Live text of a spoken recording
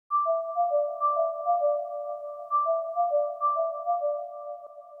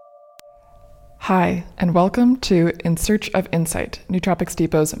Hi, and welcome to In Search of Insight, Nootropics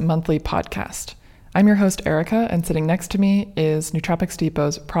Depot's monthly podcast. I'm your host, Erica, and sitting next to me is Nootropics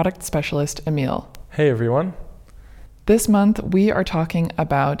Depot's product specialist, Emil. Hey, everyone. This month, we are talking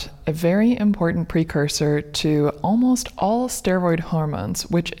about a very important precursor to almost all steroid hormones,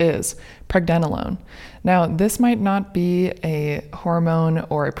 which is pregnenolone. Now, this might not be a hormone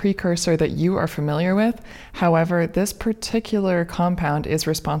or a precursor that you are familiar with. However, this particular compound is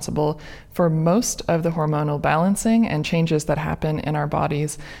responsible for most of the hormonal balancing and changes that happen in our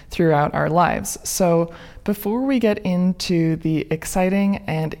bodies throughout our lives. So, before we get into the exciting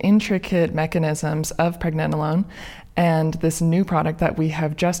and intricate mechanisms of pregnenolone and this new product that we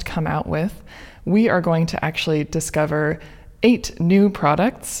have just come out with, we are going to actually discover 8 new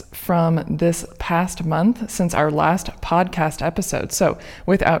products from this past month since our last podcast episode. So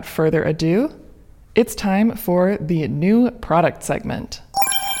without further ado, it's time for the new product segment.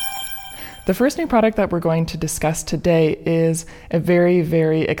 The first new product that we're going to discuss today is a very,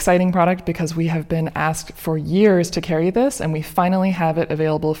 very exciting product because we have been asked for years to carry this and we finally have it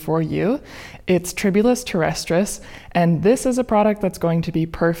available for you. It's Tribulus terrestris, and this is a product that's going to be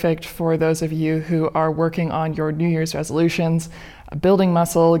perfect for those of you who are working on your New Year's resolutions, building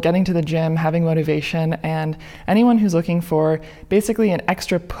muscle, getting to the gym, having motivation, and anyone who's looking for basically an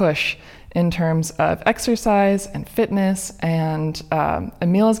extra push in terms of exercise and fitness. And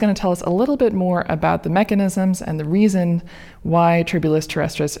Emil is going to tell us a little bit more about the mechanisms and the reason why Tribulus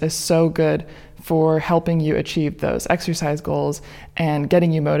terrestris is so good for helping you achieve those exercise goals and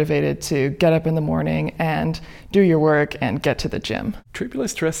getting you motivated to get up in the morning and do your work and get to the gym.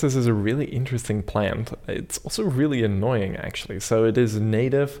 Tribulus terrestris is a really interesting plant. It's also really annoying, actually. So it is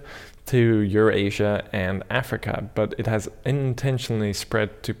native to Eurasia and Africa, but it has intentionally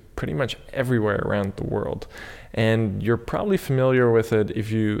spread to pretty much everywhere around the world. And you're probably familiar with it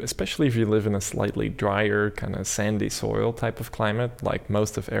especially if you live in a slightly drier, kind of sandy soil type of climate, like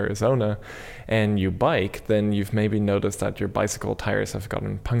most of Arizona, and you bike, then you've maybe noticed that your bicycle tires have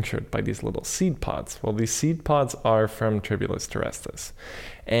gotten punctured by these little seed pods. Well, these seed pods are from Tribulus terrestris.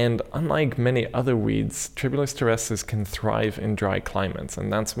 And unlike many other weeds, Tribulus terrestris can thrive in dry climates,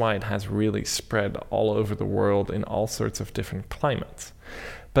 and that's why it has really spread all over the world in all sorts of different climates.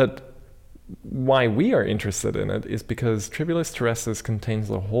 But why we are interested in it is because Tribulus terrestris contains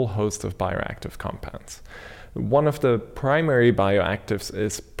a whole host of bioactive compounds. One of the primary bioactives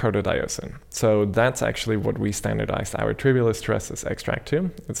is protodiosine. So that's actually what we standardized our Tribulus terrestris extract to.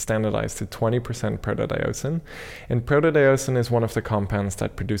 It's standardized to 20% protodiosine. And protodiosine is one of the compounds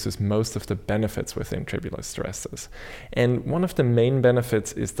that produces most of the benefits within Tribulus terrestris. And one of the main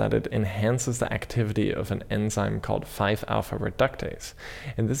benefits is that it enhances the activity of an enzyme called 5-alpha reductase.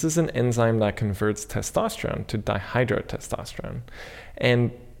 And this is an enzyme that converts testosterone to dihydrotestosterone.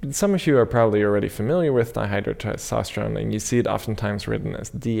 And some of you are probably already familiar with dihydrotestosterone, and you see it oftentimes written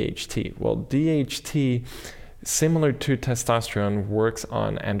as DHT. Well, DHT, similar to testosterone, works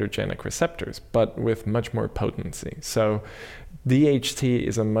on androgenic receptors, but with much more potency. So DHT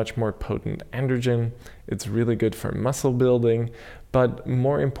is a much more potent androgen. It's really good for muscle building, but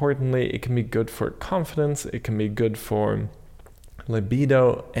more importantly, it can be good for confidence. It can be good for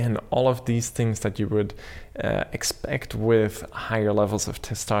libido and all of these things that you would expect with higher levels of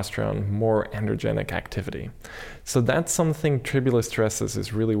testosterone, more androgenic activity. So that's something Tribulus terrestris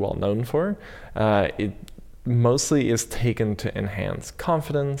is really well known for. It mostly is taken to enhance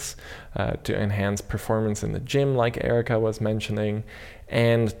confidence, to enhance performance in the gym, like Erica was mentioning,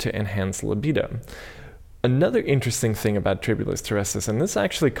 and to enhance libido. Another interesting thing about Tribulus terrestris, and this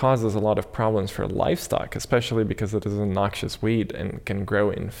actually causes a lot of problems for livestock, especially because it is a noxious weed and can grow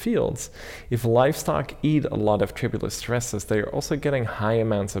in fields. If livestock eat a lot of Tribulus terrestris, they are also getting high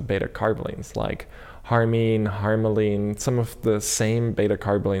amounts of beta-carbolines like harmine, harmaline, some of the same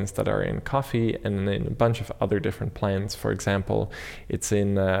beta-carbolines that are in coffee and in a bunch of other different plants. For example, it's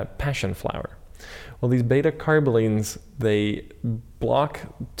in passion flower. Well, these beta-carbolines, they block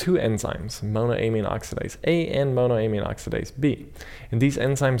 2 enzymes, monoamine oxidase A and monoamine oxidase B. And these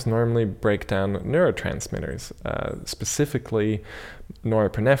enzymes normally break down neurotransmitters, specifically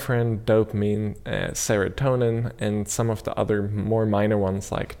norepinephrine, dopamine, serotonin, and some of the other more minor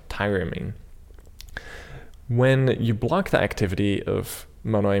ones like tyramine. When you block the activity of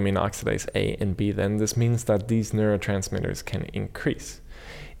monoamine oxidase A and B, then this means that these neurotransmitters can increase.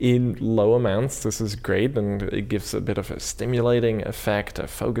 In low amounts, this is great, and it gives a bit of a stimulating effect, a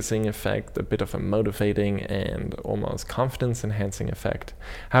focusing effect, a bit of a motivating and almost confidence-enhancing effect.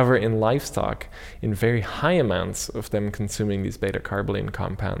 However, in livestock, in very high amounts of them consuming these beta-carbolene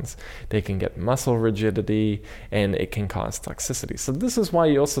compounds, they can get muscle rigidity and it can cause toxicity. So this is why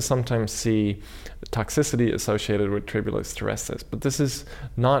you also sometimes see toxicity associated with Tribulus terrestris, but this is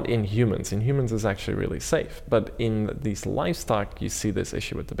not in humans. In humans, it's actually really safe, but in these livestock, you see this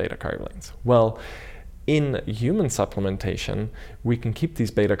issue with the beta-carbolines. Well, in human supplementation, we can keep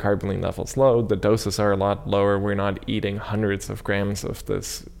these beta-carboline levels low. The doses are a lot lower. We're not eating hundreds of grams of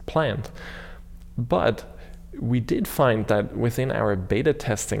this plant. But we did find that within our beta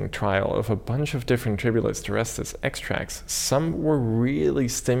testing trial of a bunch of different Tribulus terrestris extracts, some were really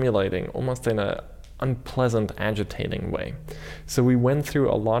stimulating, almost in an unpleasant, agitating way. So we went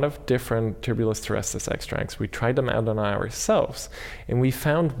through a lot of different Tribulus terrestris extracts. We tried them out on ourselves, and we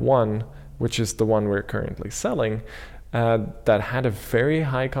found one, which is the one we're currently selling, that had a very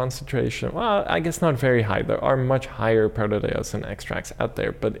high concentration. Well, I guess not very high. There are much higher protodiosine extracts out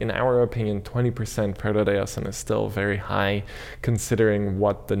there, but in our opinion, 20% protodiosine is still very high considering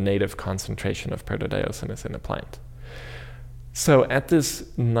what the native concentration of protodiosine is in a plant. So at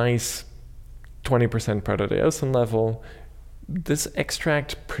this nice 20% protodiosine level, this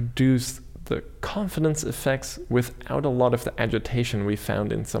extract produced the confidence effects without a lot of the agitation we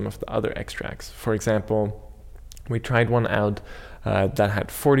found in some of the other extracts. For example, we tried one out that had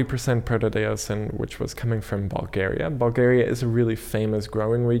 40% protodiosine, which was coming from Bulgaria. Bulgaria is a really famous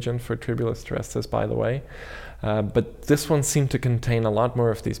growing region for Tribulus terrestris, by the way. But this one seemed to contain a lot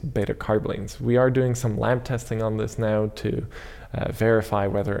more of these beta-carbolines. We are doing some lab testing on this now to verify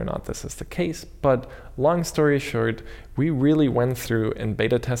whether or not this is the case. But long story short, we really went through and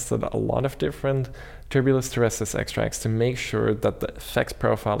beta tested a lot of different Tribulus terrestris extracts to make sure that the effects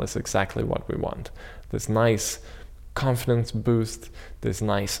profile is exactly what we want. This nice confidence boost, this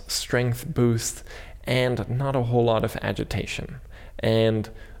nice strength boost, and not a whole lot of agitation. And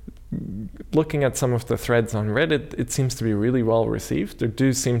looking at some of the threads on Reddit, it seems to be really well received. There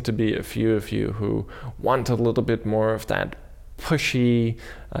do seem to be a few of you who want a little bit more of that pushy,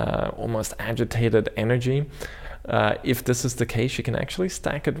 almost agitated energy. If this is the case, you can actually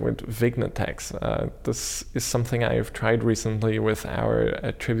stack it with Vignatex. This is something I have tried recently with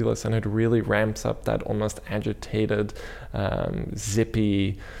our Tribulus, and it really ramps up that almost agitated,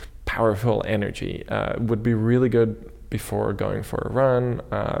 zippy, powerful energy. Would be really good before going for a run,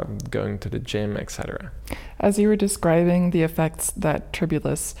 going to the gym, etc. As you were describing the effects that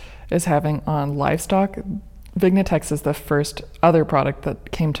Tribulus is having on livestock, Vignatex is the first other product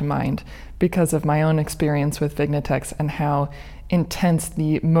that came to mind because of my own experience with Vignatex and how intense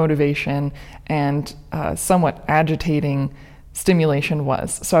the motivation and somewhat agitating stimulation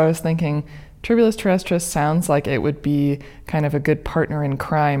was. So I was thinking, Tribulus terrestris sounds like it would be kind of a good partner in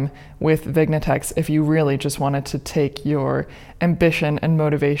crime with Vignatex if you really just wanted to take your ambition and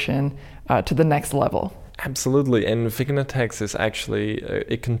motivation to the next level. Absolutely, and Vignatex is actually,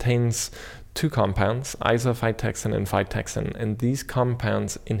 it contains two compounds, isophytexin and phytexin, and these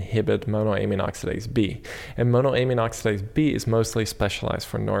compounds inhibit monoamine oxidase B. And monoamine oxidase B is mostly specialized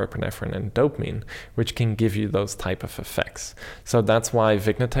for norepinephrine and dopamine, which can give you those type of effects. So that's why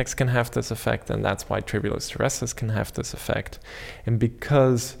Vignatex can have this effect, and that's why Tribulus terrestris can have this effect. And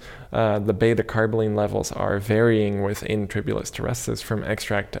because the beta-carbolene levels are varying within Tribulus terrestris from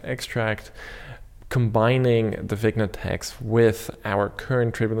extract to extract, combining the Vignatex with our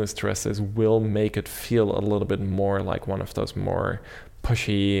current Tribulus terrestris will make it feel a little bit more like one of those more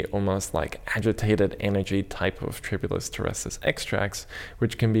pushy, almost like agitated energy type of Tribulus terrestris extracts,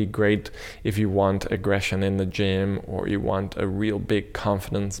 which can be great if you want aggression in the gym, or you want a real big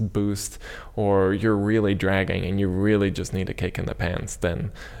confidence boost, or you're really dragging and you really just need a kick in the pants.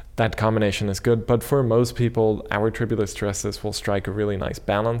 Then that combination is good, but for most people, our Tribulus terrestris will strike a really nice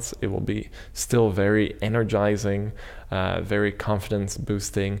balance. It will be still very energizing, very confidence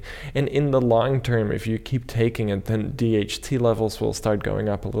boosting. And in the long term, if you keep taking it, then DHT levels will start going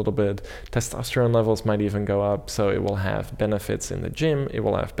up a little bit. Testosterone levels might even go up, so it will have benefits in the gym. It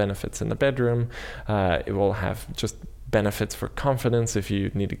will have benefits in the bedroom. It will have just benefits for confidence if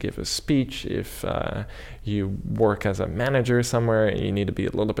you need to give a speech, if you work as a manager somewhere and you need to be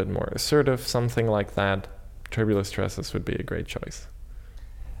a little bit more assertive, something like that. Tribulus terrestris would be a great choice.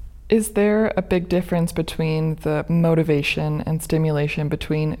 Is there a big difference between the motivation and stimulation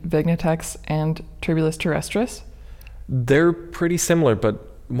between Vignatex and Tribulus terrestris? They're pretty similar, but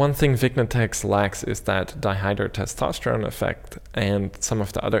one thing Vignatex lacks is that dihydrotestosterone effect and some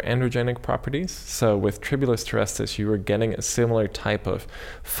of the other androgenic properties. So with Tribulus terrestris, you were getting a similar type of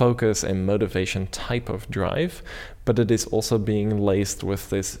focus and motivation type of drive, but it is also being laced with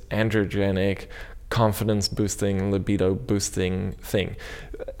this androgenic, confidence boosting, libido boosting thing.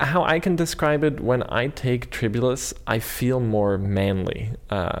 How I can describe it, when I take Tribulus, I feel more manly,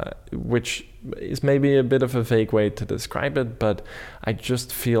 which is maybe a bit of a vague way to describe it, but I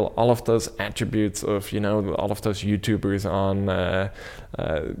just feel all of those attributes of, all of those YouTubers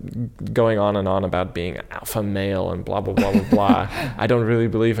going on and on about being alpha male and blah, blah, blah, blah, blah. I don't really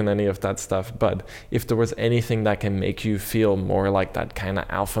believe in any of that stuff, but if there was anything that can make you feel more like that kind of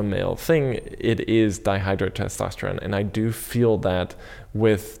alpha male thing, it is dihydrotestosterone, and I do feel that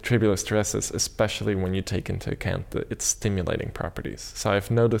with Tribulus terrestris, especially when you take into account its stimulating properties. So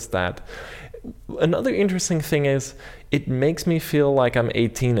I've noticed that. Another interesting thing is it makes me feel like I'm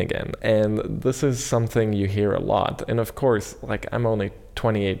 18 again, and this is something you hear a lot. And of course, like, I'm only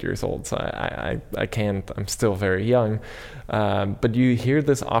 28 years old, so I can't, I'm still very young. But you hear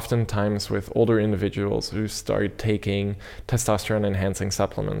this oftentimes with older individuals who start taking testosterone enhancing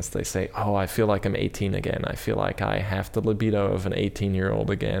supplements. They say, oh, I feel like I'm 18 again. I feel like I have the libido of an 18-year-old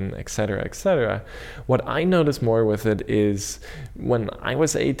again, etc., etc. What I notice more with it is when I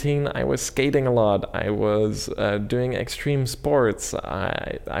was 18, I was skating a lot. I was doing extreme sports.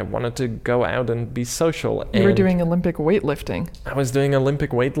 I wanted to go out and be social. You were doing Olympic weightlifting. I was doing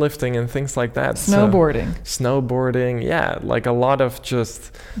Olympic weightlifting and things like that. Snowboarding. Snowboarding, yeah. Like a lot of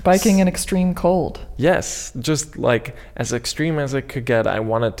just... biking in extreme cold. Yes, just like as extreme as it could get, I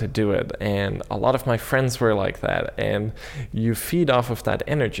wanted to do it. And a lot of my friends were like that. And you feed off of that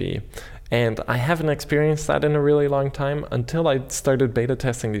energy. And I haven't experienced that in a really long time until I started beta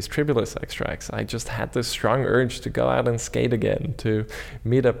testing these Tribulus extracts. I just had this strong urge to go out and skate again, to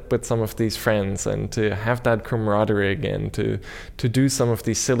meet up with some of these friends and to have that camaraderie again, to do some of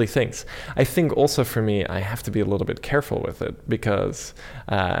these silly things. I think also for me, I have to be a little bit careful with it because,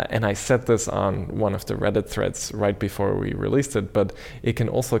 and I said this on one of the Reddit threads right before we released it, but it can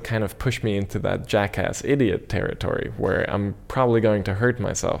also kind of push me into that jackass idiot territory where I'm probably going to hurt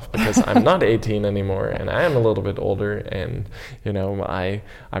myself because I'm not 18 anymore, and I am a little bit older, and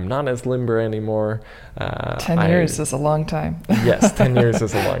I'm not as limber anymore. 10 years is a long time. Yes, 10 years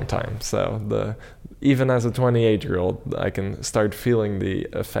is a long time. So even as a 28-year-old, I can start feeling the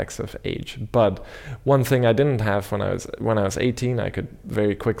effects of age. But one thing I didn't have when I was 18, I could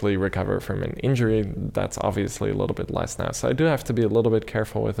very quickly recover from an injury. That's obviously a little bit less now. So I do have to be a little bit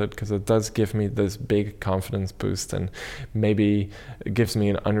careful with it because it does give me this big confidence boost and maybe it gives me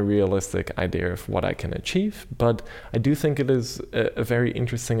an unrealistic idea of what I can achieve. But I do think it is a very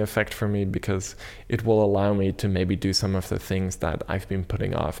interesting effect for me because it will allow me to maybe do some of the things that I've been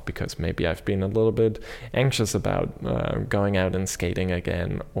putting off because maybe I've been a little bit anxious about going out and skating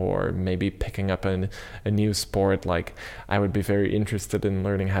again, or maybe picking up a new sport. Like I would be very interested in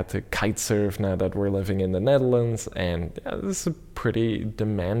learning how to kite surf now that we're living in the Netherlands, and this is a pretty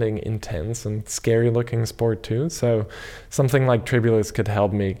demanding, intense and scary looking sport too. So something like Tribulus could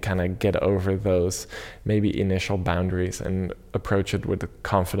help me kind of get over those maybe initial boundaries and approach it with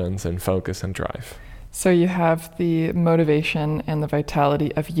confidence and focus and drive. So you have the motivation and the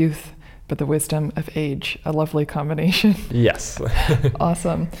vitality of youth, but the wisdom of age. A lovely combination. Yes.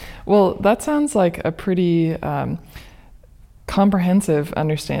 Awesome. Well, that sounds like a pretty comprehensive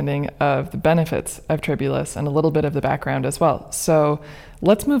understanding of the benefits of Tribulus and a little bit of the background as well. So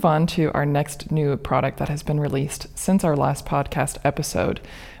let's move on to our next new product that has been released since our last podcast episode,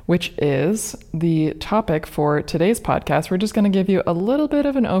 which is the topic for today's podcast. We're just going to give you a little bit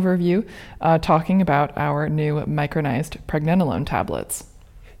of an overview talking about our new micronized pregnenolone tablets.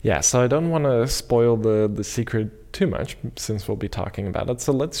 Yeah, so I don't want to spoil the secret too much since we'll be talking about it.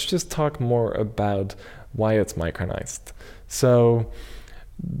 So let's just talk more about why it's micronized. So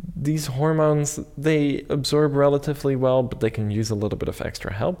these hormones, they absorb relatively well, but they can use a little bit of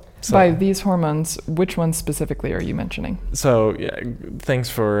extra help. So, by these hormones, which ones specifically are you mentioning? So yeah, thanks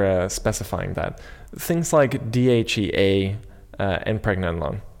for specifying that. Things like DHEA and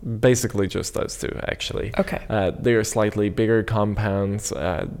pregnenolone. Basically just those two, actually. Okay. They are slightly bigger compounds.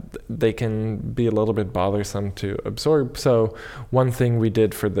 They can be a little bit bothersome to absorb. So one thing we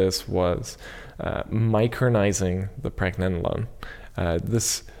did for this was micronizing the pregnenolone.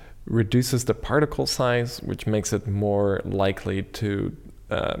 This reduces the particle size, which makes it more likely to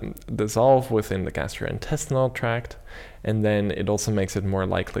dissolve within the gastrointestinal tract. And then it also makes it more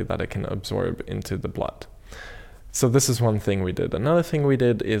likely that it can absorb into the blood. So this is one thing we did. Another thing we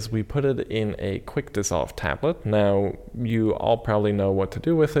did is we put it in a quick dissolve tablet. Now, you all probably know what to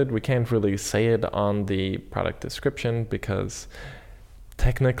do with it. We can't really say it on the product description because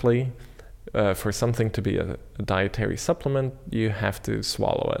technically, for something to be a dietary supplement, you have to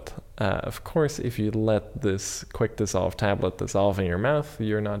swallow it. Of course, if you let this quick dissolve tablet dissolve in your mouth,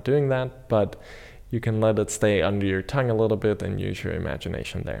 you're not doing that, but you can let it stay under your tongue a little bit and use your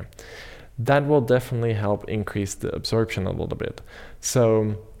imagination there. That will definitely help increase the absorption a little bit.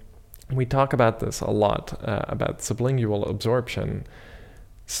 So we talk about this a lot, about sublingual absorption.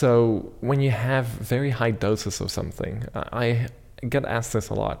 So when you have very high doses of something, I get asked this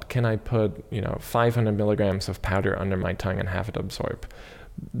a lot. Can I put 500 milligrams of powder under my tongue and have it absorb?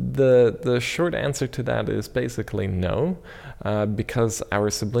 The short answer to that is basically no, because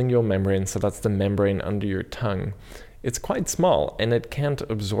our sublingual membrane, so that's the membrane under your tongue, it's quite small and it can't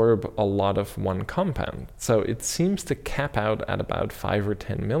absorb a lot of one compound. So it seems to cap out at about 5 or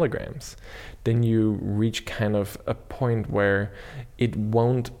 10 milligrams. Then you reach kind of a point where it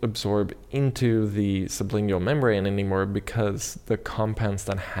won't absorb into the sublingual membrane anymore because the compounds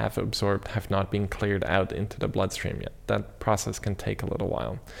that have absorbed have not been cleared out into the bloodstream yet. That process can take a little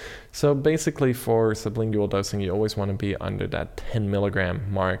while. So basically for sublingual dosing, you always want to be under that 10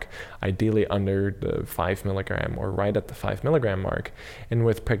 milligram mark, ideally under the 5 milligram or right at the 5 milligram mark. And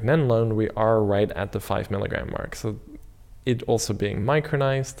with pregnenolone, we are right at the 5 milligram mark. So it also being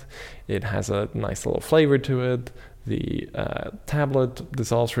micronized, it has a nice little flavor to it. The tablet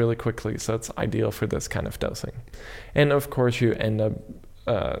dissolves really quickly, so it's ideal for this kind of dosing. And of course, you end up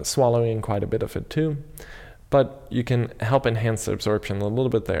swallowing quite a bit of it too. But you can help enhance the absorption a little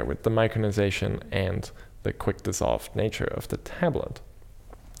bit there with the micronization and the quick dissolved nature of the tablet.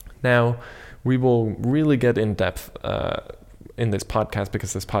 Now, we will really get in depth in this podcast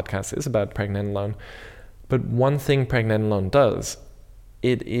because this podcast is about pregnenolone. But one thing pregnenolone does,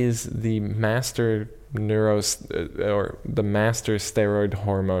 it is the master steroid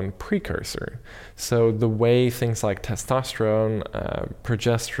hormone precursor. So the way things like testosterone,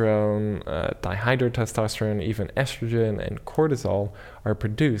 progesterone, dihydrotestosterone, even estrogen and cortisol are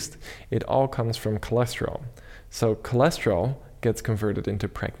produced, it all comes from cholesterol. So cholesterol gets converted into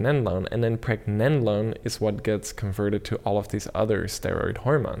pregnenolone, and then pregnenolone is what gets converted to all of these other steroid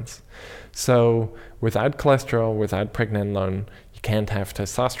hormones. So without cholesterol, without pregnenolone, you can't have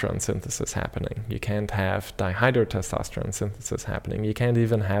testosterone synthesis happening. You can't have dihydrotestosterone synthesis happening. You can't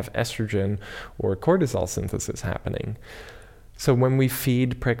even have estrogen or cortisol synthesis happening. So when we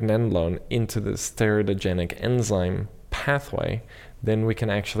feed pregnenolone into the steroidogenic enzyme pathway, then we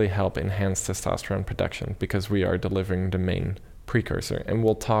can actually help enhance testosterone production because we are delivering the main precursor. And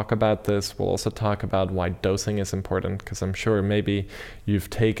we'll talk about this. We'll also talk about why dosing is important, because I'm sure maybe you've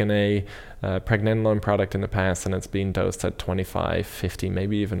taken a pregnenolone product in the past and it's been dosed at 25, 50,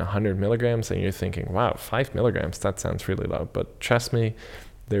 maybe even 100 milligrams, and you're thinking, wow, 5 milligrams, that sounds really low. But trust me,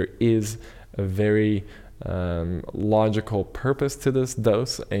 there is a very logical purpose to this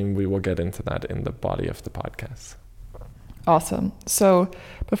dose, and we will get into that in the body of the podcast. Awesome. So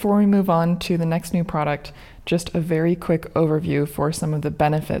before we move on to the next new product, just a very quick overview for some of the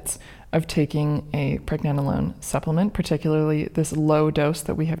benefits of taking a pregnenolone supplement, particularly this low dose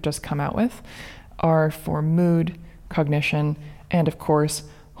that we have just come out with, are for mood, cognition, and of course,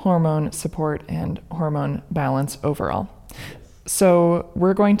 hormone support and hormone balance overall. So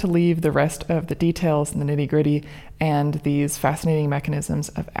we're going to leave the rest of the details and the nitty-gritty and these fascinating mechanisms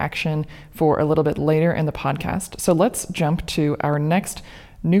of action for a little bit later in the podcast. So let's jump to our next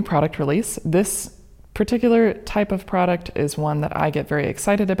new product release. This particular type of product is one that I get very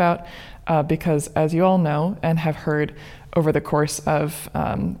excited about because, as you all know and have heard over the course of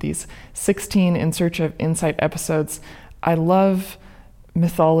these 16 In Search of Insight episodes, I love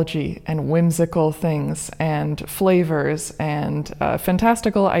mythology and whimsical things and flavors and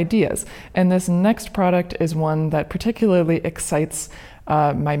fantastical ideas. And this next product is one that particularly excites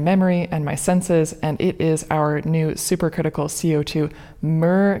my memory and my senses, and it is our new supercritical CO2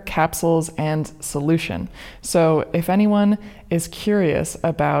 myrrh capsules and solution. So if anyone is curious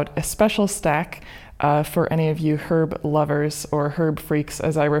about a special stack for any of you herb lovers or herb freaks,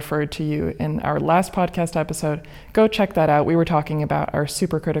 as I referred to you in our last podcast episode, go check that out. We were talking about our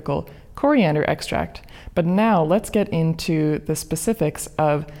supercritical coriander extract. But now let's get into the specifics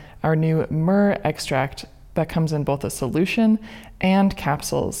of our new myrrh extract that comes in both a solution and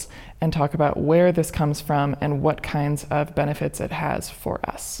capsules, and talk about where this comes from and what kinds of benefits it has for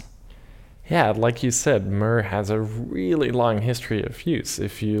us. Yeah, like you said, myrrh has a really long history of use.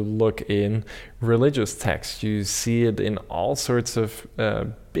 If you look in religious texts, you see it in all sorts of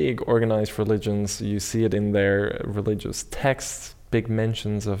big organized religions. You see it in their religious texts, big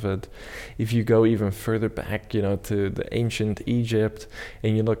mentions of it. If you go even further back, to the ancient Egypt,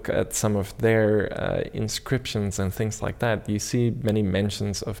 and you look at some of their inscriptions and things like that, you see many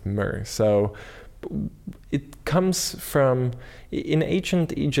mentions of myrrh. So it comes from, in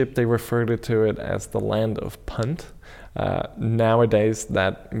ancient Egypt, they referred to it as the land of Punt. Nowadays,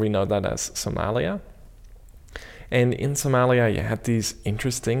 that we know that as Somalia. And in Somalia, you had these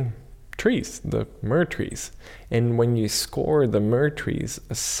interesting trees, the myrrh trees. And when you score the myrrh trees,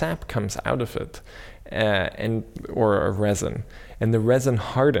 a sap comes out of it, or a resin. And the resin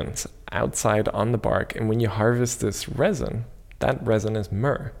hardens outside on the bark. And when you harvest this resin, that resin is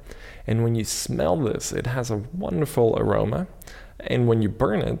myrrh. And when you smell this, it has a wonderful aroma. And when you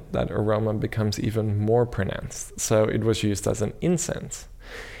burn it, that aroma becomes even more pronounced. So it was used as an incense.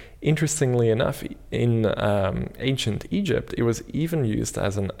 Interestingly enough, in ancient Egypt, it was even used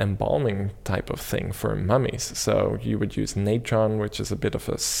as an embalming type of thing for mummies. So you would use natron, which is a bit of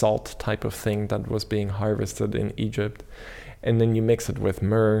a salt type of thing that was being harvested in Egypt. And then you mix it with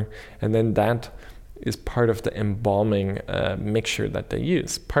myrrh, and then that is part of the embalming mixture that they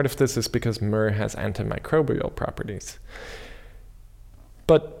use. Part of this is because myrrh has antimicrobial properties.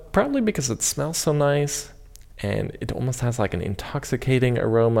 But probably because it smells so nice, and it almost has like an intoxicating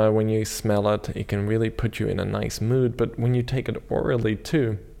aroma when you smell it. It can really put you in a nice mood, but when you take it orally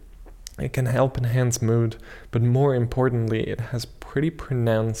too, it can help enhance mood, but more importantly, it has pretty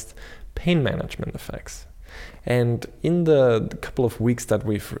pronounced pain management effects. And in the couple of weeks that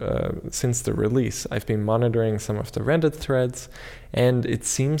we've, since the release, I've been monitoring some of the Reddit threads, and it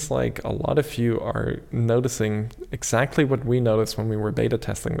seems like a lot of you are noticing exactly what we noticed when we were beta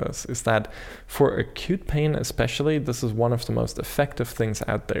testing this, is that for acute pain especially, this is one of the most effective things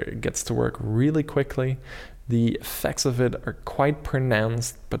out there. It gets to work really quickly. The effects of it are quite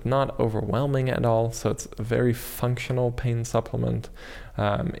pronounced, but not overwhelming at all. So it's a very functional pain supplement.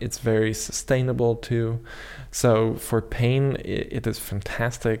 It's very sustainable too. So for pain, it is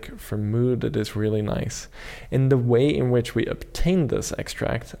fantastic. For mood, it is really nice. And the way in which we obtain this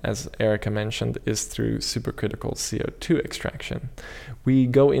extract, as Erica mentioned, is through supercritical CO2 extraction. We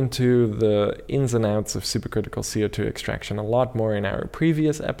go into the ins and outs of supercritical CO2 extraction a lot more in our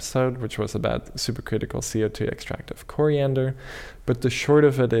previous episode, which was about supercritical CO2 extract of coriander. But the short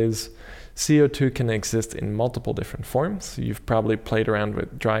of it is, CO2 can exist in multiple different forms. You've probably played around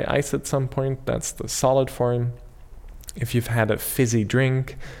with dry ice at some point. That's the solid form. If you've had a fizzy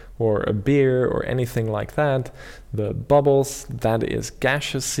drink or a beer or anything like that, the bubbles, that is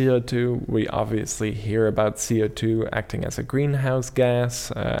gaseous CO2. We obviously hear about CO2 acting as a greenhouse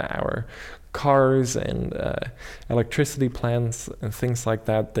gas. Our cars and electricity plants and things like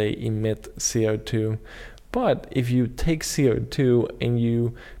that, they emit CO2. But if you take CO2 and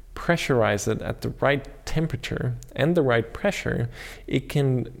you pressurize it at the right temperature and the right pressure, it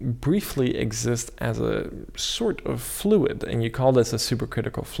can briefly exist as a sort of fluid, and you call this a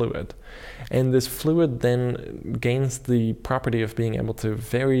supercritical fluid. And this fluid then gains the property of being able to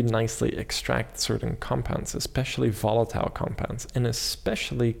very nicely extract certain compounds, especially volatile compounds, and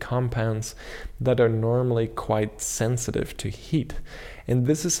especially compounds that are normally quite sensitive to heat. And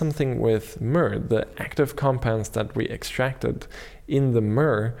this is something with myrrh. The active compounds that we extracted in the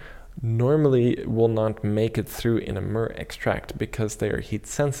myrrh normally will not make it through in a myrrh extract because they are heat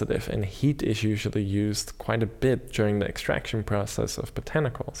sensitive, and heat is usually used quite a bit during the extraction process of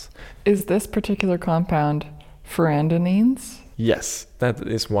botanicals. Is this particular compound furanodines? Yes, that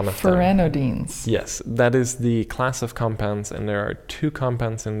is one of them. Furanodines. Yes, that is the class of compounds, and there are two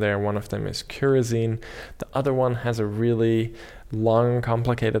compounds in there. One of them is currazine. The other one has a really long,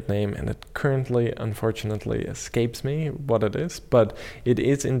 complicated name, and it currently, unfortunately, escapes me what it is, but it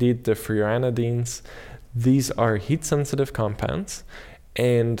is indeed the furanodines. These are heat-sensitive compounds,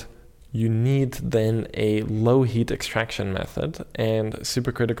 and you need then a low heat extraction method, and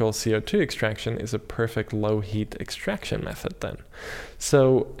supercritical CO2 extraction is a perfect low heat extraction method then.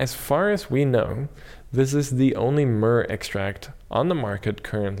 So as far as we know, this is the only myrrh extract on the market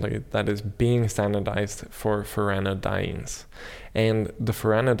currently that is being standardized for furanodines. And the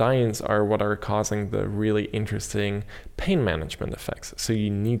furanodines are what are causing the really interesting pain management effects. So you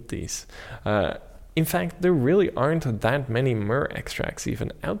need these. In fact, there really aren't that many myrrh extracts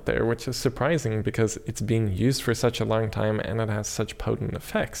even out there, which is surprising because it's been used for such a long time and it has such potent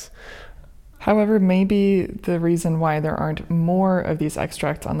effects. However, maybe the reason why there aren't more of these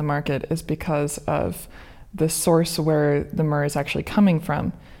extracts on the market is because of the source where the myrrh is actually coming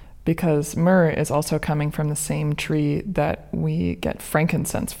from. because myrrh is also coming from the same tree that we get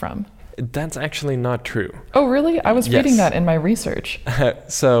frankincense from. That's actually not true. Oh, really? I was reading Yes. that in my research.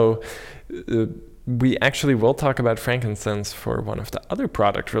 So we actually will talk about frankincense for one of the other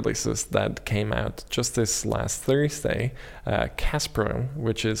product releases that came out just this last Thursday, Casperon,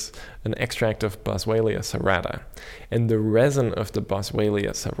 which is an extract of Boswellia serrata. And the resin of the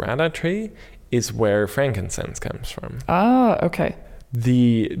Boswellia serrata tree is where frankincense comes from. Ah, okay.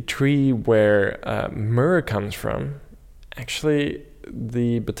 The tree where myrrh comes from, actually,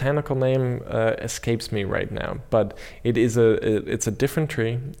 the botanical name escapes me right now, but it's a different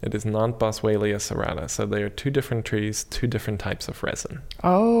tree. It is not Boswellia serrata, so they are two different trees, two different types of resin.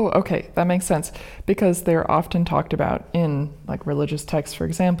 Oh, okay. That makes sense, because they're often talked about in like religious texts, for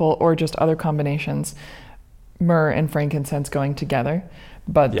example, or just other combinations, myrrh and frankincense going together,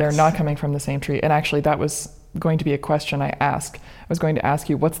 but they're Yes. not coming from the same tree. And actually, that was going to be a question I asked. I was going to ask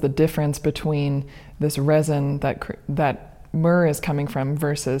you, what's the difference between this resin that myrrh is coming from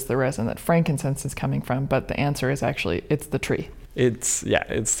versus the resin that frankincense is coming from? But the answer is actually it's the tree. It's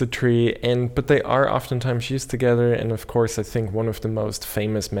the tree, but they are oftentimes used together. And of course, I think one of the most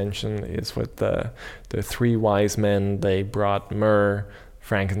famous mention is with the three wise men. They brought myrrh,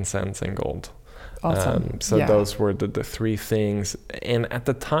 frankincense, and gold. Awesome. So Yeah. those were the three things. And at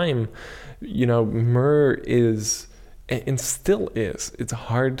the time, myrrh is, and still is, it's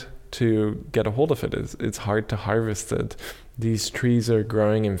hard to get a hold of it. It's hard to harvest it. These trees are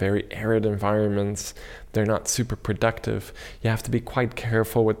growing in very arid environments. They're not super productive. You have to be quite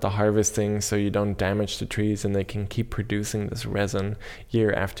careful with the harvesting so you don't damage the trees and they can keep producing this resin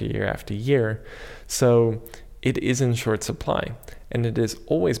year after year after year. So it is in short supply, and it has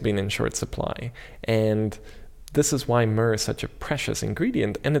always been in short supply. And this is why myrrh is such a precious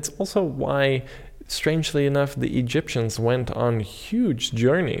ingredient. And it's also why, strangely enough, the Egyptians went on huge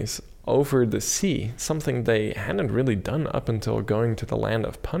journeys over the sea, something they hadn't really done up until going to the land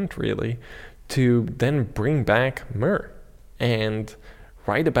of Punt, really, to then bring back myrrh and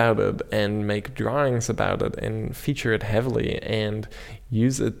write about it and make drawings about it and feature it heavily and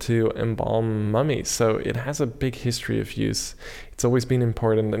use it to embalm mummies. So it has a big history of use. It's always been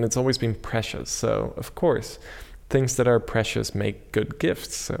important and it's always been precious. So of course, things that are precious make good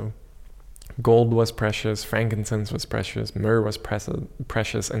gifts. So gold was precious, frankincense was precious, myrrh was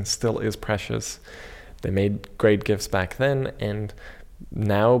precious and still is precious. They made great gifts back then, and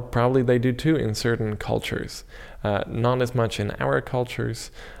now probably they do too in certain cultures. Not as much in our cultures,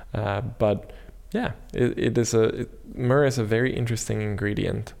 but yeah, myrrh is a very interesting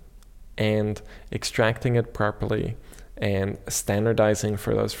ingredient, and extracting it properly and standardizing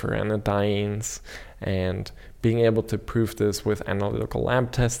for those furanodienes and being able to prove this with analytical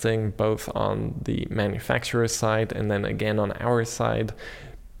lab testing, both on the manufacturer side and then again on our side,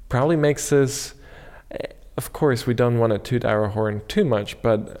 probably makes this, of course, we don't want to toot our horn too much,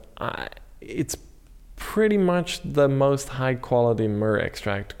 but it's pretty much the most high quality myrrh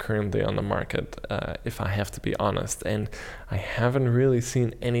extract currently on the market, if I have to be honest. And I haven't really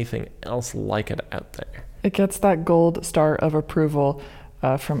seen anything else like it out there. It gets that gold star of approval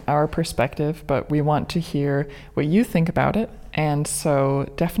from our perspective, but we want to hear what you think about it. And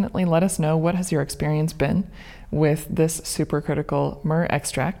so definitely let us know, what has your experience been with this supercritical myrrh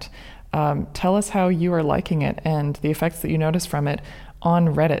extract? Tell us how you are liking it and the effects that you notice from it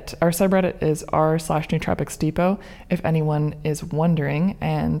on Reddit. Our subreddit is r/Nootropics Depot, if anyone is wondering,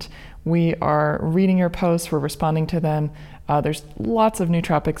 and we are reading your posts, we're responding to them. There's lots of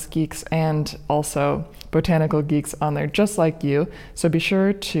nootropics geeks and also botanical geeks on there just like you, so be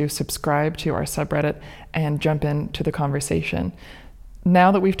sure to subscribe to our subreddit and jump into the conversation.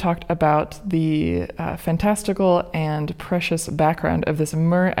 Now that we've talked about the fantastical and precious background of this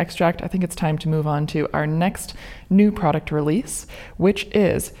myrrh extract, I think it's time to move on to our next new product release, which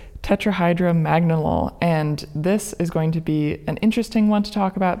is tetrahydromagnolol. And this is going to be an interesting one to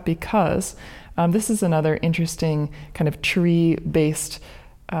talk about because this is another interesting kind of tree-based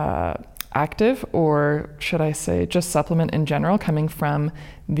active, or should I say just supplement in general, coming from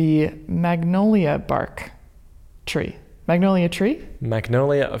the magnolia bark tree. Magnolia tree?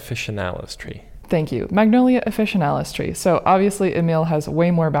 Magnolia officinalis tree. Thank you. Magnolia officinalis tree. So obviously Emil has way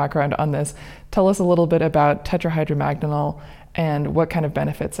more background on this. Tell us a little bit about tetrahydromagnolol and what kind of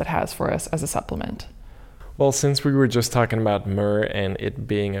benefits it has for us as a supplement. Well, since we were just talking about myrrh and it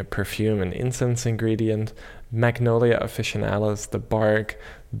being a perfume and incense ingredient, Magnolia officinalis, the bark,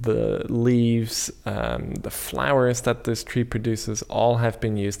 the leaves, the flowers that this tree produces, all have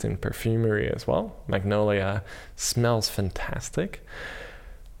been used in perfumery as well. Magnolia smells fantastic.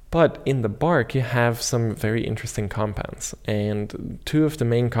 But in the bark, you have some very interesting compounds. And two of the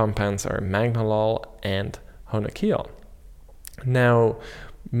main compounds are magnolol and honakiol. Now,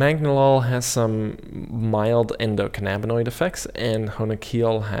 magnolol has some mild endocannabinoid effects, and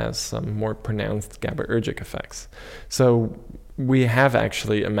honakiol has some more pronounced GABAergic effects. So we have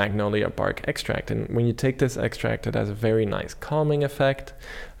actually a magnolia bark extract, and when you take this extract, it has a very nice calming effect.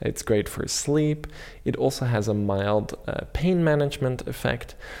 It's great for sleep. It also has a mild pain management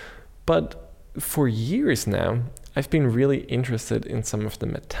effect. But for years now, I've been really interested in some of the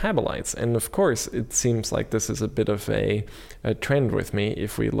metabolites. And of course, it seems like this is a bit of a trend with me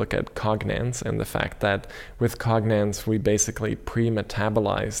if we look at cognans and the fact that with cognans, we basically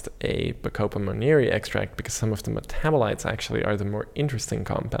pre-metabolized a Bacopa monnieri extract because some of the metabolites actually are the more interesting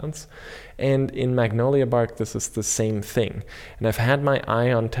compounds. And in magnolia bark, this is the same thing. And I've had my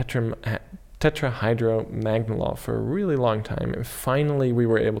eye on tetrahydromagnolol for a really long time, and finally we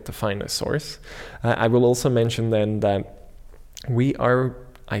were able to find a source. I will also mention then that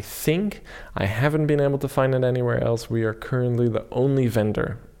I think, I haven't been able to find it anywhere else, we are currently the only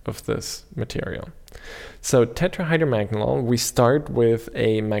vendor of this material. So tetrahydromagnolol, we start with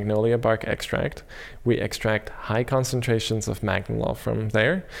a magnolia bark extract. We extract high concentrations of magnolol from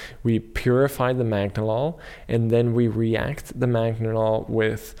there. We purify the magnolol, and then we react the magnolol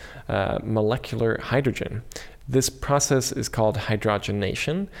with molecular hydrogen. This process is called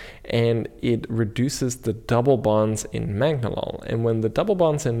hydrogenation, and it reduces the double bonds in magnolol. And when the double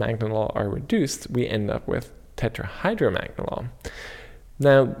bonds in magnolol are reduced, we end up with tetrahydromagnolol.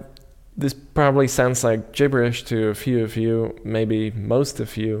 Now, this probably sounds like gibberish to a few of you, maybe most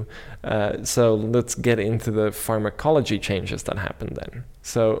of you. So let's get into the pharmacology changes that happen then.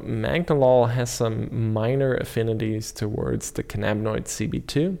 So magnolol has some minor affinities towards the cannabinoid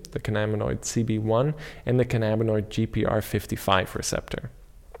CB2, the cannabinoid CB1, and the cannabinoid GPR55 receptor.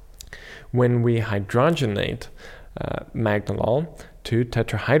 When we hydrogenate magnolol to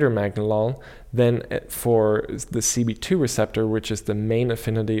tetrahydromagnolol, then for the CB2 receptor, which is the main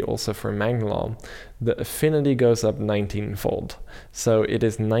affinity also for magnolol, the affinity goes up 19-fold. So it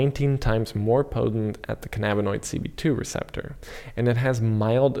is 19 times more potent at the cannabinoid CB2 receptor. And it has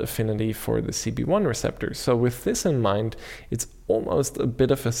mild affinity for the CB1 receptor. So with this in mind, it's almost a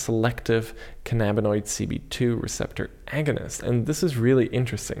bit of a selective cannabinoid CB2 receptor agonist. And this is really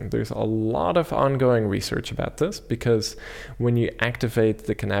interesting. There's a lot of ongoing research about this because when you activate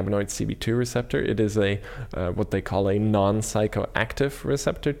the cannabinoid CB2 receptor, it is a what they call a non-psychoactive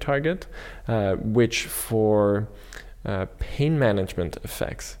receptor target, which for pain management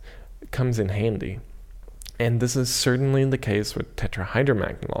effects comes in handy. And this is certainly the case with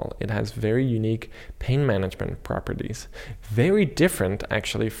tetrahydromagnolol. It has very unique pain management properties, very different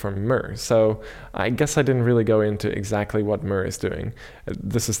actually from myrrh. So I guess I didn't really go into exactly what myrrh is doing.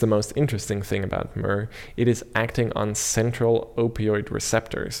 This is the most interesting thing about myrrh. It is acting on central opioid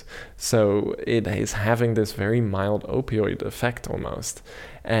receptors. So it is having this very mild opioid effect almost.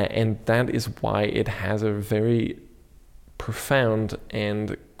 And that is why it has a very profound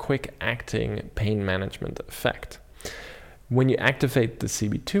and quick-acting pain management effect. When you activate the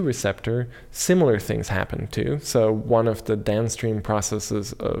CB2 receptor, similar things happen too. So one of the downstream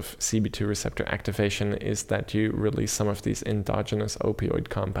processes of CB2 receptor activation is that you release some of these endogenous opioid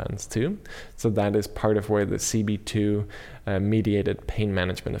compounds too. So that is part of where the CB2 mediated pain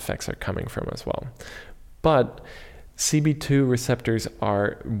management effects are coming from as well. But CB2 receptors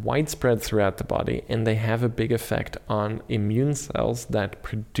are widespread throughout the body, and they have a big effect on immune cells that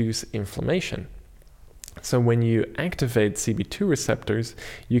produce inflammation. So when you activate CB2 receptors,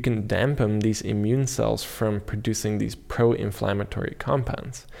 you can dampen these immune cells from producing these pro-inflammatory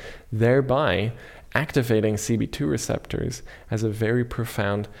compounds. Thereby, activating CB2 receptors has a very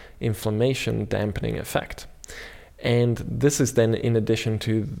profound inflammation dampening effect. And this is then in addition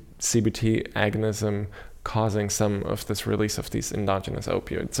to CB2 agonism causing some of this release of these endogenous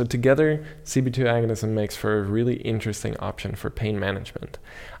opioids. So together, CB2 agonism makes for a really interesting option for pain management.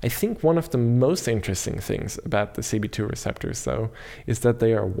 I think one of the most interesting things about the CB2 receptors, though, is that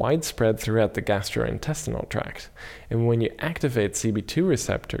they are widespread throughout the gastrointestinal tract. And when you activate CB2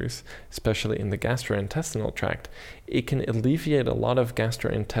 receptors, especially in the gastrointestinal tract, it can alleviate a lot of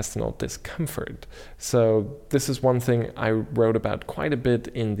gastrointestinal discomfort. So this is one thing I wrote about quite a bit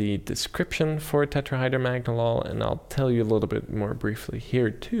in the description for tetrahydromagnolol, and I'll tell you a little bit more briefly here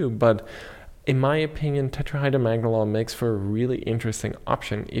too. But in my opinion, tetrahydromagnolol makes for a really interesting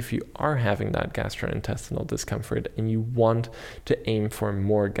option if you are having that gastrointestinal discomfort and you want to aim for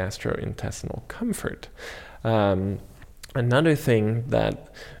more gastrointestinal comfort. Another thing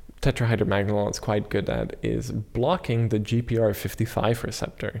that tetrahydromagnolol is quite good at is blocking the GPR55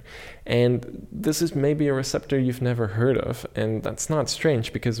 receptor. And this is maybe a receptor you've never heard of, and that's not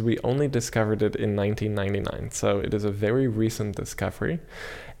strange because we only discovered it in 1999. So it is a very recent discovery,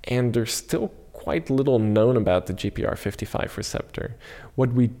 and there's still quite little known about the GPR55 receptor.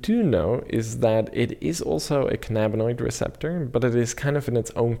 What we do know is that it is also a cannabinoid receptor, but it is kind of in its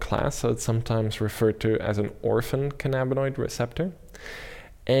own class, so it's sometimes referred to as an orphan cannabinoid receptor.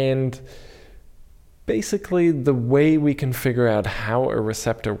 And basically, the way we can figure out how a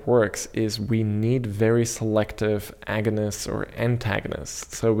receptor works is we need very selective agonists or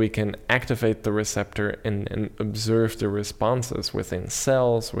antagonists. So we can activate the receptor and observe the responses within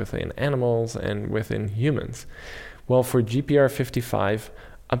cells, within animals, and within humans. Well, for GPR55,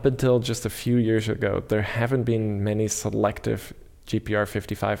 up until just a few years ago, there haven't been many selective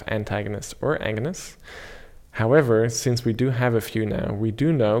GPR55 antagonists or agonists. However, since we do have a few now, we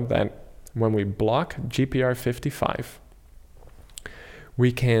do know that when we block GPR55,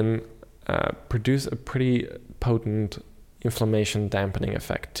 we can produce a pretty potent inflammation dampening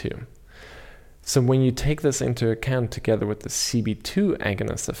effect too. So when you take this into account together with the CB2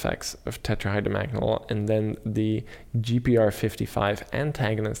 agonist effects of tetrahydromagnolol and then the GPR55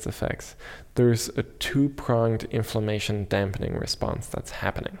 antagonist effects, there's a two-pronged inflammation dampening response that's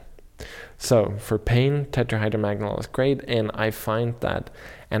happening. So for pain, tetrahydromagnolol is great, and I find that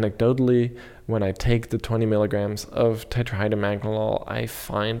anecdotally, when I take the 20 milligrams of tetrahydromagnolol, I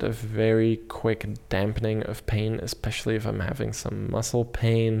find a very quick dampening of pain, especially if I'm having some muscle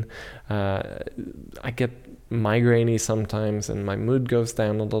pain. I get migraine-y sometimes, and my mood goes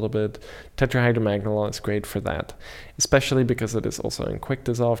down a little bit. Tetrahydromagnolol is great for that, especially because it is also in quick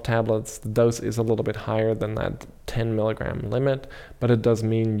dissolve tablets. The dose is a little bit higher than that 10 milligram limit, but it does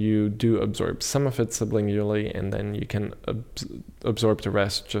mean you do absorb some of it sublingually, and then you can absorb the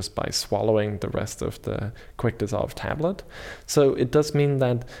rest just by swallowing the rest of the quick dissolve tablet. So it does mean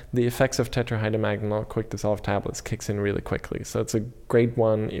that the effects of tetrahydromagnolol quick dissolve tablets kicks in really quickly. So it's a great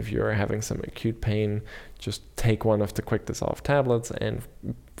one if you're having some acute pain. Just take one of the quick dissolve tablets and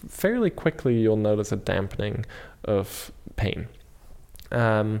fairly quickly you'll notice a dampening of pain.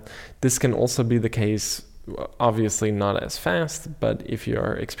 This can also be the case, obviously not as fast, but if you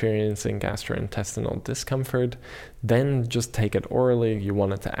are experiencing gastrointestinal discomfort, then just take it orally. You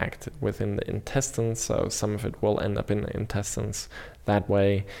want it to act within the intestines, so some of it will end up in the intestines that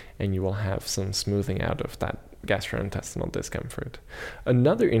way, and you will have some smoothing out of that gastrointestinal discomfort.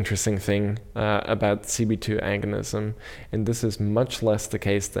 Another interesting thing about CB2 agonism, and this is much less the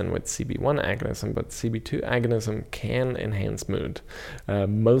case than with CB1 agonism, but CB2 agonism can enhance mood,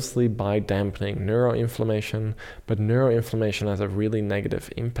 mostly by dampening neuroinflammation, but neuroinflammation has a really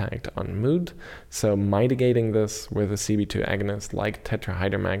negative impact on mood, so mitigating this with a CB2 agonist like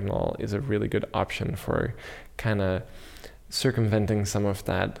tetrahydromagnolol is a really good option for kind of circumventing some of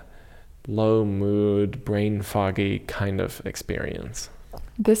that low mood, brain foggy kind of experience.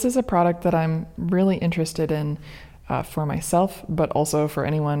 This is a product that I'm really interested in for myself, but also for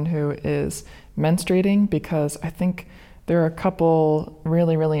anyone who is menstruating, because I think there are a couple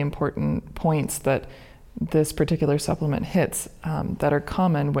really, really important points that this particular supplement hits that are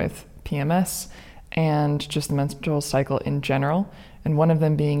common with PMS and just the menstrual cycle in general, and one of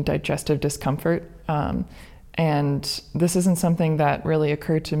them being digestive discomfort. And this isn't something that really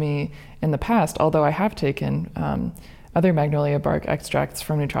occurred to me in the past, although I have taken other magnolia bark extracts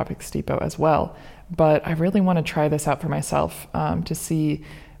from Nootropics Depot as well. But I really want to try this out for myself to see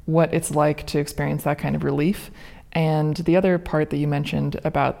what it's like to experience that kind of relief. And the other part that you mentioned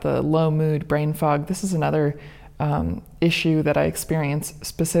about the low mood, brain fog, this is another issue that I experience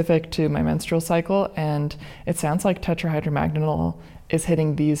specific to my menstrual cycle. And it sounds like tetrahydromagnolol is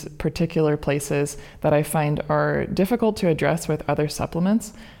hitting these particular places that I find are difficult to address with other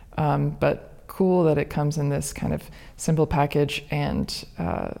supplements, but cool that it comes in this kind of simple package and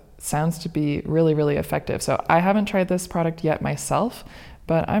sounds to be really, really effective. So I haven't tried this product yet myself,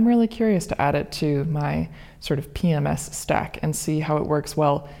 but I'm really curious to add it to my sort of PMS stack and see how it works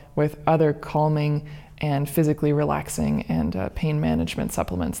well with other calming and physically relaxing and pain management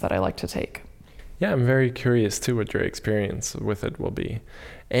supplements that I like to take. Yeah, I'm very curious too what your experience with it will be.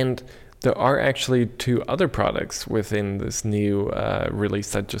 And there are actually 2 other products within this new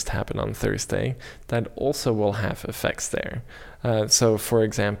release that just happened on Thursday that also will have effects there. So for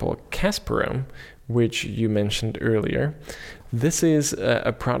example, Casparome, which you mentioned earlier, This is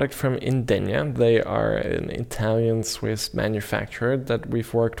a product from Indenia. They are an Italian-Swiss manufacturer that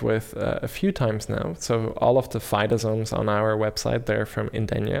we've worked with a few times now. So all of the phytosomes on our website, they're from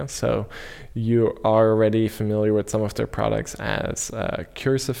Indenia. So you are already familiar with some of their products as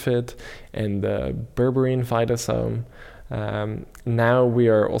Cursifit and the berberine phytosome. Now we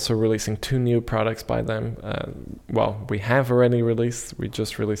are also releasing 2 new products by them. We have already released. We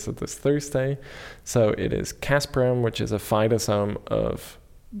just released it this Thursday. So it is Casperum, which is a phytosome of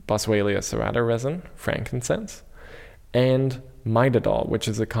Boswellia serrata resin, frankincense, and Midodol, which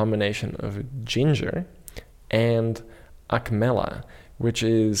is a combination of ginger and Acmella, which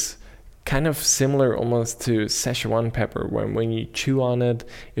is kind of similar almost to Szechuan pepper, when you chew on it,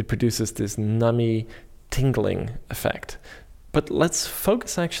 it produces this nummy, tingling effect. But let's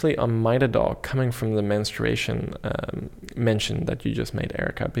focus actually on Midodol coming from the menstruation mention that you just made,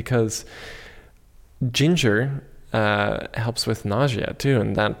 Erica, because ginger helps with nausea too,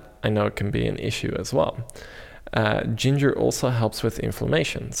 and that I know can be an issue as well. Ginger also helps with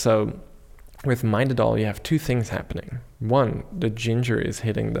inflammation. So with Midodol, you have 2 things happening. One, the ginger is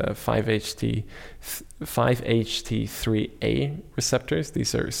hitting the 5-HT3A receptors.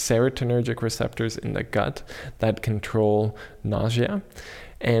 These are serotonergic receptors in the gut that control nausea.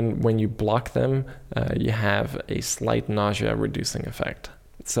 And when you block them, you have a slight nausea reducing effect.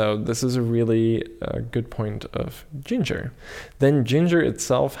 So this is a really good point of ginger. Then ginger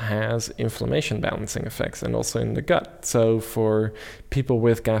itself has inflammation balancing effects and also in the gut. So for people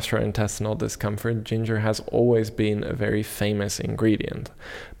with gastrointestinal discomfort, ginger has always been a very famous ingredient.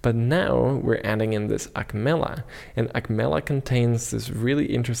 But now we're adding in this Acmella, and Acmella contains this really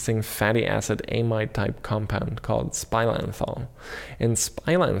interesting fatty acid amide type compound called spilanthol. And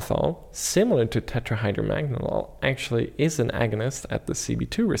spilanthol, similar to tetrahydromagnolol, actually is an agonist at the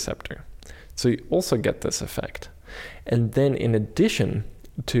CB2 receptor. So you also get this effect. And then in addition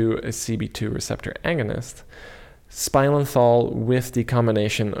to a CB2 receptor agonist, spilanthol with the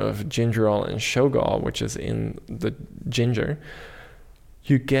combination of gingerol and shogal, which is in the ginger,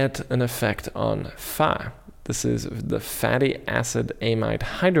 you get an effect on Fa. This is the fatty acid amide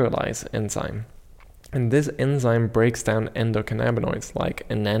hydrolase enzyme. And this enzyme breaks down endocannabinoids like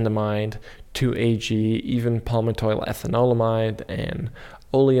anandamide, 2-AG, even palmitoyl ethanolamide and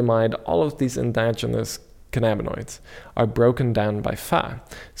oleamide. All of these endogenous cannabinoids are broken down by Fa.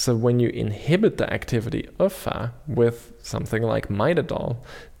 So when you inhibit the activity of Fa with something like Midodol,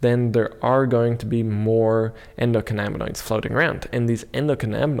 then there are going to be more endocannabinoids floating around. And these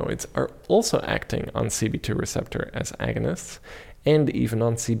endocannabinoids are also acting on CB2 receptor as agonists and even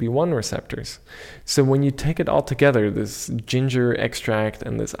on CB1 receptors. So when you take it all together, this ginger extract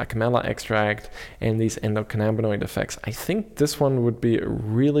and this Acmella extract and these endocannabinoid effects, I think this one would be a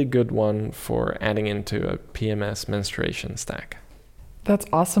really good one for adding into a PMS menstruation stack. That's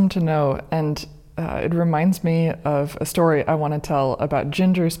awesome to know. And it reminds me of a story I want to tell about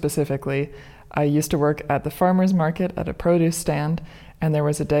ginger specifically. I used to work at the farmer's market at a produce stand, and there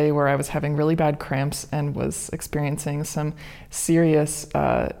was a day where I was having really bad cramps and was experiencing some serious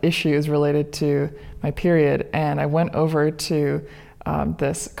issues related to my period. And I went over to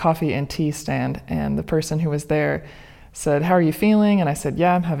this coffee and tea stand, and the person who was there said, "How are you feeling?" And I said,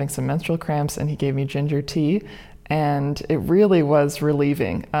 "Yeah, I'm having some menstrual cramps." And he gave me ginger tea, and it really was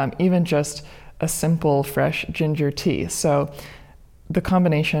relieving, even just a simple fresh ginger tea. So the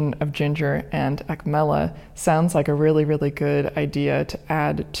combination of ginger and Acmella sounds like a really, really good idea to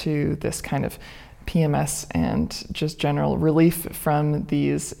add to this kind of PMS and just general relief from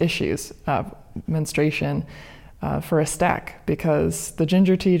these issues of menstruation for a stack, because the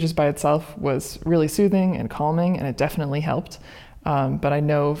ginger tea just by itself was really soothing and calming, and it definitely helped. But I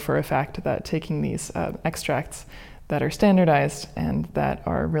know for a fact that taking these extracts that are standardized and that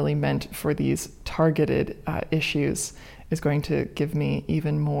are really meant for these targeted issues is going to give me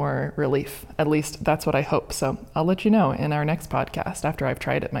even more relief. At least that's what I hope. So I'll let you know in our next podcast after I've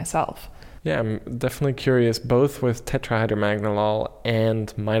tried it myself. Yeah, I'm definitely curious, both with tetrahydromagnolol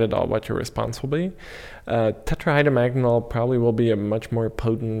and Midodol, what your response will be. Tetrahydromagnolol probably will be a much more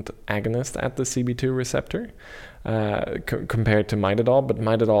potent agonist at the CB2 receptor compared to Midodol, but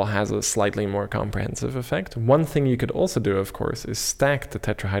Midodol has a slightly more comprehensive effect. One thing you could also do, of course, is stack the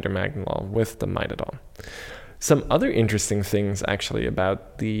tetrahydromagnolol with the Midodol. Some other interesting things actually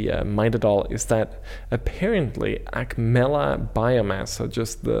about the Midodol is that apparently Acmella biomass, so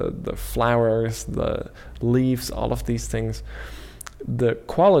just the flowers, the leaves, all of these things, the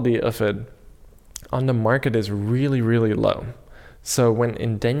quality of it on the market is really, really low. So when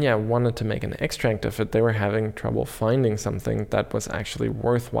Indenia wanted to make an extract of it, they were having trouble finding something that was actually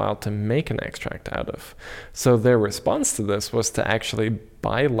worthwhile to make an extract out of. So their response to this was to actually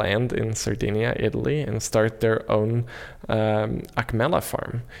buy land in Sardinia, Italy, and start their own Acmella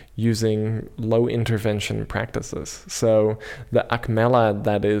farm using low intervention practices. So the Acmella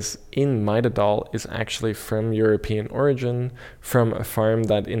that is in Maidadal is actually from European origin, from a farm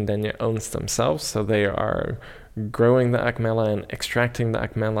that Indenia owns themselves. So they are growing the Acmella and extracting the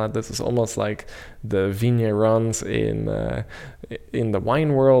Acmella. This is almost like the vignerons in the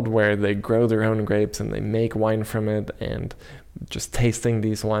wine world, where they grow their own grapes and they make wine from it. And just tasting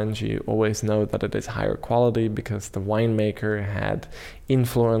these wines, you always know that it is higher quality because the winemaker had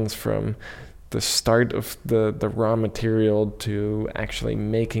influence from the start of the raw material to actually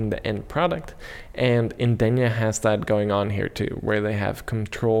making the end product. And Indenia has that going on here too, where they have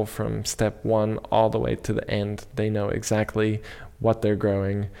control from step one all the way to the end. They know exactly what they're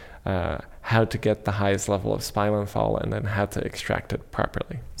growing, how to get the highest level of Spielenthal, and then how to extract it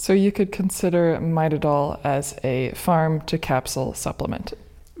properly. So you could consider Maidadal as a farm to capsule supplement.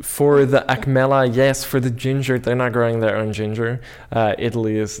 For the Acmella, yes. For the ginger, they're not growing their own ginger.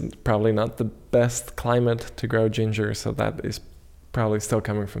 Italy is probably not the best climate to grow ginger, so that is probably still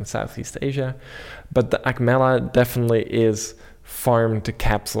coming from Southeast Asia. But the Acmella definitely is farm to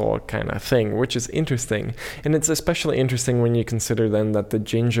capsule kind of thing, which is interesting. And it's especially interesting when you consider then that the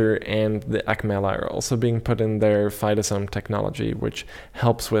ginger and the Acmella are also being put in their phytosome technology, which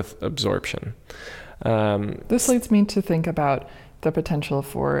helps with absorption. This leads me to think about the potential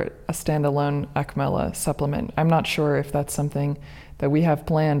for a standalone Acmella supplement. I'm not sure if that's something that we have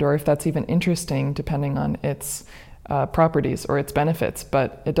planned or if that's even interesting depending on its properties or its benefits,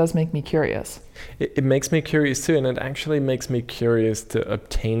 but it does make me curious. It makes me curious too, and it actually makes me curious to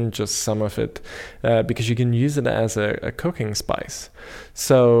obtain just some of it because you can use it as a cooking spice.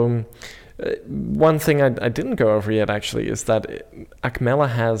 So one thing I didn't go over yet actually is that Acmella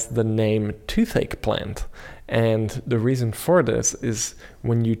has the name toothache plant. And the reason for this is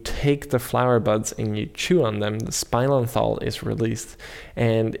when you take the flower buds and you chew on them, the Spielenthal is released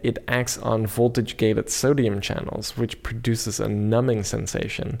and it acts on voltage-gated sodium channels, which produces a numbing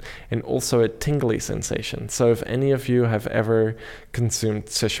sensation and also a tingly sensation. So if any of you have ever consumed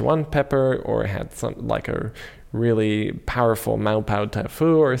Szechuan pepper or had some like a really powerful Mau Pao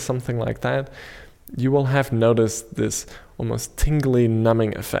tofu or something like that, you will have noticed this almost tingly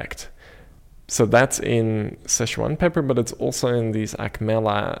numbing effect. So that's in Szechuan pepper, but it's also in these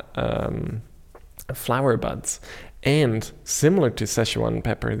Acmella flower buds. And similar to Szechuan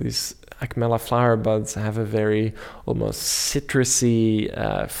pepper, these Acmella flower buds have a very almost citrusy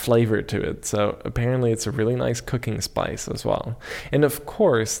flavor to it. So apparently it's a really nice cooking spice as well. And of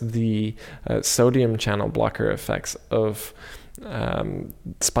course, the sodium channel blocker effects of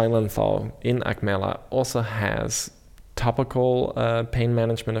Spielenthal in Acmella also has topical pain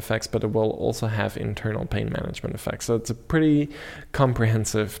management effects, but it will also have internal pain management effects. So it's a pretty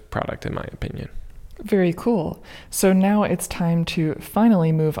comprehensive product in my opinion. Very cool. So now it's time to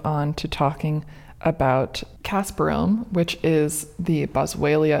finally move on to talking about Casperome, which is the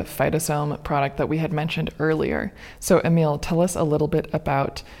Boswellia phytosome product that we had mentioned earlier. So Emil, tell us a little bit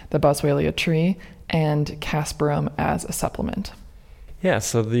about the Boswellia tree and Casperome as a supplement. Yeah,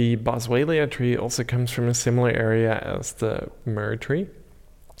 so the Boswellia tree also comes from a similar area as the myrrh tree.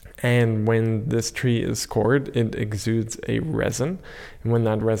 And when this tree is cored, it exudes a resin. And when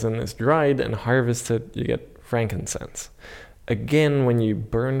that resin is dried and harvested, you get frankincense. Again, when you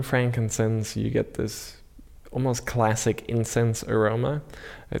burn frankincense, you get this almost classic incense aroma.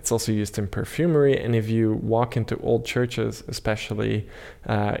 It's also used in perfumery. And if you walk into old churches, especially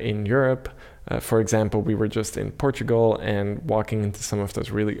in Europe, for example, we were just in Portugal, and walking into some of those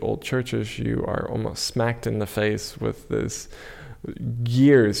really old churches, you are almost smacked in the face with this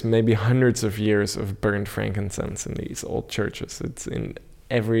years, maybe hundreds of years of burned frankincense in these old churches. It's in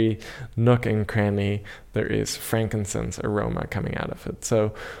every nook and cranny, there is frankincense aroma coming out of it.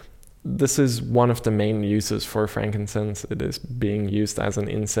 So this is one of the main uses for frankincense. It is being used as an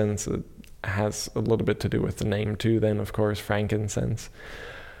incense. It has a little bit to do with the name too, then, of course, frankincense.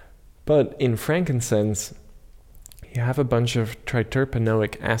 But in frankincense, you have a bunch of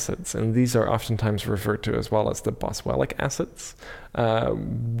triterpenoic acids, and these are oftentimes referred to as well as the boswellic acids.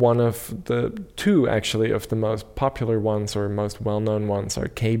 One of the two, actually, of the most popular ones or most well-known ones are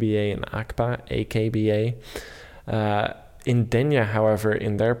KBA and AKBA. Indenia, however,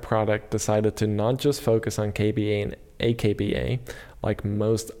 in their product decided to not just focus on KBA and AKBA, like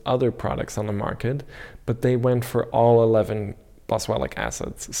most other products on the market, but they went for all 11 boswellic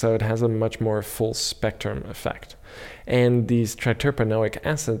acids. So it has a much more full spectrum effect. And these triterpenoic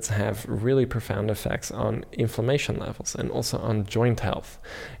acids have really profound effects on inflammation levels and also on joint health.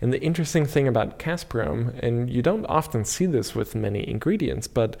 And the interesting thing about casparome, and you don't often see this with many ingredients,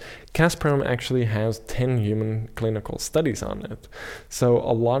 but casparome actually has 10 human clinical studies on it. So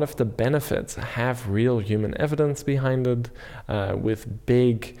a lot of the benefits have real human evidence behind it, with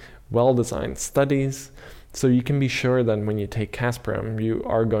big, well-designed studies. So you can be sure that when you take casparome, you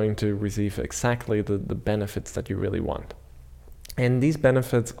are going to receive exactly the benefits that you really want. And these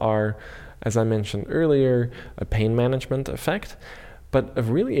benefits are, as I mentioned earlier, a pain management effect. But a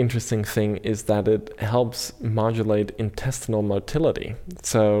really interesting thing is that it helps modulate intestinal motility.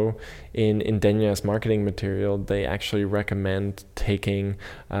 So in Indenia's marketing material, they actually recommend taking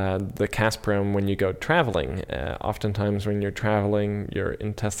the casparome when you go traveling. Oftentimes when you're traveling, your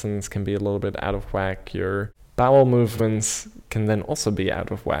intestines can be a little bit out of whack. Your bowel movements can then also be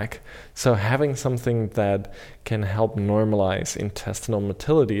out of whack. So having something that can help normalize intestinal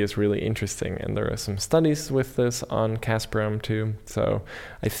motility is really interesting. And there are some studies with this on casparome too. So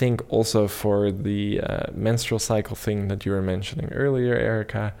I think also for the menstrual cycle thing that you were mentioning earlier,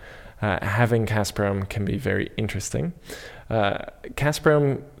 Erica, having casparome can be very interesting.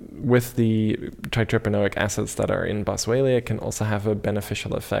 Casparome with the triterpenoic acids that are in Boswellia can also have a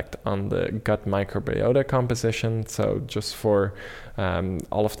beneficial effect on the gut microbiota composition. So just for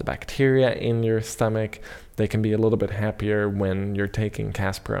all of the bacteria in your stomach, they can be a little bit happier when you're taking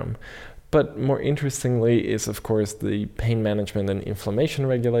casparome. But more interestingly is, of course, the pain management and inflammation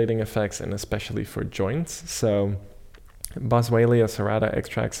regulating effects, and especially for joints. So Boswellia serrata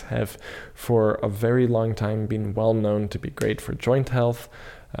extracts have for a very long time been well known to be great for joint health.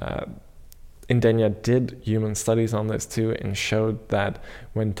 Indenia did human studies on this too and showed that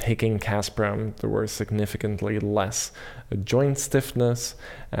when taking casparome, there were significantly less joint stiffness,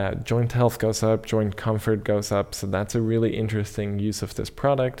 joint health goes up, joint comfort goes up. So that's a really interesting use of this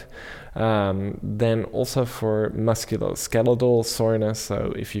product. Then also for musculoskeletal soreness,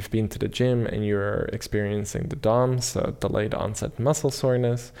 so if you've been to the gym and you're experiencing the DOMS, so delayed onset muscle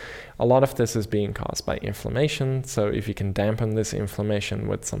soreness, a lot of this is being caused by inflammation. So if you can dampen this inflammation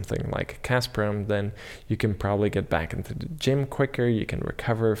with something like casparome, then you can probably get back into the gym quicker, you can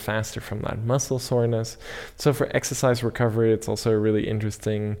recover faster from that muscle soreness. So for exercise recovery, it's also a really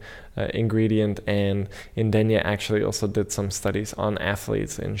interesting ingredient, and Indenia actually also did some studies on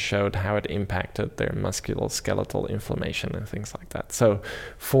athletes and showed how it impacted their musculoskeletal inflammation and things like that. So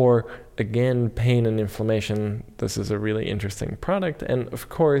for, again, pain and inflammation, this is a really interesting product. And of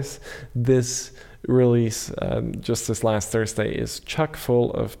course, this release just this last Thursday is chock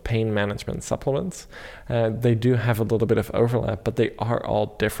full of pain management supplements. They do have a little bit of overlap, but they are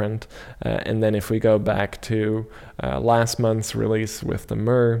all different. And then if we go back to last month's release with the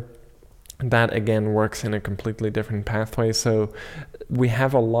myrrh, that again works in a completely different pathway. So we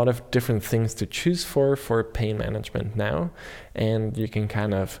have a lot of different things to choose for pain management now, and you can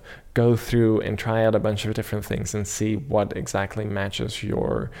kind of go through and try out a bunch of different things and see what exactly matches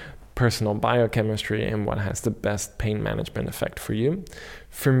your personal biochemistry and what has the best pain management effect for you.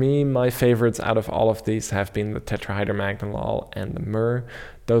 For me, my favorites out of all of these have been the tetrahydromagnolol and the myrrh.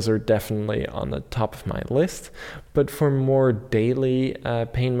 Those are definitely on the top of my list. But for more daily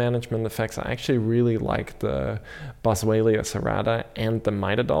pain management effects, I actually really like the Boswellia serrata and the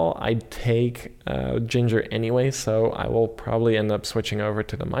Mitadol. I take ginger anyway, so I will probably end up switching over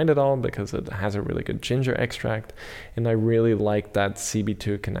to the Mitadol because it has a really good ginger extract. And I really like that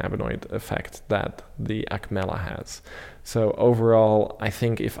CB2 cannabinoid effect that the Acmella has. So overall, I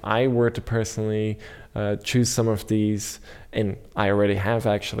think if I were to personally choose some of these, and I already have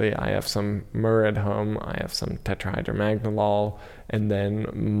actually, I have some myrrh at home, I have some tetrahydromagnolol, and then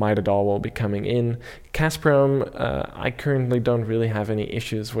Mitadol will be coming in. Casparome, I currently don't really have any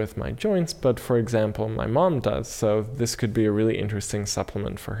issues with my joints, but for example, my mom does, so this could be a really interesting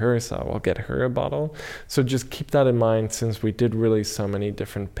supplement for her, so I will get her a bottle. So just keep that in mind, since we did release so many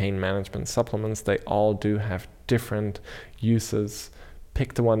different pain management supplements, they all do have different uses.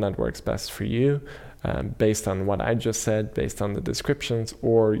 Pick the one that works best for you, based on what I just said, based on the descriptions,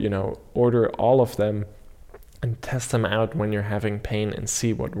 or order all of them and test them out when you're having pain and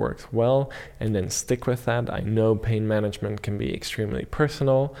see what works well, and then stick with that. I know pain management can be extremely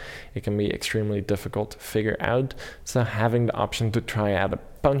personal, it can be extremely difficult to figure out, so having the option to try out a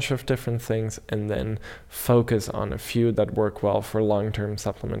bunch of different things and then focus on a few that work well for long-term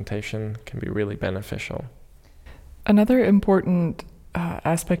supplementation can be really beneficial. Another important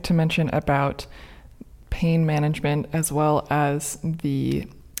aspect to mention about pain management, as well as the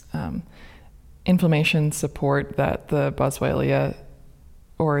inflammation support that the Boswellia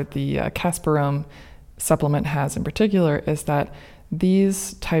or the casparome supplement has in particular is that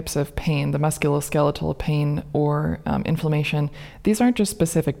these types of pain, the musculoskeletal pain or inflammation, these aren't just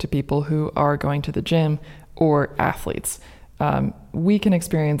specific to people who are going to the gym or athletes. We can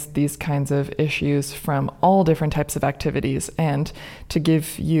experience these kinds of issues from all different types of activities. And to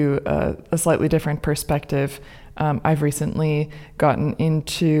give you a slightly different perspective, I've recently gotten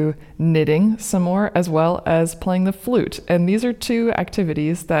into knitting some more, as well as playing the flute. And these are two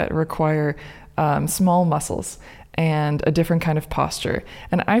activities that require small muscles and a different kind of posture.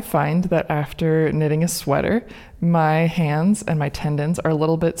 And I find that after knitting a sweater, my hands and my tendons are a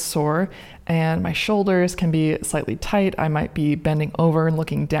little bit sore and my shoulders can be slightly tight. I might be bending over and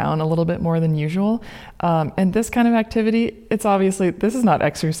looking down a little bit more than usual. And this kind of activity, it's obviously, this is not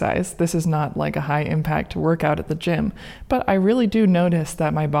exercise. This is not like a high impact workout at the gym, but I really do notice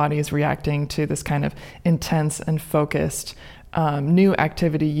that my body is reacting to this kind of intense and focused new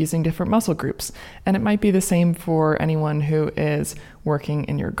activity using different muscle groups. And it might be the same for anyone who is working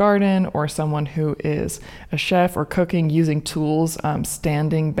in your garden or someone who is a chef or cooking using tools,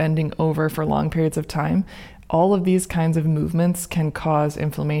 standing, bending over for long periods of time. All of these kinds of movements can cause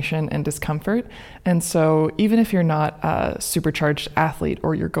inflammation and discomfort. And so even if you're not a supercharged athlete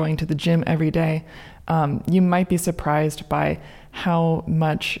or you're going to the gym every day, you might be surprised by how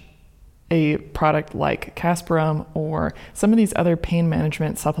much a product like Casperum or some of these other pain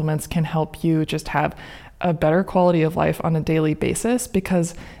management supplements can help you just have a better quality of life on a daily basis,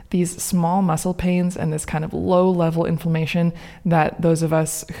 because these small muscle pains and this kind of low level inflammation that those of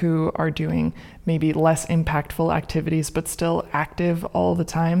us who are doing maybe less impactful activities but still active all the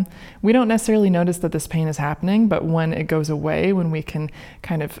time, we don't necessarily notice that this pain is happening, but when it goes away, when we can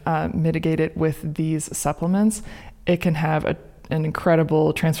kind of mitigate it with these supplements, it can have an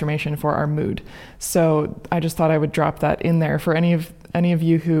incredible transformation for our mood. So I just thought I would drop that in there for any of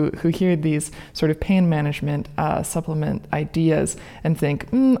you who hear these sort of pain management supplement ideas and think,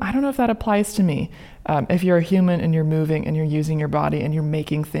 I don't know if that applies to me. If you're a human and you're moving and you're using your body and you're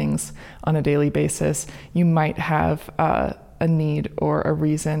making things on a daily basis, you might have a need or a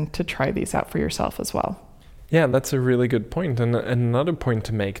reason to try these out for yourself as well. Yeah, that's a really good point. And another point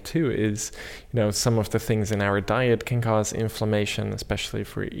to make too is, some of the things in our diet can cause inflammation, especially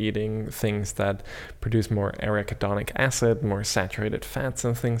if we're eating things that produce more arachidonic acid, more saturated fats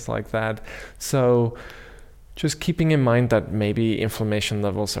and things like that. So just keeping in mind that maybe inflammation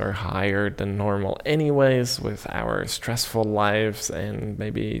levels are higher than normal anyways with our stressful lives and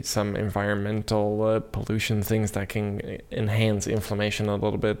maybe some environmental pollution things that can enhance inflammation a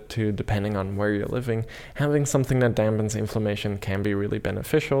little bit too, depending on where you're living. Having something that dampens inflammation can be really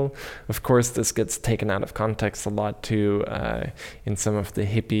beneficial. Of course, this gets taken out of context a lot too in some of the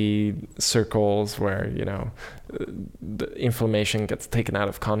hippie circles where, the inflammation gets taken out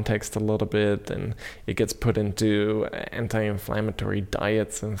of context a little bit and it gets put into anti-inflammatory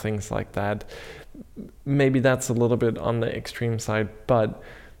diets and things like that. Maybe that's a little bit on the extreme side, but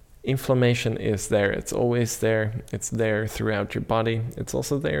inflammation is there. It's always there. It's there throughout your body. It's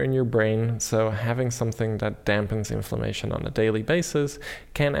also there in your brain. So having something that dampens inflammation on a daily basis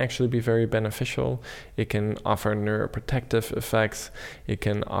can actually be very beneficial. It can offer neuroprotective effects. It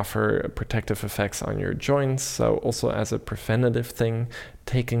can offer protective effects on your joints. So also as a preventative thing,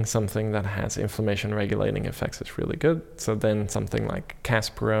 taking something that has inflammation regulating effects is really good. So then something like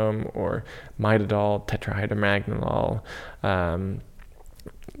Casperum or Midodol, tetrahydromagnolol,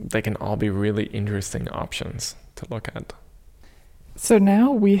 they can all be really interesting options to look at. So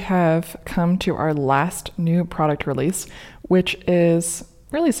now we have come to our last new product release, which is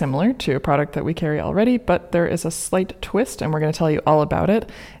really similar to a product that we carry already, but there is a slight twist, and we're going to tell you all about it.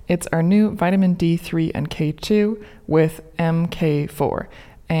 It's our new vitamin D3 and K2 with MK4.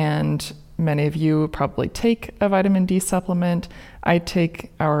 And many of you probably take a vitamin D supplement. I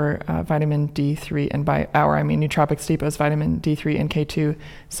take our vitamin D3, and by our I mean Nootropics Depot's vitamin D3 and K2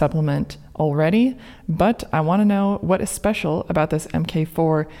 supplement already, but I want to know what is special about this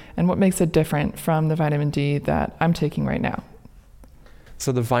MK4 and what makes it different from the vitamin D that I'm taking right now.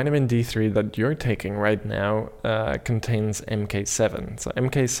 So the vitamin D3 that you're taking right now contains MK7. So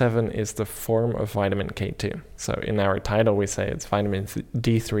MK7 is the form of vitamin K2. So in our title, we say it's vitamin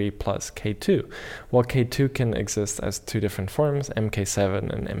D3 plus K2. Well, K2 can exist as two different forms,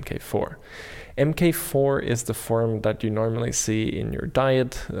 MK7 and MK4. MK4 is the form that you normally see in your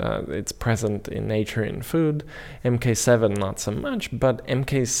diet. It's present in nature in food. MK7 not so much, but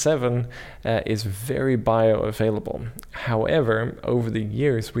MK7 is very bioavailable. However, over the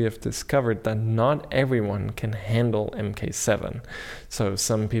years we have discovered that not everyone can handle MK7. So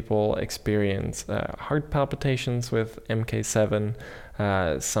some people experience heart palpitations with MK7.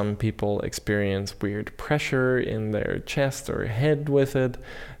 Some people experience weird pressure in their chest or head with it.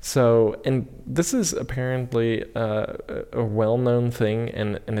 So, and this is apparently a well-known thing,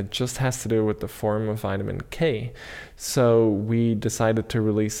 and it just has to do with the form of vitamin K. So we decided to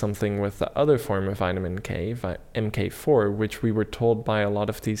release something with the other form of vitamin K, MK4, which we were told by a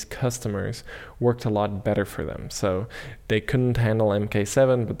lot of these customers worked a lot better for them. So they couldn't handle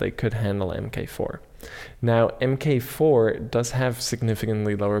MK7, but they could handle MK4. Now, MK4 does have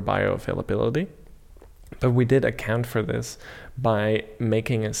significantly lower bioavailability, but we did account for this by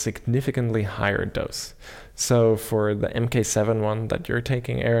making a significantly higher dose. So for the MK7 one that you're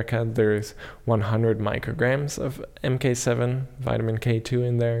taking, Erica, there's 100 micrograms of MK7 vitamin K2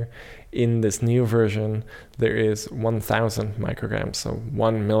 in there. In this new version, there is 1,000 micrograms, so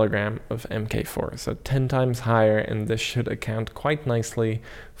 1 milligram of MK4, so 10 times higher, and this should account quite nicely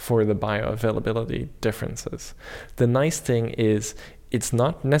for the bioavailability differences. The nice thing is it's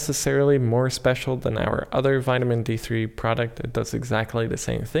not necessarily more special than our other vitamin D3 product. It does exactly the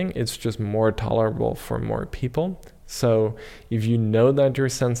same thing. It's just more tolerable for more people. So if you know that you're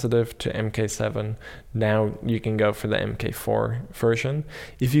sensitive to MK7, now you can go for the MK4 version.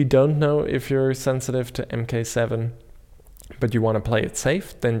 If you don't know if you're sensitive to MK7, but you want to play it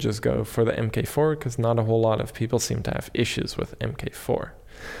safe, then just go for the MK4, because not a whole lot of people seem to have issues with MK4.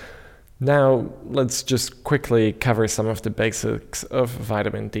 Now, let's just quickly cover some of the basics of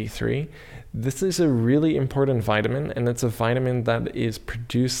vitamin D3. This is a really important vitamin, and it's a vitamin that is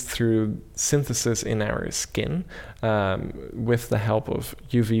produced through synthesis in our skin with the help of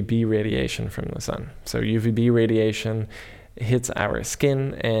UVB radiation from the sun. So UVB radiation hits our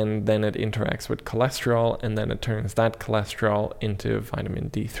skin, and then it interacts with cholesterol, and then it turns that cholesterol into vitamin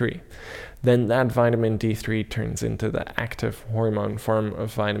D3. Then that vitamin D3 turns into the active hormone form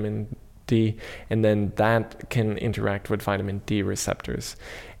of vitamin D, and then that can interact with vitamin D receptors.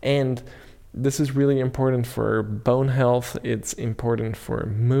 And this is really important for bone health, it's important for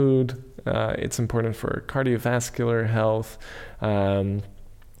mood, it's important for cardiovascular health,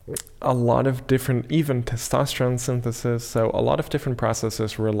 a lot of different, even testosterone synthesis, so a lot of different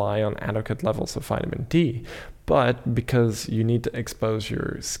processes rely on adequate levels of vitamin D. But because you need to expose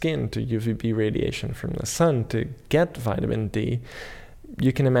your skin to UVB radiation from the sun to get vitamin D,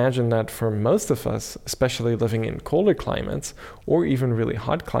 you can imagine that for most of us, especially living in colder climates or even really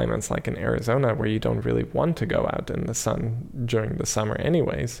hot climates like in Arizona, where you don't really want to go out in the sun during the summer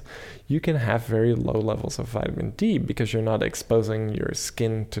anyways, you can have very low levels of vitamin D because you're not exposing your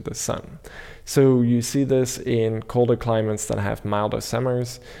skin to the sun. So you see this in colder climates that have milder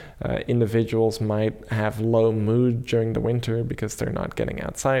summers. Individuals might have low mood during the winter because they're not getting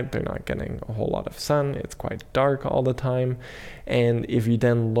outside, they're not getting a whole lot of sun, it's quite dark all the time. And if you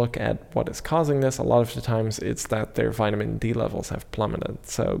then look at what is causing this, a lot of the times it's that their vitamin D levels have plummeted.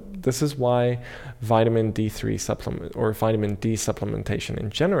 So this is why vitamin D3 supplement or vitamin D supplementation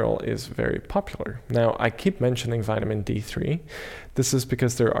in general is very popular. Now, I keep mentioning vitamin D3. This is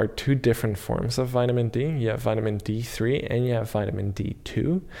because there are two different forms of vitamin D. You have vitamin D3 and you have vitamin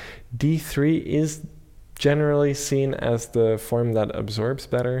D2. D3 is generally seen as the form that absorbs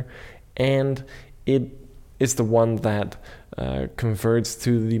better, and it is the one that converts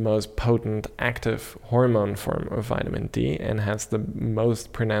to the most potent active hormone form of vitamin D and has the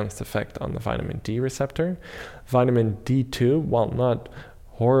most pronounced effect on the vitamin D receptor. Vitamin D2, while not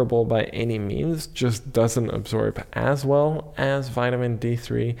horrible by any means, just doesn't absorb as well as vitamin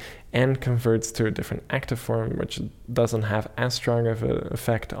D3 and converts to a different active form, which doesn't have as strong of an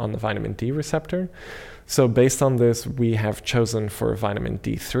effect on the vitamin D receptor. So based on this, we have chosen for vitamin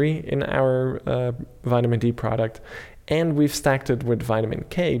D3 in our vitamin D product, and we've stacked it with vitamin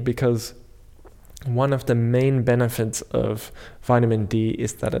K because one of the main benefits of vitamin D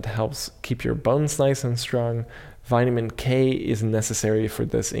is that it helps keep your bones nice and strong. Vitamin K is necessary for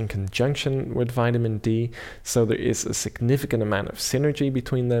this in conjunction with vitamin D, so there is a significant amount of synergy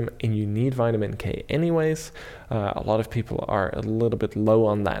between them, and you need vitamin K anyways. A lot of people are a little bit low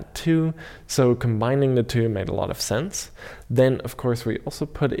on that too, so combining the two made a lot of sense. Then, of course, we also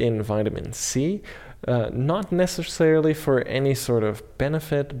put in vitamin C, not necessarily for any sort of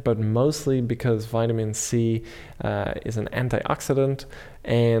benefit, but mostly because vitamin C is an antioxidant,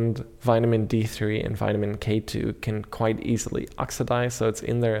 and vitamin D3 and vitamin K2 can quite easily oxidize, so it's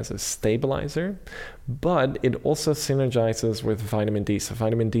in there as a stabilizer. but it also synergizes with vitamin D. So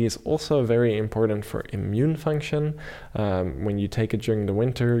vitamin D is also very important for immune function. When you take it during the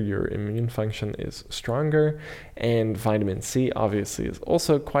winter, your immune function is stronger, and vitamin C obviously is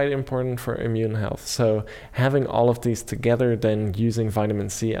also quite important for immune health. So having all of these together, then using vitamin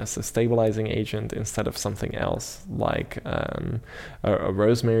C as a stabilizing agent instead of something else like a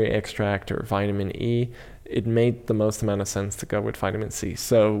rosemary extract or vitamin E, it made the most amount of sense to go with vitamin C.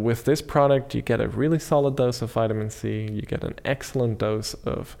 So with this product, you get a really solid dose of vitamin C, you get an excellent dose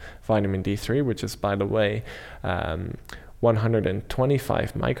of vitamin D3, which is, by the way,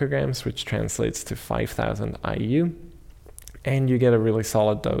 125 micrograms, which translates to 5,000 IU. And you get a really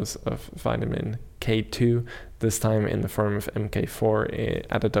solid dose of vitamin K2, this time in the form of MK4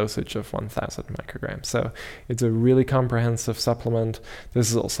 at a dosage of 1,000 micrograms. So it's a really comprehensive supplement.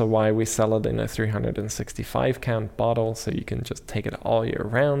 This is also why we sell it in a 365 count bottle, so you can just take it all year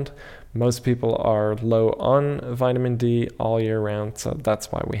round. Most people are low on vitamin D all year round, so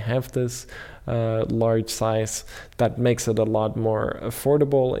that's why we have this large size. That makes it a lot more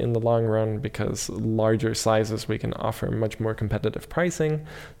affordable in the long run, because larger sizes we can offer much more competitive pricing.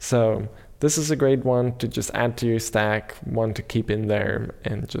 So this is a great one to just add to your stack, one to keep in there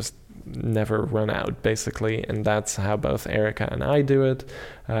and just never run out, basically. And that's how both Erica and I do it.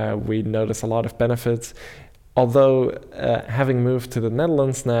 We notice a lot of benefits. Although having moved to the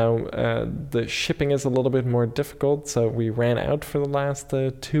Netherlands now, the shipping is a little bit more difficult, so we ran out for the last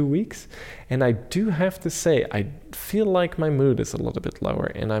 2 weeks. And I do have to say, I feel like my mood is a little bit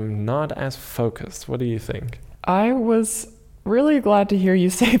lower and I'm not as focused. What do you think? I was really glad to hear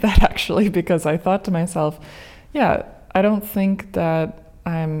you say that, actually, because I thought to myself, yeah, I don't think that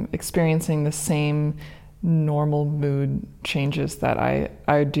I'm experiencing the same normal mood changes that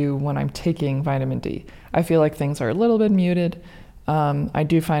I do when I'm taking vitamin D. I feel like things are a little bit muted. I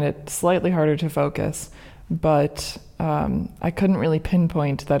do find it slightly harder to focus, but I couldn't really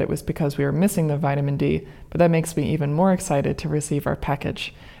pinpoint that it was because we were missing the vitamin D, but that makes me even more excited to receive our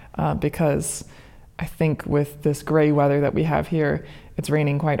package, because I think with this gray weather that we have here, it's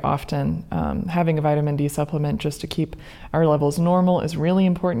raining quite often. Having a vitamin D supplement just to keep our levels normal is really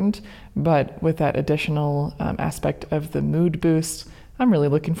important, but with that additional aspect of the mood boost, I'm really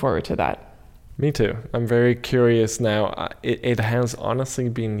looking forward to that. Me too. I'm very curious now. It has honestly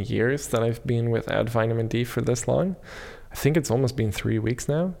been years that I've been without vitamin D for this long. I think it's almost been 3 weeks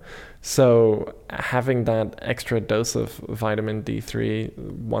now. So having that extra dose of vitamin D3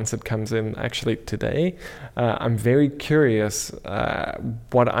 once it comes in, actually today, I'm very curious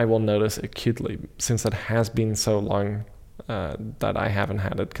what I will notice acutely, since it has been so long that I haven't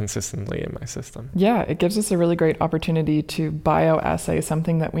had it consistently in my system. Yeah, it gives us a really great opportunity to bioassay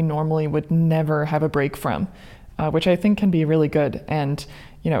something that we normally would never have a break from, which I think can be really good. And,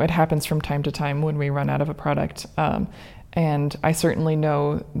 you know, it happens from time to time when we run out of a product. And I certainly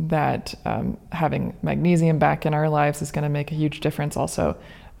know that having magnesium back in our lives is going to make a huge difference also.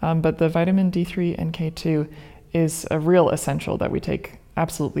 But the vitamin D3 and K2 is a real essential that we take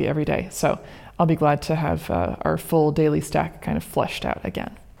absolutely every day. So I'll be glad to have our full daily stack kind of fleshed out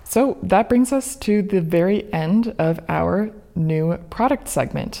again. So that brings us to the very end of our new product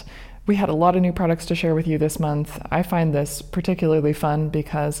segment. We had a lot of new products to share with you this month. I find this particularly fun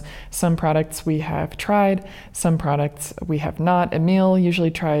because some products we have tried, some products we have not. Emil usually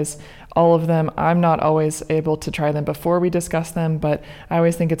tries all of them. I'm not always able to try them before we discuss them, but I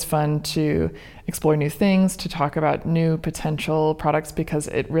always think it's fun to explore new things, to talk about new potential products, because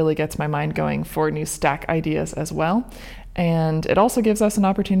it really gets my mind going for new stack ideas as well. And it also gives us an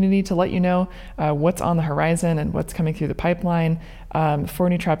opportunity to let you know what's on the horizon and what's coming through the pipeline for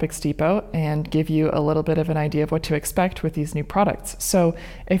Nootropics Depot, and give you a little bit of an idea of what to expect with these new products. So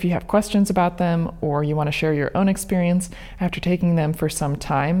if you have questions about them, or you want to share your own experience after taking them for some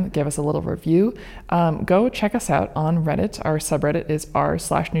time, give us a little review, go check us out on Reddit. Our subreddit is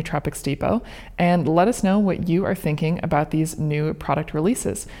r/Nootropics Depot, and let us know what you are thinking about these new product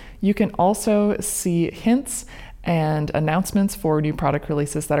releases. You can also see hints and announcements for new product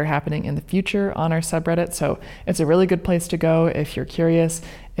releases that are happening in the future on our subreddit. So it's a really good place to go if you're curious,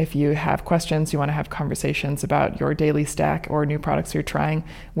 if you have questions, you want to have conversations about your daily stack or new products you're trying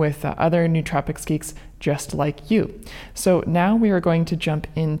with other nootropics geeks just like you. So now we are going to jump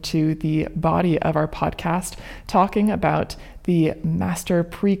into the body of our podcast, talking about the master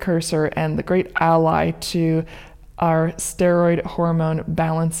precursor and the great ally to our steroid hormone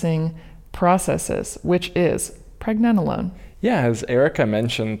balancing processes, which is pregnenolone. Yeah, as Erica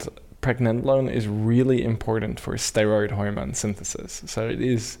mentioned, pregnenolone is really important for steroid hormone synthesis. So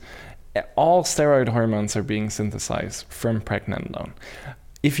all steroid hormones are being synthesized from pregnenolone.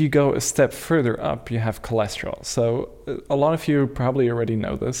 If you go a step further up, you have cholesterol. So a lot of you probably already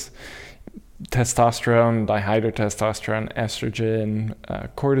know this. Testosterone, dihydrotestosterone, estrogen,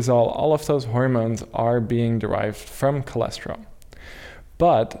 cortisol, all of those hormones are being derived from cholesterol.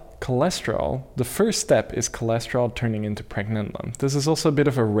 But cholesterol, the first step is cholesterol turning into pregnenolone. This is also a bit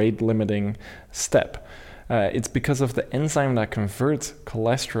of a rate-limiting step. It's because of the enzyme that converts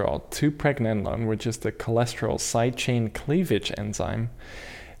cholesterol to pregnenolone, which is the cholesterol side chain cleavage enzyme.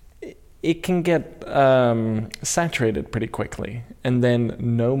 It can get saturated pretty quickly, and then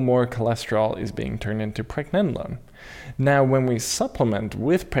no more cholesterol is being turned into pregnenolone. Now, when we supplement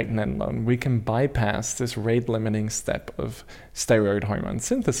with pregnenolone, we can bypass this rate-limiting step of steroid hormone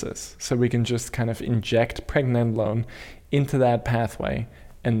synthesis. So we can just kind of inject pregnenolone into that pathway,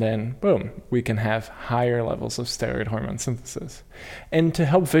 and then, boom, we can have higher levels of steroid hormone synthesis. And to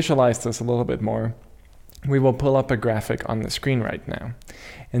help visualize this a little bit more, we will pull up a graphic on the screen right now.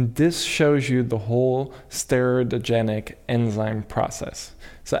 And this shows you the whole steroidogenic enzyme process.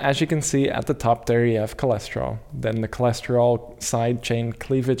 So as you can see at the top there, you have cholesterol. Then the cholesterol side chain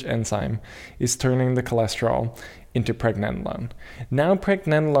cleavage enzyme is turning the cholesterol into pregnenolone. Now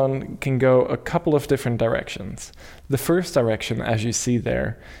pregnenolone can go a couple of different directions. The first direction, as you see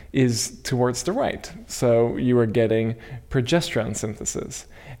there, is towards the right. So you are getting progesterone synthesis.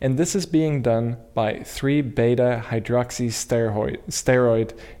 And this is being done by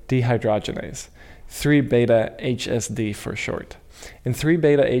 3-beta-hydroxysteroid dehydrogenase, 3-beta-HSD for short. And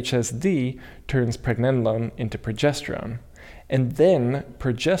 3-beta-HSD turns pregnenolone into progesterone. And then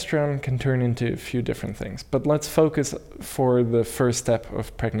progesterone can turn into a few different things. But let's focus for the first step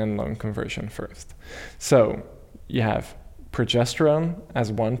of pregnenolone conversion first. So you have progesterone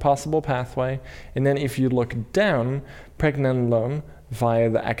as one possible pathway. And then if you look down, pregnenolone via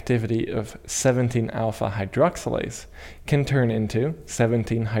the activity of 17-alpha hydroxylase can turn into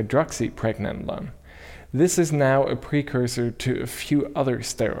 17-hydroxypregnenolone. This is now a precursor to a few other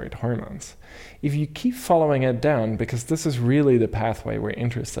steroid hormones. If you keep following it down, because this is really the pathway we're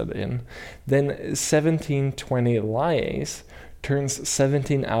interested in, then 1720 lyase turns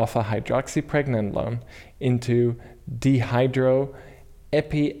 17-alpha hydroxypregnenolone into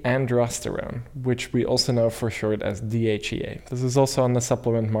dehydroepiandrosterone, which we also know for short as DHEA. This is also on the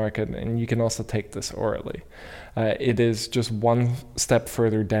supplement market, and you can also take this orally. It is just one step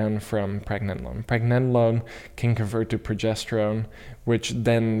further down from pregnenolone. Pregnenolone can convert to progesterone, which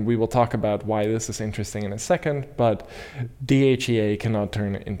then we will talk about why this is interesting in a second, but DHEA cannot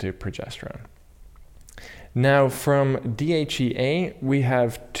turn into progesterone. Now from DHEA, we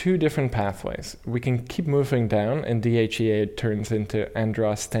have two different pathways. We can keep moving down, and DHEA turns into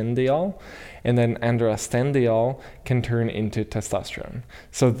androstenediol, and then androstenediol can turn into testosterone.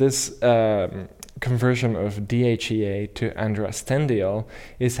 So this conversion of DHEA to androstenediol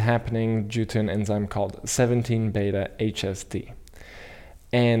is happening due to an enzyme called 17-beta-HSD.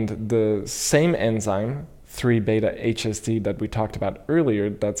 And the same enzyme, 3-beta-HSD, that we talked about earlier,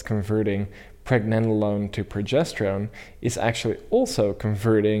 that's converting pregnenolone to progesterone, is actually also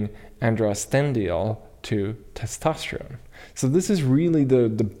converting androstenediol to testosterone. So this is really the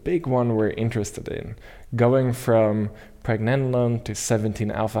big one we're interested in, going from pregnenolone to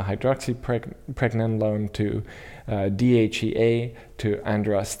 17-alpha hydroxypregnenolone to DHEA to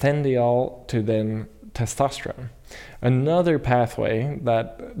androstenediol to then testosterone. Another pathway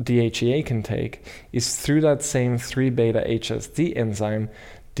that DHEA can take is through that same 3-beta-HSD enzyme.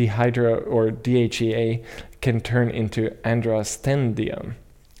 DHEA can turn into androstenedione.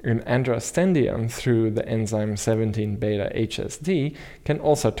 And androstenedione, through the enzyme 17-beta-HSD, can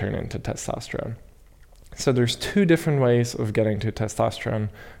also turn into testosterone. So there's two different ways of getting to testosterone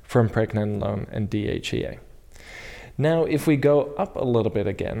from pregnenolone and DHEA. Now, if we go up a little bit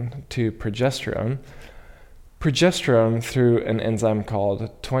again to progesterone through an enzyme called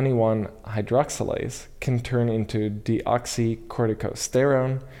 21-hydroxylase can turn into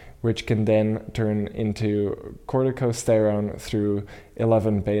deoxycorticosterone, which can then turn into corticosterone through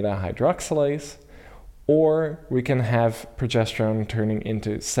 11-beta-hydroxylase. Or we can have progesterone turning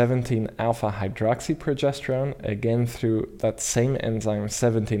into 17-alpha hydroxyprogesterone, again through that same enzyme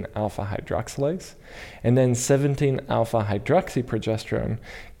 17-alpha hydroxylase. And then 17-alpha hydroxyprogesterone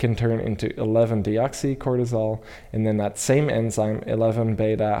can turn into 11-deoxycortisol, and then that same enzyme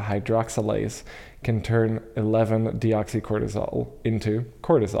 11-beta hydroxylase can turn 11-deoxycortisol into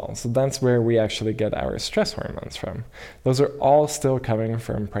cortisol. So that's where we actually get our stress hormones from. Those are all still coming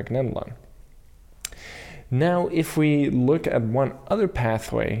from pregnenolone. Now, if we look at one other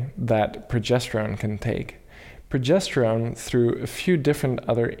pathway that progesterone can take, progesterone through a few different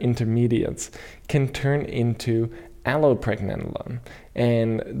other intermediates can turn into allopregnenolone.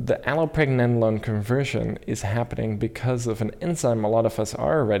 And the allopregnenolone conversion is happening because of an enzyme a lot of us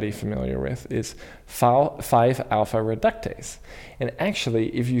are already familiar with, is 5-alpha reductase. And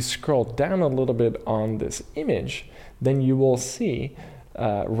actually, if you scroll down a little bit on this image, then you will see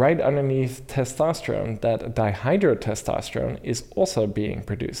right underneath testosterone that dihydrotestosterone is also being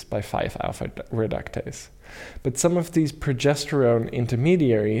produced by 5-alpha reductase. But some of these progesterone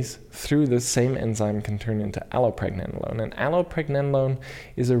intermediaries through the same enzyme can turn into allopregnenolone. And allopregnenolone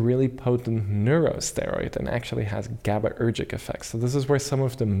is a really potent neurosteroid and actually has GABAergic effects. So this is where some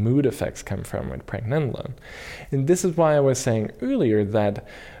of the mood effects come from with pregnenolone. And this is why I was saying earlier that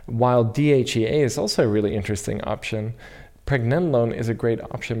while DHEA is also a really interesting option, pregnenolone is a great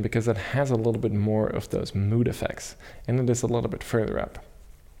option because it has a little bit more of those mood effects, and it is a little bit further up.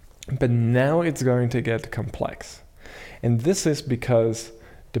 But now it's going to get complex. And this is because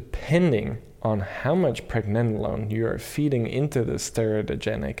depending on how much pregnenolone you are feeding into the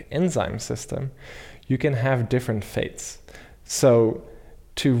steroidogenic enzyme system, you can have different fates. So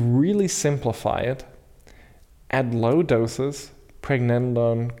to really simplify it, at low doses,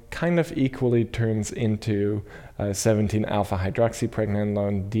 pregnenolone kind of equally turns into 17-alpha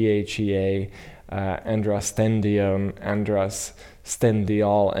hydroxypregnenolone, DHEA, androstenedione,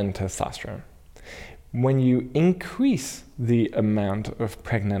 androstenediol, and testosterone. When you increase the amount of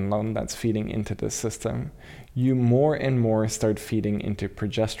pregnenolone that's feeding into the system, you more and more start feeding into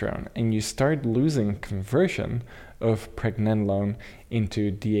progesterone, and you start losing conversion of pregnenolone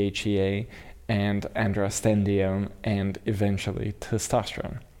into DHEA and androstenedione and eventually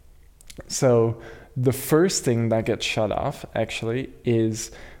testosterone. So the first thing that gets shut off actually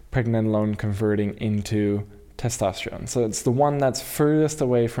is pregnenolone converting into testosterone. So it's the one that's furthest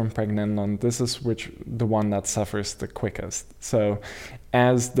away from pregnenolone. This is the one that suffers the quickest. So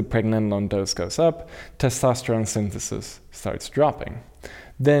as the pregnenolone dose goes up, testosterone synthesis starts dropping.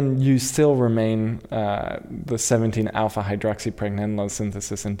 Then you still remain the 17-alpha hydroxypregnenolone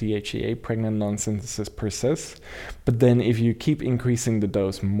synthesis and DHEA pregnenolone synthesis persists. But then if you keep increasing the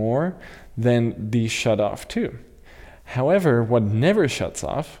dose more, then these shut off too. However, what never shuts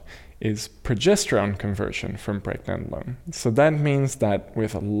off is progesterone conversion from pregnenolone. So that means that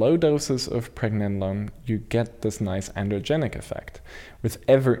with low doses of pregnenolone, you get this nice androgenic effect. With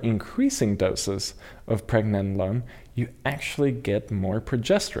ever increasing doses of pregnenolone, you actually get more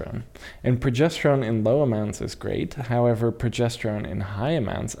progesterone. And progesterone in low amounts is great. However, progesterone in high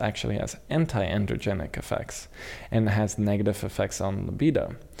amounts actually has anti-androgenic effects and has negative effects on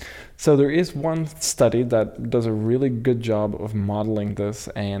libido. So there is one study that does a really good job of modeling this,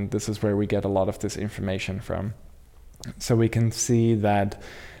 and this is where we get a lot of this information from. So we can see that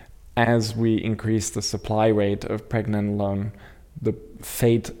as we increase the supply rate of pregnenolone, the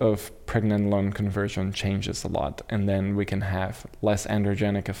fate of pregnenolone conversion changes a lot, and then we can have less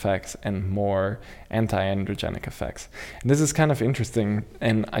androgenic effects and more anti-androgenic effects. And this is kind of interesting,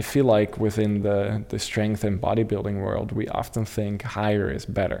 and I feel like within the strength and bodybuilding world, we often think higher is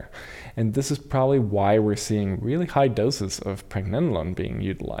better. And this is probably why we're seeing really high doses of pregnenolone being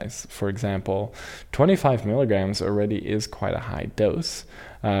utilized. For example, 25 milligrams already is quite a high dose.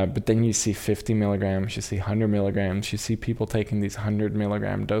 But then you see 50 milligrams, you see 100 milligrams, you see people taking these 100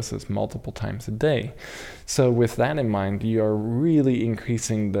 milligram doses multiple times a day. So with that in mind, you're really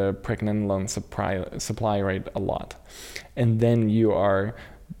increasing the pregnenolone supply rate a lot. And then you are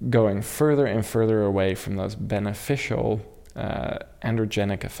going further and further away from those beneficial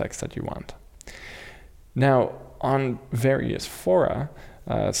androgenic effects that you want. Now, on various fora,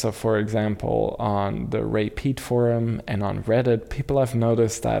 so for example, on the Ray Peat forum and on Reddit, people have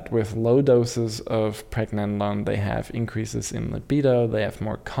noticed that with low doses of pregnenolone, they have increases in libido, they have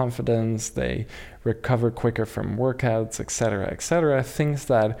more confidence, they recover quicker from workouts, etc., things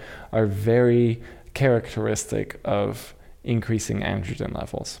that are very characteristic of increasing androgen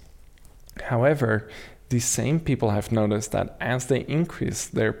levels. However, these same people have noticed that as they increase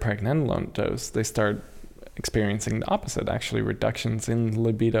their pregnenolone dose, they start experiencing the opposite, actually reductions in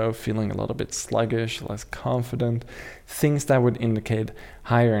libido, feeling a little bit sluggish, less confident, things that would indicate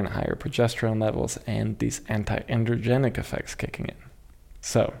higher and higher progesterone levels and these anti-androgenic effects kicking in.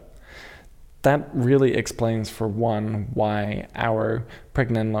 So that really explains, for one, why our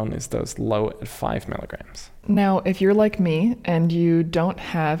pregnenolone is dosed low at 5 milligrams. Now, if you're like me and you don't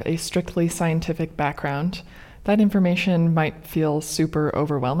have a strictly scientific background, that information might feel super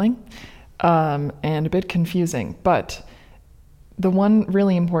overwhelming. And a bit confusing, but the one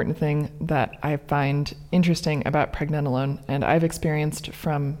really important thing that I find interesting about pregnenolone, and I've experienced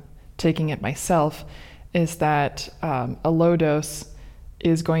from taking it myself, is that a low dose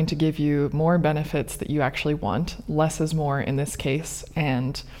is going to give you more benefits that you actually want. Less is more in this case.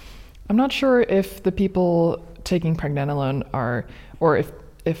 And I'm not sure if the people taking pregnenolone are, or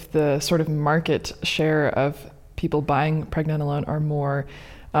if the sort of market share of people buying pregnenolone are more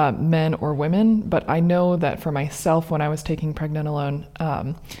men or women, but I know that for myself, when I was taking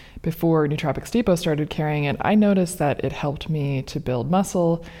pregnenolone before Nootropics Depot started carrying it, I noticed that it helped me to build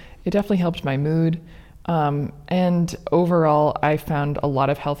muscle. It definitely helped my mood. And overall, I found a lot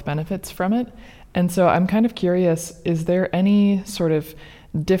of health benefits from it. And so I'm kind of curious, is there any sort of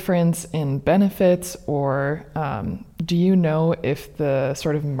difference in benefits, or do you know if the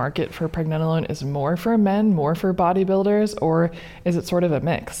sort of market for pregnenolone is more for men, more for bodybuilders, or is it sort of a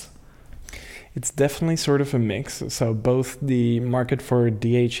mix? It's definitely sort of a mix. So both the market for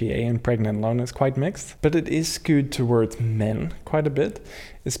DHEA and pregnenolone is quite mixed, but it is skewed towards men quite a bit,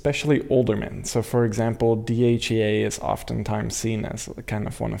 especially older men. So for example, DHEA is oftentimes seen as kind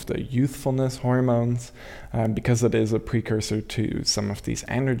of one of the youthfulness hormones because it is a precursor to some of these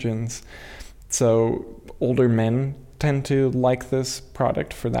androgens. So older men tend to like this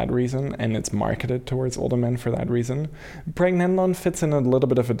product for that reason, and it's marketed towards older men for that reason. Pregnenolone fits in a little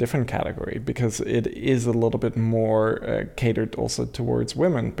bit of a different category because it is a little bit more catered also towards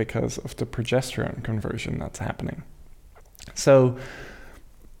women because of the progesterone conversion that's happening. So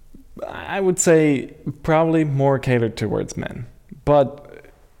I would say probably more catered towards men. But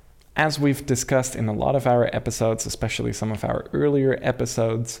as we've discussed in a lot of our episodes, especially some of our earlier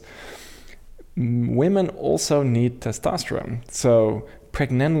episodes, women also need testosterone. So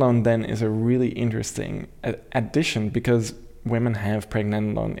pregnenolone then is a really interesting addition because women have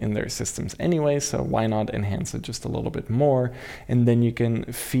pregnenolone in their systems anyway, so why not enhance it just a little bit more? And then you can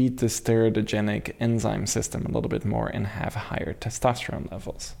feed the steroidogenic enzyme system a little bit more and have higher testosterone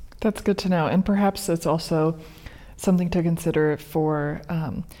levels. That's good to know. And perhaps it's also something to consider for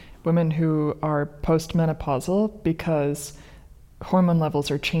women who are postmenopausal, because hormone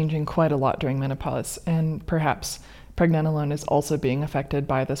levels are changing quite a lot during menopause, and perhaps pregnenolone is also being affected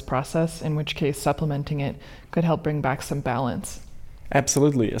by this process, in which case supplementing it could help bring back some balance.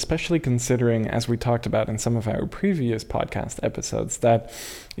 Absolutely, especially considering, as we talked about in some of our previous podcast episodes, that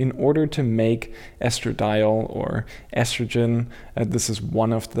in order to make estradiol or estrogen, this is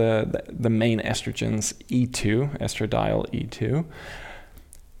one of the main estrogens, E2, estradiol E2,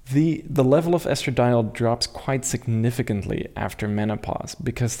 the level of estradiol drops quite significantly after menopause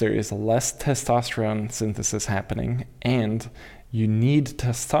because there is less testosterone synthesis happening, and you need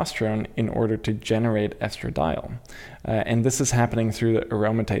testosterone in order to generate estradiol. And this is happening through the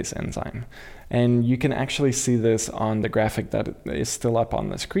aromatase enzyme. And you can actually see this on the graphic that is still up on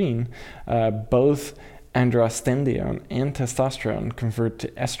the screen. Both androstenedione and testosterone convert to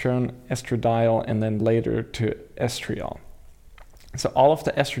estrone, estradiol, and then later to estriol. So all of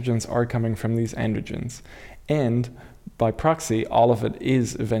the estrogens are coming from these androgens, and by proxy, all of it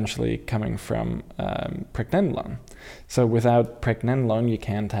is eventually coming from pregnenolone. So without pregnenolone, you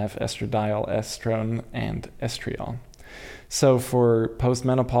can't have estradiol, estrone, and estriol. So for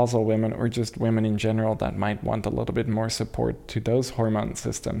postmenopausal women, or just women in general that might want a little bit more support to those hormone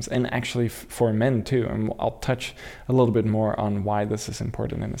systems, and actually for men too, and I'll touch a little bit more on why this is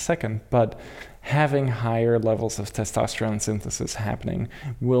important in a second, but having higher levels of testosterone synthesis happening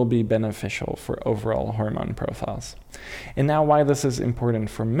will be beneficial for overall hormone profiles. And now why this is important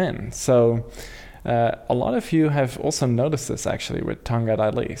for men. So a lot of you have also noticed this actually with Tongkat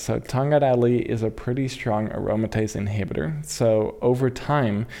Ali. So Tongkat Ali is a pretty strong aromatase inhibitor. So over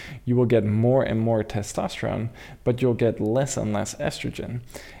time, you will get more and more testosterone, but you'll get less and less estrogen.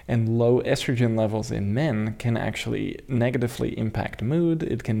 And low estrogen levels in men can actually negatively impact mood.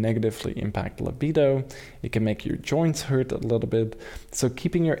 It can negatively impact libido. It can make your joints hurt a little bit. So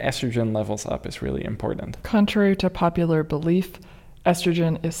keeping your estrogen levels up is really important. Contrary to popular belief,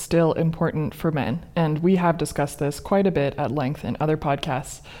 estrogen is still important for men, and we have discussed this quite a bit at length in other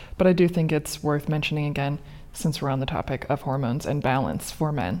podcasts, but I do think it's worth mentioning again since we're on the topic of hormones and balance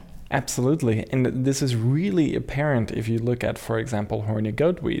for men. Absolutely, and this is really apparent if you look at, for example, horny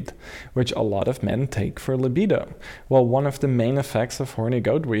goatweed, which a lot of men take for libido. Well, one of the main effects of horny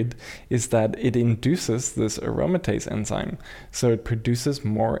goatweed is that it induces this aromatase enzyme, so it produces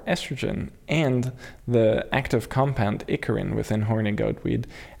more estrogen, and the active compound ikarin within horny goatweed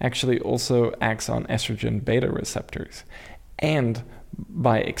actually also acts on estrogen beta receptors. And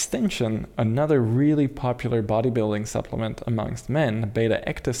by extension, another really popular bodybuilding supplement amongst men,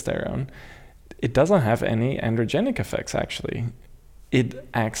 beta-ectosterone, it doesn't have any androgenic effects actually. It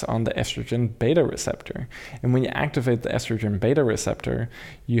acts on the estrogen beta receptor. And when you activate the estrogen beta receptor,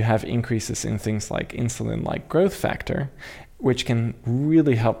 you have increases in things like insulin-like growth factor, which can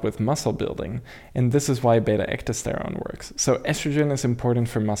really help with muscle building. And this is why beta-ectosterone works. So estrogen is important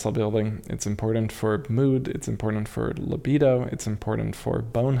for muscle building. It's important for mood. It's important for libido. It's important for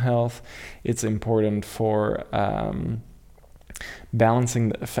bone health. It's important for balancing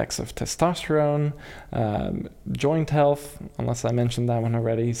the effects of testosterone, joint health, unless I mentioned that one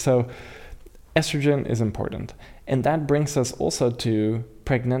already. So estrogen is important. And that brings us also to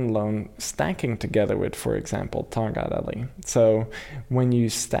pregnenolone stacking together with, for example, Tongkat Ali. So when you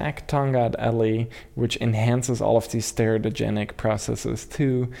stack Tongkat Ali, which enhances all of these steroidogenic processes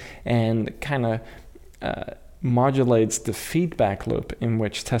too, and kind of modulates the feedback loop in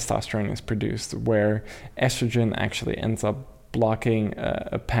which testosterone is produced, where estrogen actually ends up blocking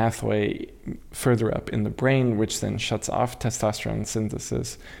a pathway further up in the brain, which then shuts off testosterone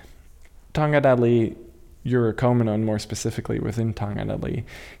synthesis. Tongkat Ali, urocominone more specifically within Tongkat Ali,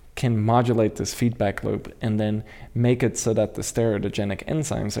 can modulate this feedback loop and then make it so that the steroidogenic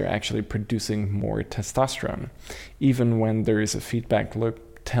enzymes are actually producing more testosterone, even when there is a feedback loop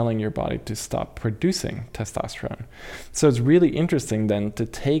telling your body to stop producing testosterone. So it's really interesting then to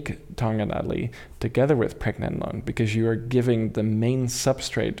take Tongkat Ali together with pregnenolone, because you are giving the main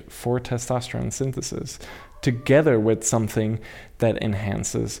substrate for testosterone synthesis together with something that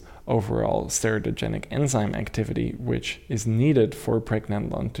enhances overall steroidogenic enzyme activity, which is needed for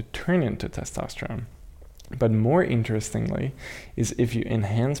pregnenolone to turn into testosterone. But more interestingly is if you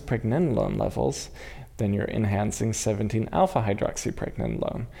enhance pregnenolone levels, then you're enhancing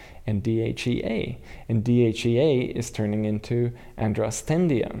 17-alpha-hydroxypregnenolone and DHEA. And DHEA is turning into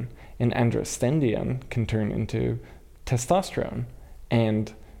androstenedione. And androstenedione can turn into testosterone.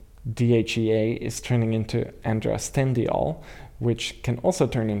 And DHEA is turning into androstenediol, which can also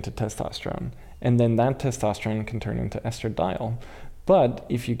turn into testosterone. And then that testosterone can turn into estradiol. But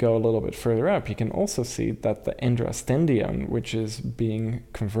if you go a little bit further up, you can also see that the androstenedione, which is being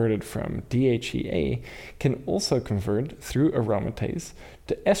converted from DHEA, can also convert through aromatase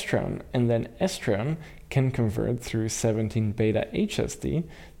to estrone, and then estrone can convert through 17-beta-HSD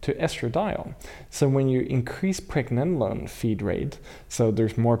to estradiol. So when you increase pregnenolone feed rate, so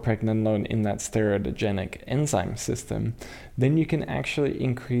there's more pregnenolone in that steroidogenic enzyme system, then you can actually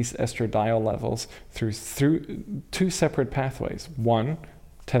increase estradiol levels through two separate pathways. One,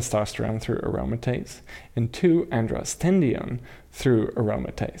 testosterone through aromatase, and two, androstenedione through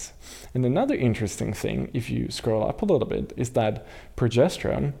aromatase. And another interesting thing, if you scroll up a little bit, is that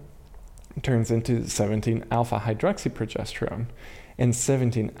progesterone turns into 17-alpha-hydroxyprogesterone, and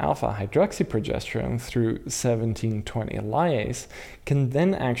 17-alpha-hydroxyprogesterone through 17-20-lyase can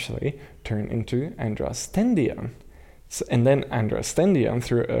then actually turn into androstenedione. And then androstenedione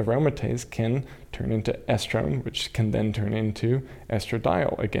through aromatase can turn into estrone, which can then turn into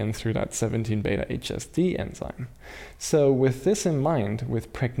estradiol, again through that 17-beta-HSD enzyme. So with this in mind,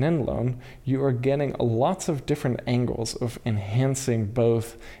 with pregnenolone, you are getting lots of different angles of enhancing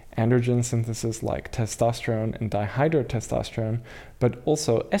both androgen synthesis like testosterone and dihydrotestosterone, but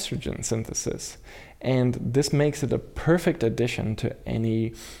also estrogen synthesis. And this makes it a perfect addition to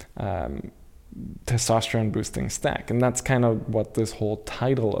any testosterone boosting stack. And that's kind of what this whole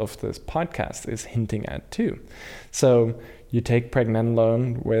title of this podcast is hinting at too. So you take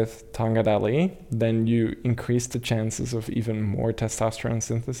pregnenolone with Tongkat Ali, then you increase the chances of even more testosterone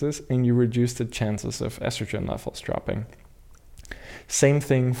synthesis, and you reduce the chances of estrogen levels dropping. Same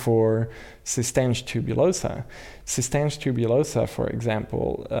thing for Cystanche tubulosa. Cystanche tubulosa, for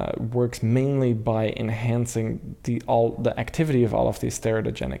example, works mainly by enhancing the activity of all of these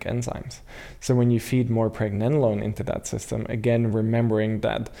steroidogenic enzymes. So when you feed more pregnenolone into that system, again, remembering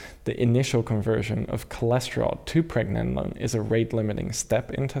that the initial conversion of cholesterol to pregnenolone is a rate-limiting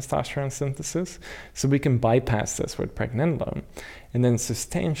step in testosterone synthesis, so we can bypass this with pregnenolone. And then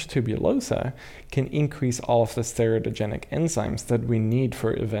Cystanche tubulosa can increase all of the steroidogenic enzymes that we need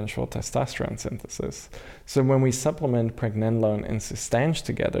for eventual testosterone synthesis. So when we supplement pregnenolone and Cystanche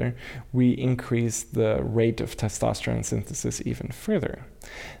together, we increase the rate of testosterone synthesis even further.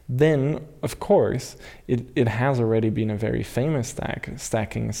 Then, of course, it has already been a very famous stacking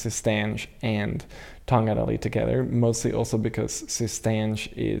Cystanche and Tongkat Ali together, mostly also because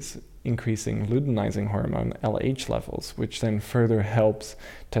Cystanche is increasing luteinizing hormone LH levels, which then further helps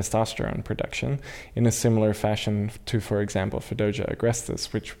testosterone production in a similar fashion to, for example, Fedoja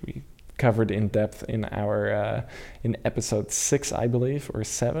agrestis, which we covered in depth in our in episode 6, I believe, or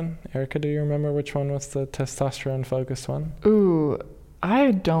 7. Erica, do you remember which one was the testosterone focused one? Ooh,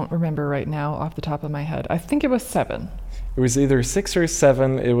 I don't remember right now off the top of my head. I think it was 7. It was either 6 or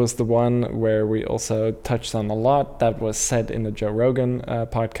 7. It was the one where we also touched on a lot that was said in the Joe Rogan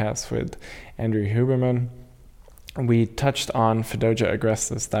podcast with Andrew Huberman. We touched on Phaedogia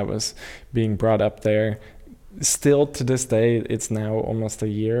agrestis that was being brought up there. Still to this day, it's now almost a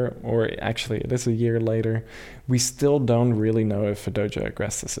year, or actually it is a year later. We still don't really know if Phaedogia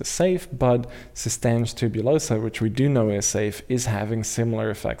agrestis is safe, but Cystaneous tubulosa, which we do know is safe, is having similar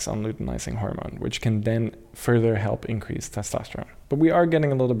effects on luteinizing hormone, which can then further help increase testosterone. But we are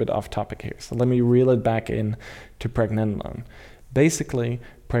getting a little bit off topic here, so let me reel it back in to pregnenolone. Basically,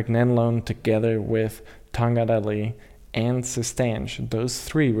 pregnenolone together with Tongkat Ali and Cystaneous, those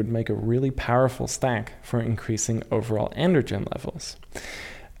three would make a really powerful stack for increasing overall androgen levels.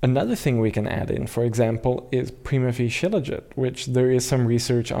 Another thing we can add in, for example, is Prima V Shilajit, which there is some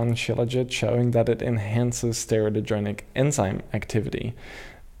research on Shilajit showing that it enhances steroidogenic enzyme activity,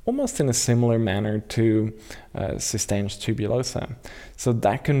 almost in a similar manner to Cystaneous tubulosa. So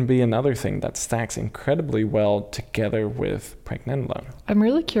that can be another thing that stacks incredibly well together with pregnenolone. I'm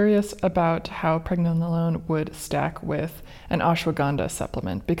really curious about how pregnenolone would stack with an ashwagandha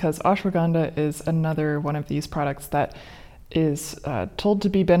supplement, because ashwagandha is another one of these products that is told to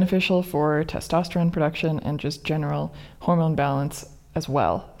be beneficial for testosterone production and just general hormone balance as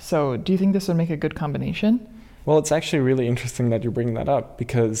well. So do you think this would make a good combination? Well, it's actually really interesting that you bring that up,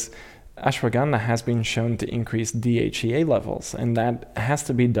 because ashwagandha has been shown to increase DHEA levels, and that has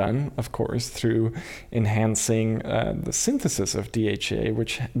to be done, of course, through enhancing the synthesis of DHEA,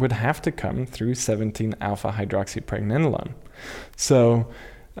 which would have to come through 17-alpha-hydroxypregnenolone. So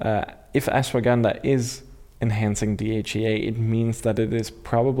if ashwagandha is enhancing DHEA, it means that it is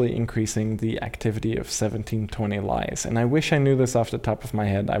probably increasing the activity of 1720 lyase. And I wish I knew this off the top of my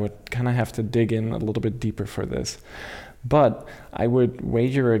head. I would kind of have to dig in a little bit deeper for this. But I would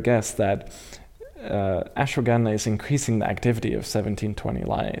wager a guess that ashwagandha is increasing the activity of 1720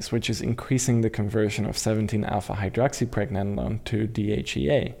 lyase, which is increasing the conversion of 17-alpha-hydroxypregnenolone to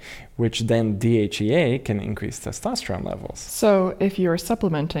DHEA, which then DHEA can increase testosterone levels. So if you're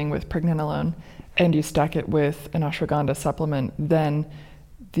supplementing with pregnenolone and you stack it with an ashwagandha supplement, then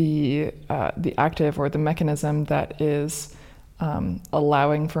the active or the mechanism that is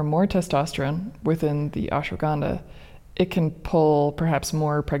allowing for more testosterone within the ashwagandha, it can pull perhaps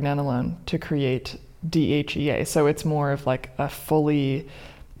more pregnenolone to create DHEA. So it's more of like a fully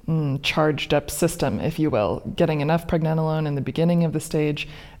charged up system, if you will, getting enough pregnenolone in the beginning of the stage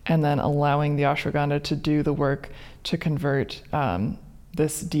and then allowing the ashwagandha to do the work to convert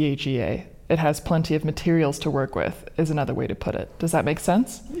this DHEA. It has plenty of materials to work with, is another way to put it. Does that make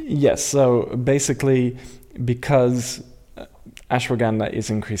sense? Yes. So basically, because ashwagandha is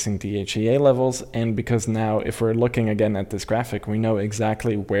increasing DHEA levels, and because now, if we're looking again at this graphic, we know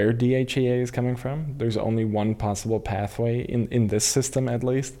exactly where DHEA is coming from. There's only one possible pathway in this system, at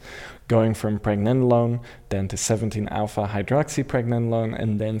least, going from pregnenolone, then to 17-alpha-hydroxypregnenolone,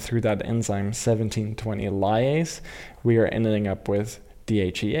 and then through that enzyme 1720 lyase, we are ending up with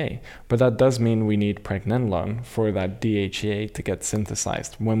DHEA. But that does mean we need pregnenolone for that DHEA to get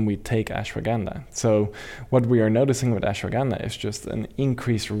synthesized when we take ashwagandha. So what we are noticing with ashwagandha is just an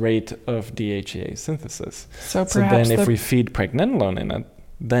increased rate of DHEA synthesis. So then if we feed pregnenolone in it,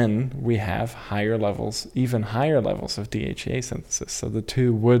 then we have higher levels, even higher levels of DHEA synthesis. So the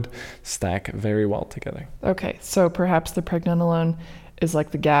two would stack very well together. Okay, so perhaps the pregnenolone is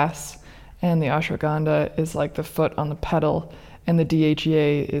like the gas and the ashwagandha is like the foot on the pedal, and the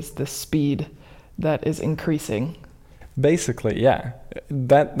DHEA is the speed that is increasing. Basically, yeah.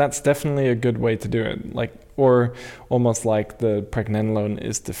 That's definitely a good way to do it. Or almost like the pregnenolone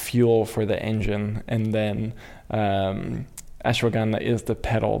is the fuel for the engine, and then ashwagandha is the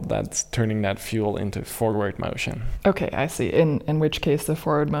pedal that's turning that fuel into forward motion. Okay, I see. In which case the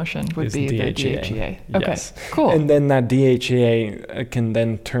forward motion would be the DHEA. Okay, yes. Cool. And then that DHEA can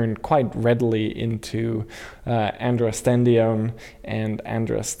then turn quite readily into androstenedione and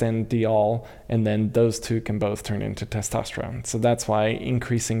androstenediol, and then those two can both turn into testosterone. So that's why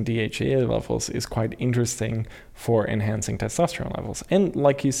increasing DHEA levels is quite interesting for enhancing testosterone levels. And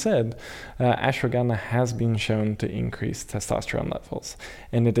like you said, ashwagandha has been shown to increase testosterone levels,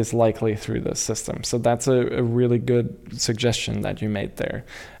 and it is likely through this system. So that's a really good suggestion that you made there.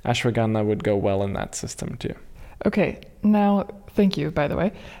 Ashwagandha would go well in that system too. Okay, now, thank you, by the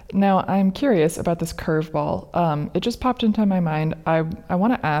way. Now, I'm curious about this curveball. It just popped into my mind. I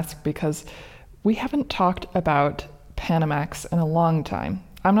want to ask because we haven't talked about Panamax in a long time.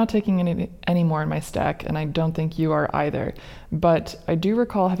 I'm not taking any more in my stack, and I don't think you are either. But I do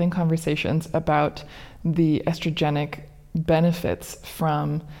recall having conversations about the estrogenic benefits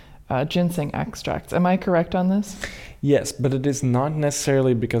from ginseng extracts. Am I correct on this? Yes, but it is not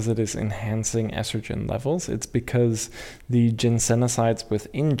necessarily because it is enhancing estrogen levels. It's because the ginsenosides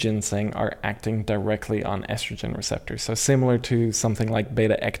within ginseng are acting directly on estrogen receptors. So similar to something like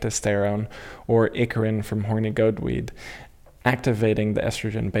beta-ecdysterone or Icarin from horny goatweed, activating the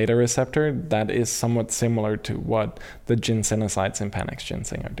estrogen beta receptor, that is somewhat similar to what the ginsenosides in Panax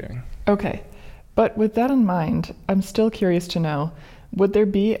ginseng are doing. Okay, but with that in mind, I'm still curious to know, would there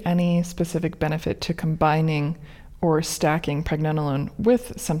be any specific benefit to combining or stacking pregnenolone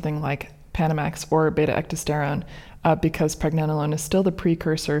with something like Panamax or beta-ecdysterone, because pregnenolone is still the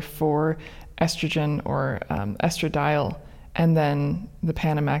precursor for estrogen or estradiol, and then the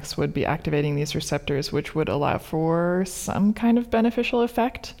Panamax would be activating these receptors, which would allow for some kind of beneficial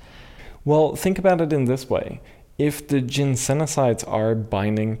effect? Well, think about it in this way. If the ginsenosides are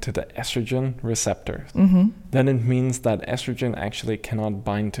binding to the estrogen receptors, then it means that estrogen actually cannot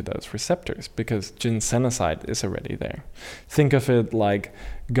bind to those receptors because ginsenoside is already there. Think of it like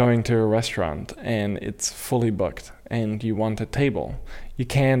going to a restaurant and it's fully booked and you want a table. You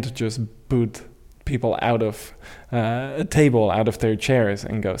can't just boot people out of a table, out of their chairs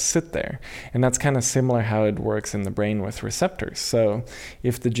and go sit there. And that's kind of similar how it works in the brain with receptors. So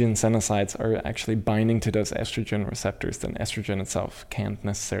if the ginsenosides are actually binding to those estrogen receptors, then estrogen itself can't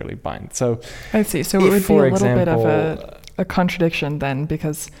necessarily bind. So I see. So it would be a little bit of a contradiction then,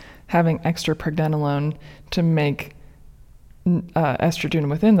 because having extra pregnenolone to make estrogen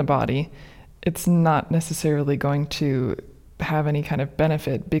within the body, it's not necessarily going to have any kind of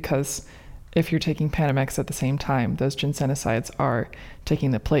benefit, because if you're taking Panamax at the same time, those ginsenosides are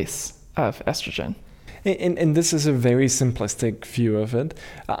taking the place of estrogen. And this is a very simplistic view of it.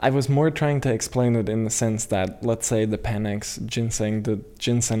 I was more trying to explain it in the sense that, let's say the Panax ginseng, the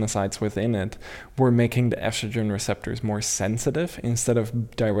ginsenosides within it, were making the estrogen receptors more sensitive instead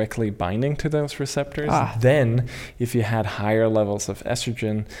of directly binding to those receptors. Then, if you had higher levels of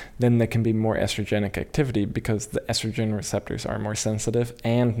estrogen, then there can be more estrogenic activity because the estrogen receptors are more sensitive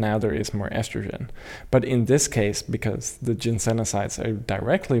and now there is more estrogen. But in this case, because the ginsenosides are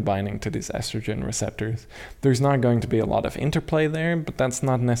directly binding to these estrogen receptors, there's not going to be a lot of interplay there, but that's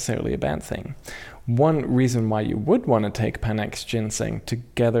not necessarily a bad thing. One reason why you would want to take Panax ginseng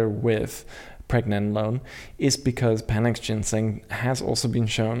together with pregnenolone is because Panax ginseng has also been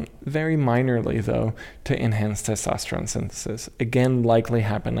shown, very minorly though, to enhance testosterone synthesis, again likely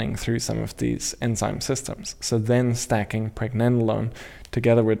happening through some of these enzyme systems. So then stacking pregnenolone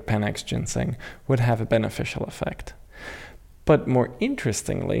together with Panax ginseng would have a beneficial effect. But more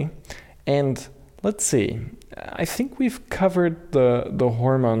interestingly, and let's see, I think we've covered the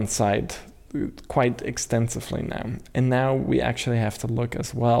hormone side quite extensively now. And now we actually have to look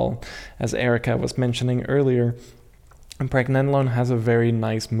as well, as Erica was mentioning earlier, pregnenolone has a very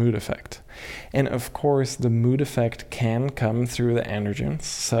nice mood effect. And of course, the mood effect can come through the androgens.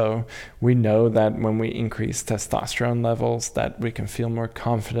 So we know that when we increase testosterone levels, that we can feel more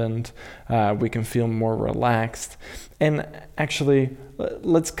confident, we can feel more relaxed. And actually,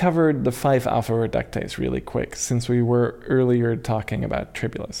 let's cover the 5-alpha reductase really quick, since we were earlier talking about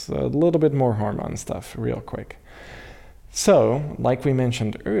tribulus. So a little bit more hormone stuff real quick. So, like we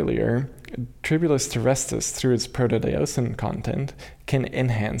mentioned earlier, Tribulus terrestris, through its protodiosine content, can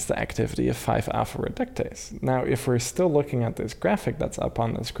enhance the activity of 5-alpha reductase. Now, if we're still looking at this graphic that's up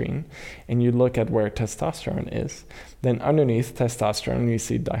on the screen, and you look at where testosterone is, then underneath testosterone you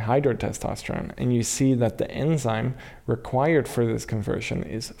see dihydrotestosterone, and you see that the enzyme required for this conversion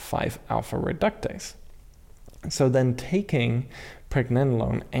is 5-alpha reductase. So then taking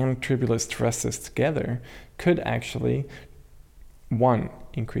pregnenolone and Tribulus terrestris together could actually, 1,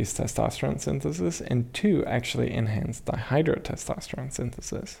 increase testosterone synthesis, and 2, actually enhance dihydrotestosterone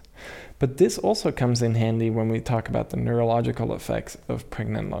synthesis. But this also comes in handy when we talk about the neurological effects of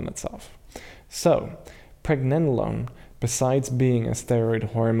pregnenolone itself. So, pregnenolone, besides being a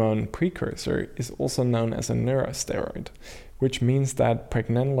steroid hormone precursor, is also known as a neurosteroid, which means that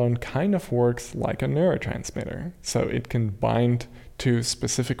pregnenolone kind of works like a neurotransmitter. So it can bind to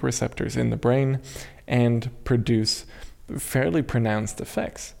specific receptors in the brain and produce fairly pronounced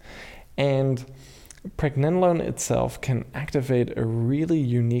effects. And pregnenolone itself can activate a really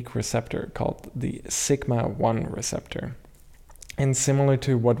unique receptor called the sigma-1 receptor. And similar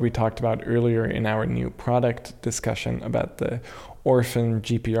to what we talked about earlier in our new product discussion about the orphan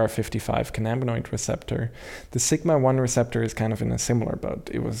GPR55 cannabinoid receptor, the sigma-1 receptor is kind of in a similar boat.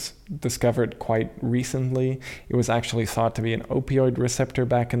 It was discovered quite recently. It was actually thought to be an opioid receptor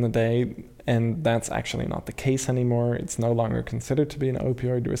back in the day, and that's actually not the case anymore. It's no longer considered to be an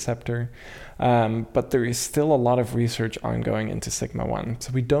opioid receptor, but there is still a lot of research ongoing into sigma-1.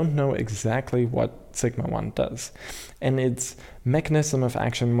 So we don't know exactly what sigma-1 does. And its mechanism of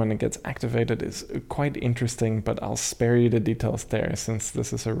action when it gets activated is quite interesting, but I'll spare you the details there since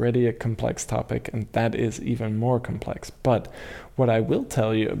this is already a complex topic and that is even more complex. But what I will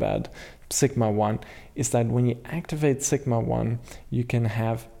tell you about sigma-1 is that when you activate sigma-1, you can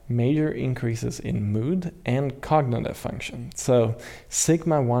have major increases in mood and cognitive function. So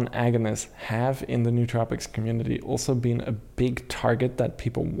sigma-1 agonists have in the nootropics community also been a big target that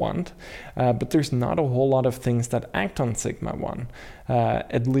people want, but there's not a whole lot of things that act on sigma-1,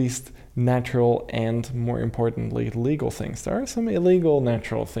 at least natural and, more importantly, legal things. There are some illegal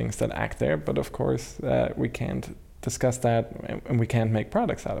natural things that act there, but of course we can't discuss that and we can't make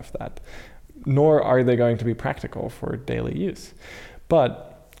products out of that, nor are they going to be practical for daily use. But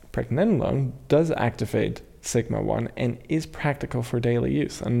pregnenolone does activate sigma-1 and is practical for daily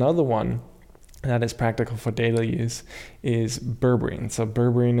use. Another one that is practical for daily use is berberine. So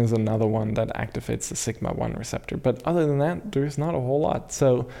berberine is another one that activates the sigma-1 receptor. But other than that, there's not a whole lot.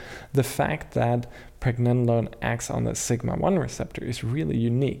 So the fact that pregnenolone acts on the sigma-1 receptor is really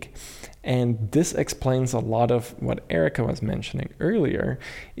unique. And this explains a lot of what Erica was mentioning earlier,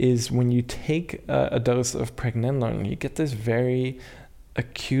 is when you take a dose of pregnenolone, you get this very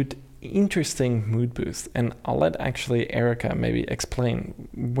acute, interesting mood boost. And I'll let actually Erica maybe explain.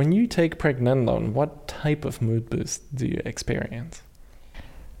 When you take pregnenolone, what type of mood boost do you experience?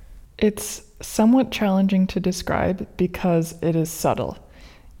 It's somewhat challenging to describe because it is subtle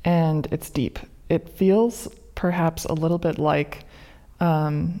and it's deep. It feels perhaps a little bit like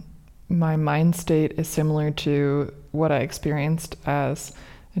my mind state is similar to what I experienced as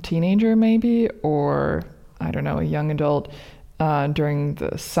a teenager maybe, or I don't know, a young adult. During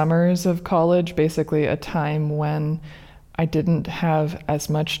the summers of college, basically a time when I didn't have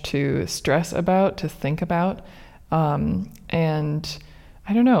as much to stress about, to think about. And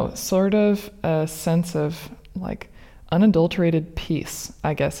I don't know, sort of a sense of like unadulterated peace,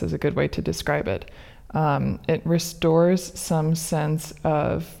 I guess is a good way to describe it. It restores some sense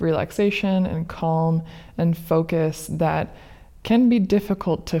of relaxation and calm and focus that can be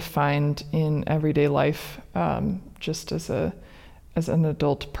difficult to find in everyday life, just as an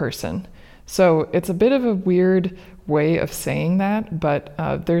adult person. So it's a bit of a weird way of saying that, but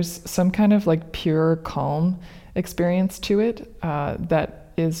there's some kind of like pure calm experience to it that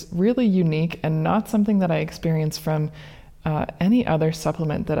is really unique and not something that I experience from any other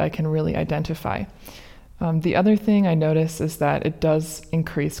supplement that I can really identify. The other thing I notice is that it does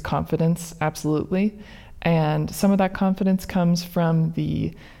increase confidence, absolutely. And some of that confidence comes from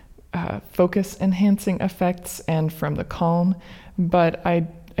the focus enhancing effects and from the calm. But I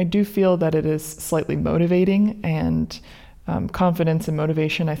do feel that it is slightly motivating, and confidence and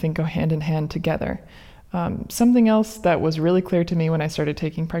motivation, I think, go hand in hand together. Something else that was really clear to me when I started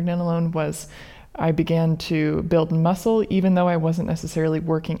taking pregnenolone was I began to build muscle, even though I wasn't necessarily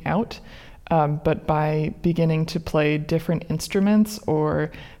working out. But by beginning to play different instruments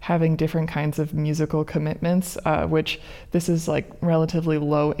or having different kinds of musical commitments, which this is like relatively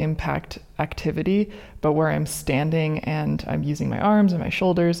low impact activity, but where I'm standing and I'm using my arms and my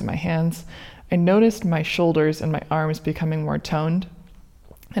shoulders and my hands, I noticed my shoulders and my arms becoming more toned.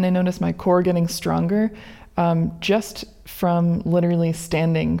 And I noticed my core getting stronger just from literally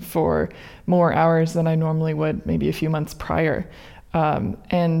standing for more hours than I normally would maybe a few months prior.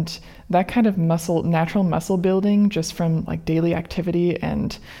 And that kind of natural muscle building just from like daily activity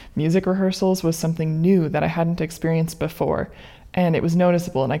and music rehearsals was something new that I hadn't experienced before. And it was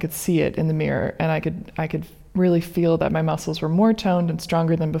noticeable, and I could see it in the mirror, and I could really feel that my muscles were more toned and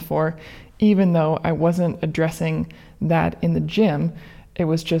stronger than before, even though I wasn't addressing that in the gym. It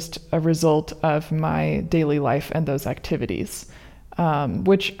was just a result of my daily life and those activities.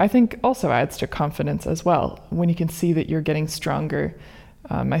 Which I think also adds to confidence as well. When you can see that you're getting stronger,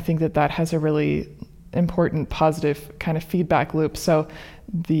 I think that has a really important positive kind of feedback loop. So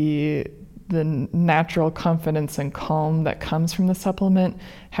the natural confidence and calm that comes from the supplement,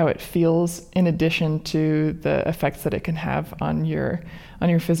 how it feels, in addition to the effects that it can have on your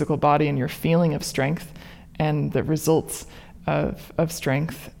physical body and your feeling of strength and the results of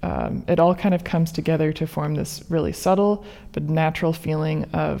strength, it all kind of comes together to form this really subtle but natural feeling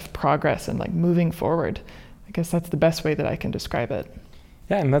of progress and like moving forward. I guess that's the best way that I can describe it.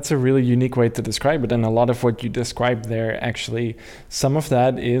 Yeah, and that's a really unique way to describe it. And a lot of what you described there, actually, some of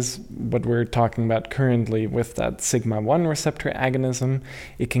that is what we're talking about currently with that sigma-1 receptor agonism.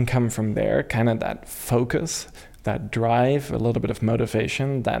 It can come from there, kind of that focus that drive, a little bit of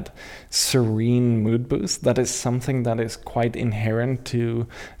motivation, that serene mood boost. That is something that is quite inherent to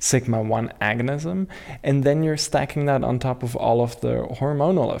sigma-1 agonism. And then you're stacking that on top of all of the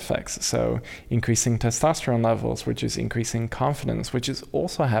hormonal effects. So increasing testosterone levels, which is increasing confidence, which is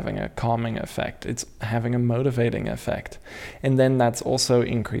also having a calming effect. It's having a motivating effect. And then that's also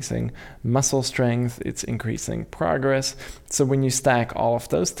increasing muscle strength. It's increasing progress. So when you stack all of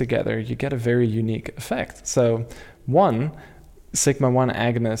those together, you get a very unique effect. So one, sigma-1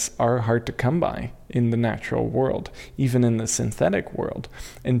 agonists are hard to come by in the natural world, even in the synthetic world.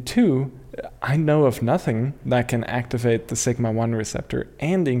 And two, I know of nothing that can activate the sigma-1 receptor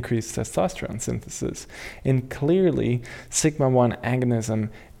and increase testosterone synthesis. And clearly, sigma-1 agonism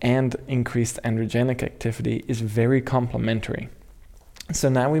and increased androgenic activity is very complementary. So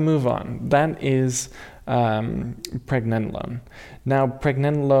now we move on. That is pregnenolone. Now,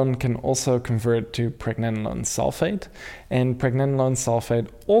 pregnenolone can also convert to pregnenolone sulfate, and pregnenolone sulfate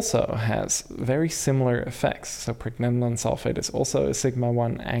also has very similar effects. So pregnenolone sulfate is also a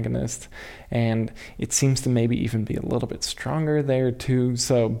sigma-1 agonist, and it seems to maybe even be a little bit stronger there too.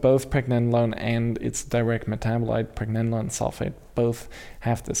 So both pregnenolone and its direct metabolite, pregnenolone sulfate, both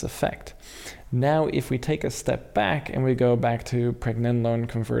have this effect. Now, if we take a step back and we go back to pregnenolone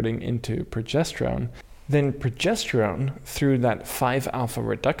converting into progesterone, then progesterone, through that 5-alpha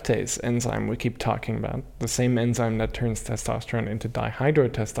reductase enzyme we keep talking about, the same enzyme that turns testosterone into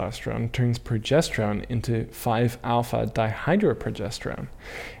dihydrotestosterone, turns progesterone into 5-alpha dihydroprogesterone.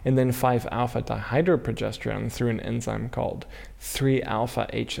 And then 5-alpha dihydroprogesterone, through an enzyme called 3-alpha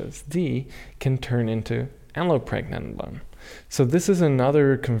HSD, can turn into allopregnenolone. So this is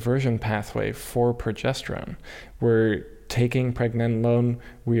another conversion pathway for progesterone. We're taking pregnenolone,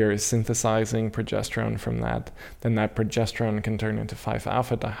 we are synthesizing progesterone from that, then that progesterone can turn into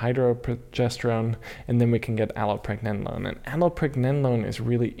 5-alpha dihydroprogesterone, and then we can get allopregnenolone. And allopregnenolone is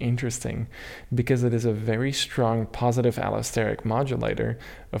really interesting because it is a very strong positive allosteric modulator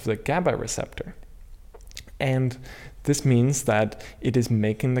of the GABA receptor. And this means that it is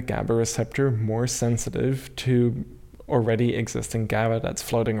making the GABA receptor more sensitive to already existing GABA that's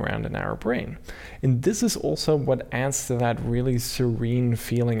floating around in our brain. And this is also what adds to that really serene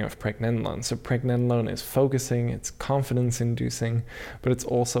feeling of pregnenolone. So pregnenolone is focusing, it's confidence-inducing, but it's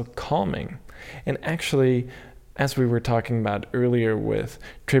also calming. And actually, as we were talking about earlier with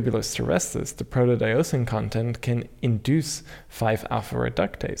Tribulus terrestris, the protodiosine content can induce 5-alpha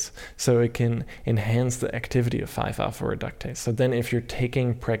reductase. So it can enhance the activity of 5-alpha reductase. So then if you're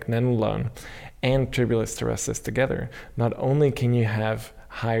taking pregnenolone and Tribulus terrestris together, not only can you have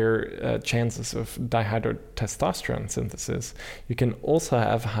higher chances of dihydrotestosterone synthesis, you can also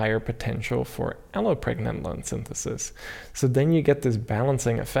have higher potential for allopregnenolone synthesis. So then you get this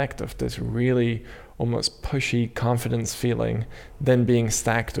balancing effect of this really almost pushy confidence feeling, then being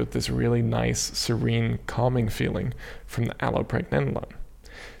stacked with this really nice, serene, calming feeling from the allopregnenolone.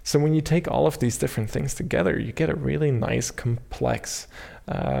 So when you take all of these different things together, you get a really nice, complex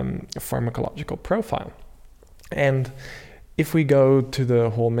pharmacological profile. And if we go to the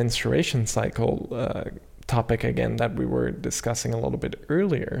whole menstruation cycle topic again that we were discussing a little bit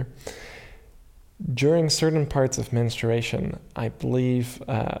earlier, during certain parts of menstruation, I believe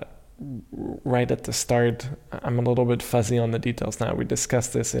right at the start, I'm a little bit fuzzy on the details now. We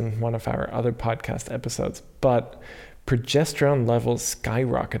discussed this in one of our other podcast episodes, but progesterone levels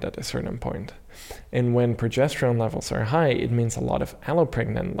skyrocket at a certain point. And when progesterone levels are high, it means a lot of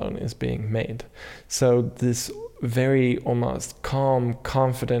allopregnenolone is being made. So this very almost calm,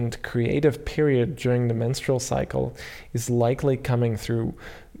 confident, creative period during the menstrual cycle is likely coming through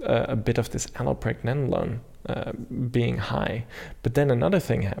a bit of this allopregnenolone being high. But then another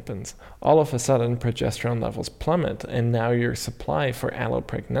thing happens. All of a sudden, progesterone levels plummet, and now your supply for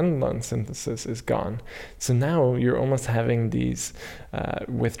allopregnenolone synthesis is gone. So now you're almost having these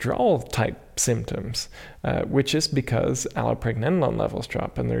withdrawal type symptoms, which is because allopregnenolone levels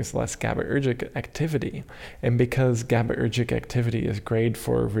drop and there's less GABAergic activity. And because GABAergic activity is great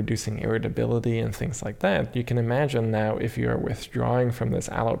for reducing irritability and things like that, you can imagine now if you are withdrawing from this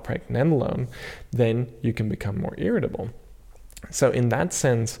allopregnenolone, then you can become more irritable. So in that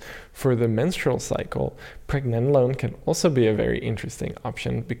sense, for the menstrual cycle, pregnenolone can also be a very interesting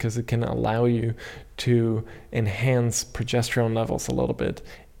option because it can allow you to enhance progesterone levels a little bit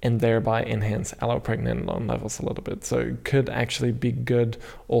and thereby enhance allopregnenolone levels a little bit. So it could actually be good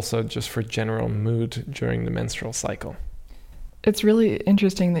also just for general mood during the menstrual cycle. It's really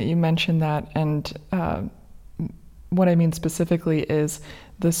interesting that you mentioned that, and what I mean specifically is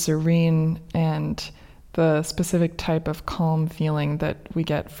the serene and the specific type of calm feeling that we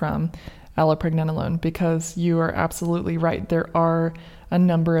get from allopregnanolone, because you are absolutely right. There are a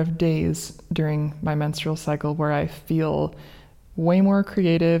number of days during my menstrual cycle where I feel way more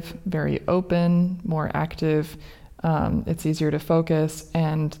creative, very open, more active. It's easier to focus,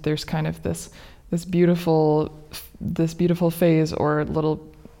 and there's kind of this beautiful phase or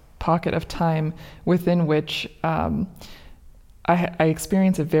little pocket of time within which I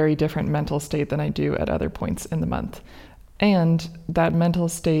experience a very different mental state than I do at other points in the month. And that mental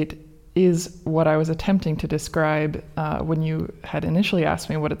state is what I was attempting to describe when you had initially asked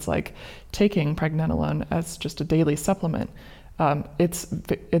me what it's like taking pregnenolone as just a daily supplement. It's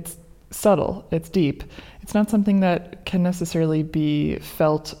subtle, it's deep. It's not something that can necessarily be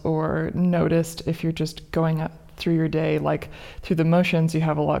felt or noticed if you're just going through your day, like through the motions. You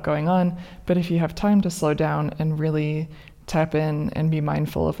have a lot going on, but if you have time to slow down and really tap in and be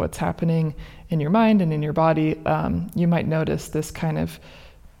mindful of what's happening in your mind and in your body, you might notice this kind of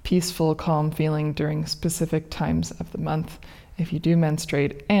peaceful, calm feeling during specific times of the month if you do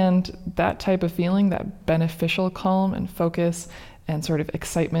menstruate. And that type of feeling, that beneficial calm and focus and sort of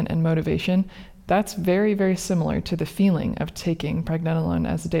excitement and motivation, that's very, very similar to the feeling of taking pregnenolone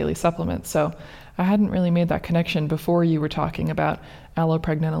as a daily supplement. So I hadn't really made that connection before you were talking about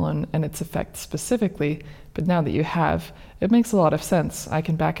allopregnanolone and its effects specifically, but now that you have, it makes a lot of sense. I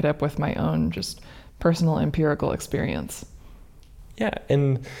can back it up with my own just personal empirical experience. Yeah,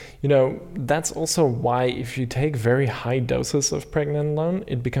 and that's also why if you take very high doses of pregnenolone,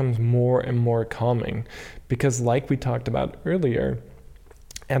 it becomes more and more calming. Because like we talked about earlier,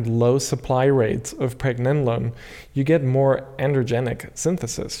 at low supply rates of pregnenolone, you get more androgenic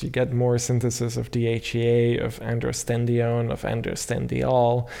synthesis. You get more synthesis of DHEA, of androstenedione, of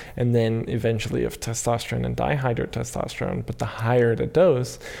androstenediol, and then eventually of testosterone and dihydrotestosterone. But the higher the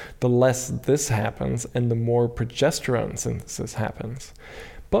dose, the less this happens and the more progesterone synthesis happens.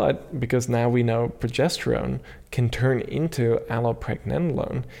 But because now we know progesterone can turn into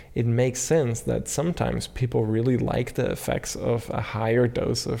allopregnanolone, it makes sense that sometimes people really like the effects of a higher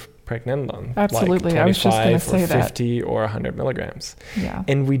dose of pregnenolone. Absolutely, like I was just going to say or 50 or 100 milligrams. Yeah.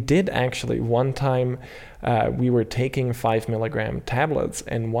 And we did actually, one time we were taking 5 milligram tablets,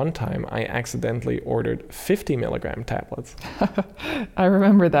 and one time I accidentally ordered 50 milligram tablets. I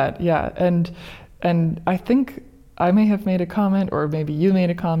remember that, yeah. And I think I may have made a comment, or maybe you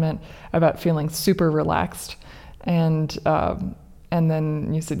made a comment about feeling super relaxed. And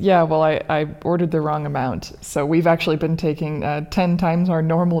then you said, yeah, well, I ordered the wrong amount. So we've actually been taking 10 times our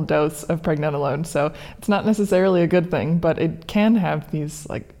normal dose of pregnenolone. So it's not necessarily a good thing, but it can have these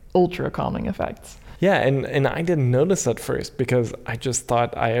like ultra calming effects. Yeah, and I didn't notice at first because I just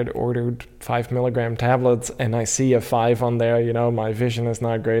thought I had ordered 5 milligram tablets and I see a 5 on there. My vision is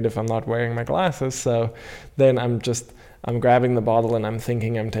not great if I'm not wearing my glasses. So then I'm grabbing the bottle and I'm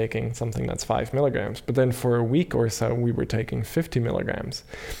thinking I'm taking something that's 5 milligrams. But then for a week or so, we were taking 50 milligrams.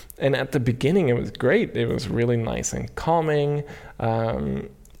 And at the beginning, it was great. It was really nice and calming.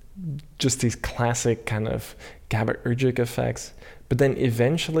 Just these classic kind of GABAergic effects. But then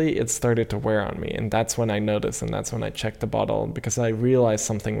eventually it started to wear on me, and that's when I noticed, and that's when I checked the bottle, because I realized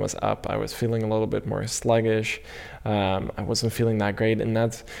something was up. I was feeling a little bit more sluggish. I wasn't feeling that great, and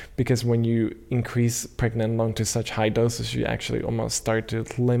that's because when you increase pregnenolone to such high doses, you actually almost start to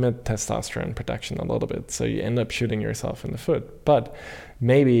limit testosterone production a little bit, so you end up shooting yourself in the foot. But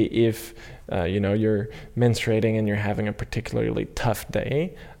maybe if you're menstruating and you're having a particularly tough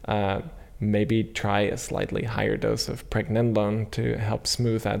day, maybe try a slightly higher dose of pregnenolone to help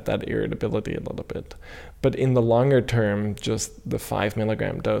smooth out that irritability a little bit. But in the longer term, just the 5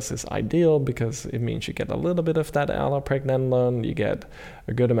 milligram dose is ideal because it means you get a little bit of that allopregnanolone, you get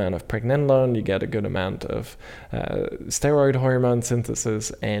a good amount of pregnenolone, you get a good amount of steroid hormone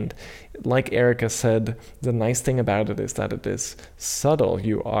synthesis. And like Erica said, the nice thing about it is that it is subtle.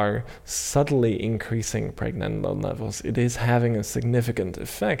 You are subtly increasing pregnenolone levels. It is having a significant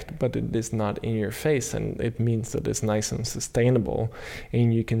effect, but it is not in your face, and it means that it's nice and sustainable,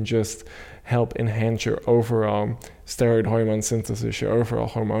 and you can just help enhance your overall steroid hormone synthesis, your overall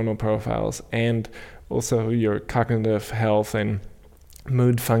hormonal profiles, and also your cognitive health and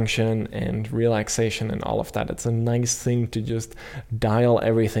mood function and relaxation and all of that. It's a nice thing to just dial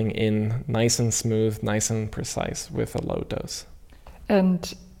everything in nice and smooth, nice and precise with a low dose.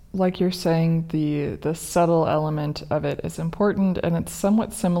 And like you're saying, the subtle element of it is important, and it's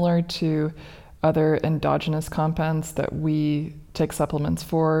somewhat similar to other endogenous compounds that we take supplements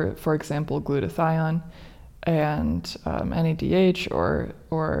for example, glutathione and NADH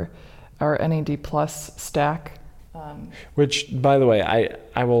or our NAD plus stack. Which, by the way,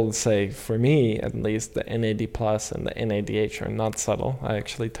 I will say, for me at least, the NAD plus and the NADH are not subtle. I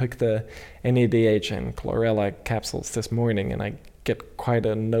actually took the NADH and chlorella capsules this morning, and I get quite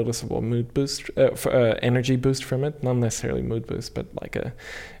a noticeable mood boost, energy boost from it. Not necessarily mood boost, but like a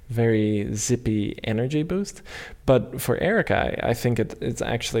very zippy energy boost. But for Erica, I think it's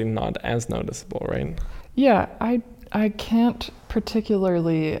actually not as noticeable, right? Yeah, I can't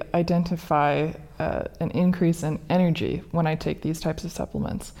particularly identify an increase in energy when I take these types of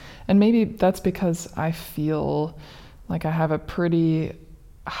supplements. And maybe that's because I feel like I have a pretty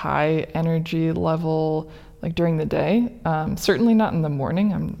high energy level like during the day. Certainly not in the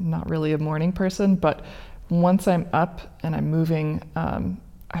morning. I'm not really a morning person, but once I'm up and I'm moving,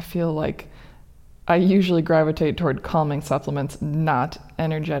 I feel like I usually gravitate toward calming supplements, not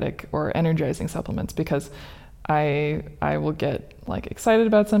energetic or energizing supplements, because I will get like excited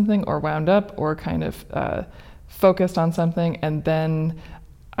about something or wound up or kind of focused on something, and then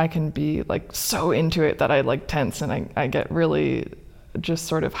I can be like so into it that I like tense and I get really just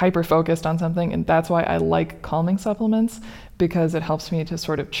sort of hyper focused on something. And that's why I like calming supplements, because it helps me to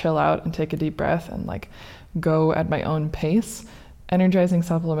sort of chill out and take a deep breath and like go at my own pace. Energizing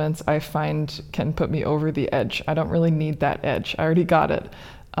supplements I find can put me over the edge. I don't really need that edge. I already got it.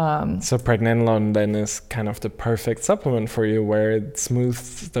 So pregnenolone then is kind of the perfect supplement for you, where it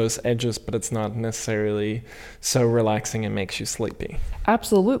smooths those edges, but it's not necessarily so relaxing and makes you sleepy.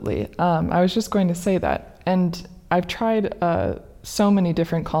 Absolutely. I was just going to say that. And I've tried so many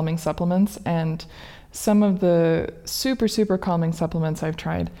different calming supplements, and some of the super, super calming supplements I've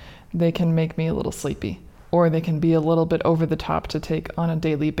tried, they can make me a little sleepy, or they can be a little bit over the top to take on a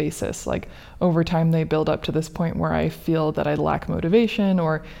daily basis. Like over time, they build up to this point where I feel that I lack motivation,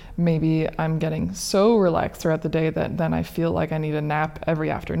 or maybe I'm getting so relaxed throughout the day that then I feel like I need a nap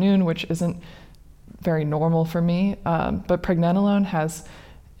every afternoon, which isn't very normal for me. But pregnenolone has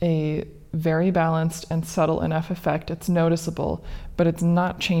a very balanced and subtle enough effect. It's noticeable, but it's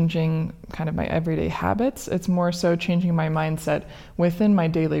not changing kind of my everyday habits. It's more so changing my mindset within my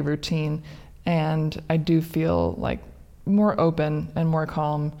daily routine. And I do feel like more open and more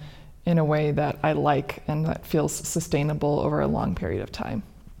calm in a way that I like and that feels sustainable over a long period of time.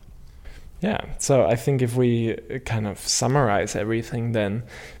 Yeah, so I think if we kind of summarize everything then,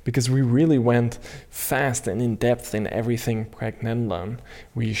 because we really went fast and in depth in everything pregnenolone.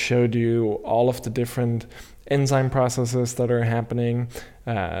 We showed you all of the different enzyme processes that are happening,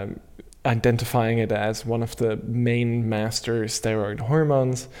 identifying it as one of the main master steroid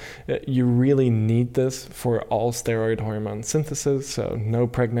hormones. You really need this for all steroid hormone synthesis, so no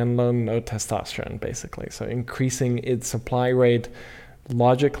pregnenolone, no testosterone basically. So increasing its supply rate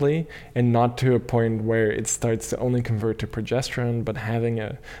logically, and not to a point where it starts to only convert to progesterone, but having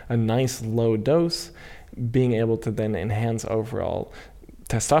a nice low dose, being able to then enhance overall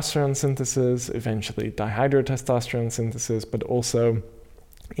testosterone synthesis, eventually dihydrotestosterone synthesis, but also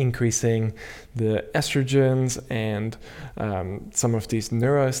increasing the estrogens and some of these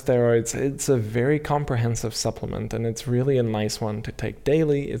neurosteroids. It's a very comprehensive supplement, and it's really a nice one to take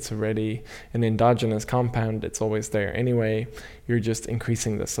daily. It's already an endogenous compound. It's always there anyway. You're just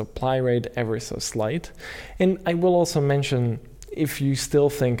increasing the supply rate ever so slight. And I will also mention, if you still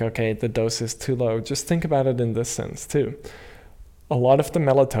think, okay, the dose is too low, just think about it in this sense too. A lot of the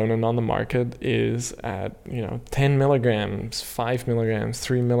melatonin on the market is at 10 milligrams, 5 milligrams,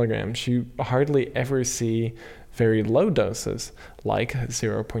 3 milligrams. You hardly ever see very low doses like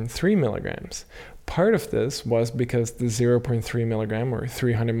 0.3 milligrams. Part of this was because the 0.3 milligram or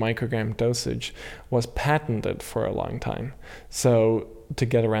 300 microgram dosage was patented for a long time. So to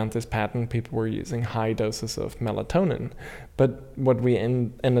get around this patent, people were using high doses of melatonin. But what we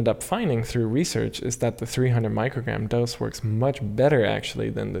ended up finding through research is that the 300 microgram dose works much better actually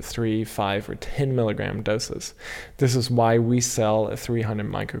than the 3, 5, or 10 milligram doses. This is why we sell a 300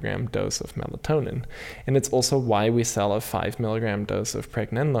 microgram dose of melatonin. And it's also why we sell a 5 milligram dose of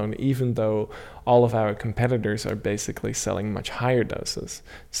pregnenolone, even though all of our competitors are basically selling much higher doses.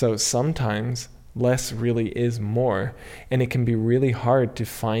 So sometimes less really is more, and it can be really hard to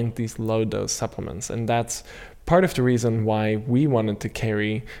find these low dose supplements. And that's part of the reason why we wanted to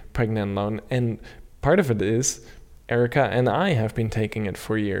carry pregnenolone. And part of it is Erica and I have been taking it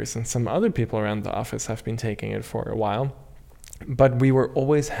for years, and some other people around the office have been taking it for a while. But we were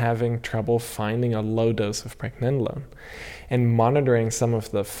always having trouble finding a low dose of pregnenolone. And monitoring some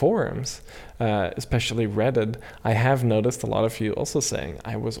of the forums, especially Reddit, I have noticed a lot of you also saying,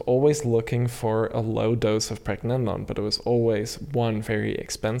 I was always looking for a low dose of pregnenolone, but it was always, one, very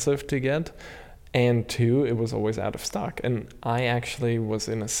expensive to get, and two, it was always out of stock. And I actually was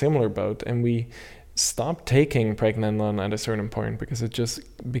in a similar boat, and we stopped taking pregnenolone at a certain point because it just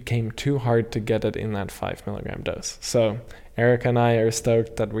became too hard to get it in that 5 milligram dose. So Erica and I are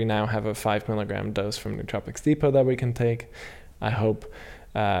stoked that we now have a 5 milligram dose from Nootropics Depot that we can take. I hope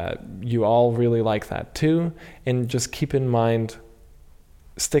you all really like that too. And just keep in mind,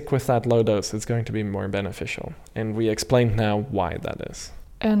 stick with that low dose. It's going to be more beneficial. And we explained now why that is.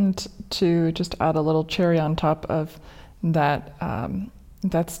 And to just add a little cherry on top of that,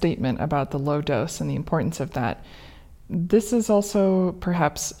 that statement about the low dose and the importance of that, this is also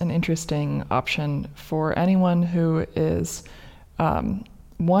perhaps an interesting option for anyone who is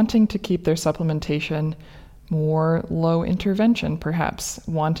wanting to keep their supplementation more low intervention, perhaps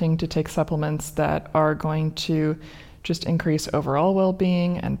wanting to take supplements that are going to just increase overall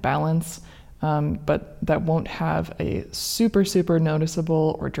well-being and balance, but that won't have a super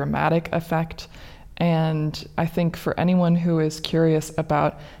noticeable or dramatic effect. And I think for anyone who is curious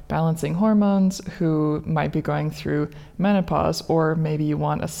about balancing hormones, who might be going through menopause, or maybe you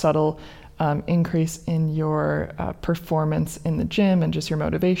want a subtle increase in your performance in the gym and just your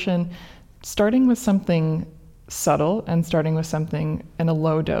motivation, starting with something subtle and starting with something in a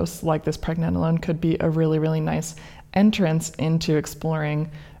low dose like this pregnenolone could be a really nice entrance into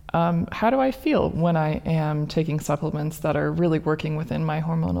exploring how do I feel when I am taking supplements that are really working within my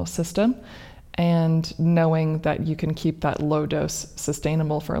hormonal system. And knowing that you can keep that low dose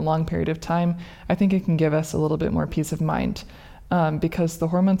sustainable for a long period of time, I think it can give us a little bit more peace of mind, because the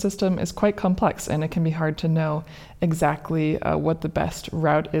hormone system is quite complex and it can be hard to know exactly what the best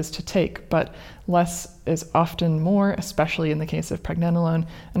route is to take. But less is often more, especially in the case of pregnenolone.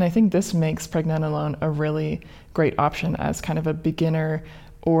 And I think this makes pregnenolone a really great option as kind of a beginner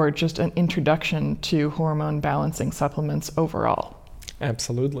or just an introduction to hormone balancing supplements overall.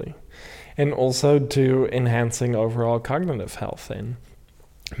 Absolutely. And also to enhancing overall cognitive health and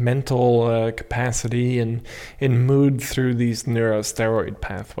mental capacity and in mood through these neurosteroid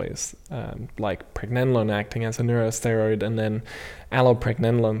pathways, like pregnenolone acting as a neurosteroid and then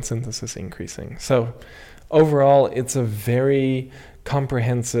allopregnenolone synthesis increasing. So overall, it's a very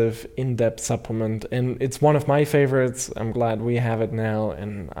comprehensive, in-depth supplement, and it's one of my favorites. I'm glad we have it now,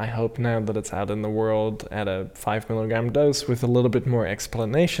 and I hope now that it's out in the world at a 5 milligram dose with a little bit more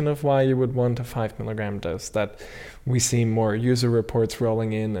explanation of why you would want a 5 milligram dose, that we see more user reports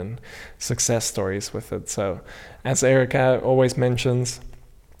rolling in and success stories with it. So as Erica always mentions,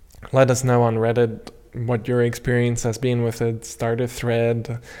 let us know on Reddit what your experience has been with it. Start a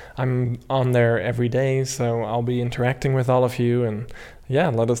thread. I'm on there every day, so I'll be interacting with all of you, and yeah,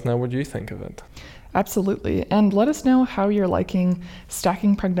 let us know what you think of it. Absolutely. And let us know how you're liking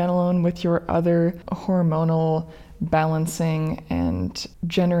stacking pregnenolone with your other hormonal balancing and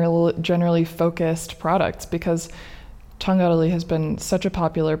generally focused products, because Tonganoly has been such a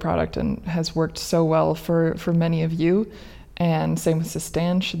popular product and has worked so well for many of you. And same with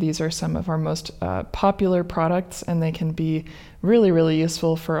Sustanche. These are some of our most popular products, and they can be really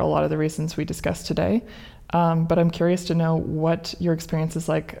useful for a lot of the reasons we discussed today. But I'm curious to know what your experience is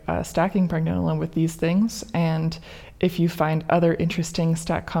like stacking pregnenolone with these things, and if you find other interesting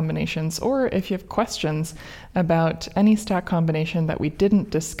stack combinations, or if you have questions about any stack combination that we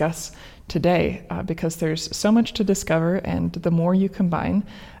didn't discuss today, because there's so much to discover, and the more you combine,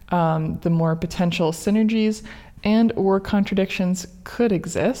 the more potential synergies and or contradictions could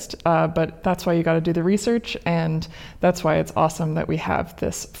exist, but that's why you got to do the research, and that's why it's awesome that we have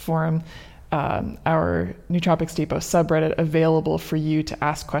this forum, our Nootropics Depot subreddit, available for you to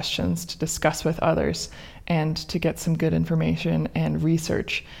ask questions, to discuss with others, and to get some good information and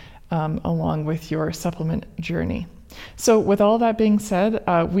research along with your supplement journey. So with all that being said,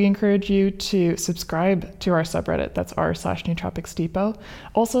 we encourage you to subscribe to our subreddit. That's r/Nootropics Depot.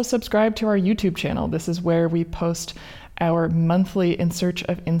 Also subscribe to our YouTube channel. This is where we post our monthly In Search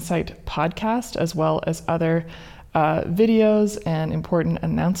of Insight podcast, as well as other videos and important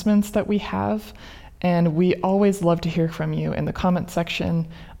announcements that we have. And we always love to hear from you in the comment section,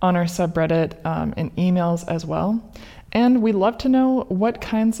 on our subreddit, and emails as well. And we'd love to know what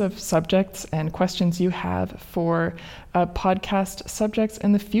kinds of subjects and questions you have for podcast subjects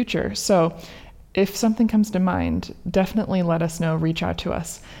in the future. So if something comes to mind, definitely let us know, reach out to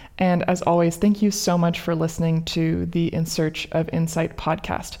us. And as always, thank you so much for listening to the In Search of Insight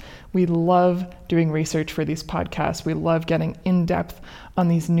podcast. We love doing research for these podcasts. We love getting in depth on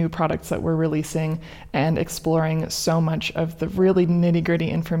these new products that we're releasing and exploring so much of the really nitty-gritty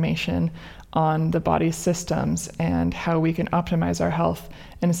information on the body's systems and how we can optimize our health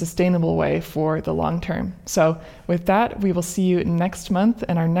in a sustainable way for the long term. So with that, we will see you next month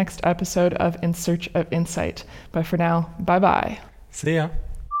in our next episode of In Search of Insight. But for now, bye-bye. See ya.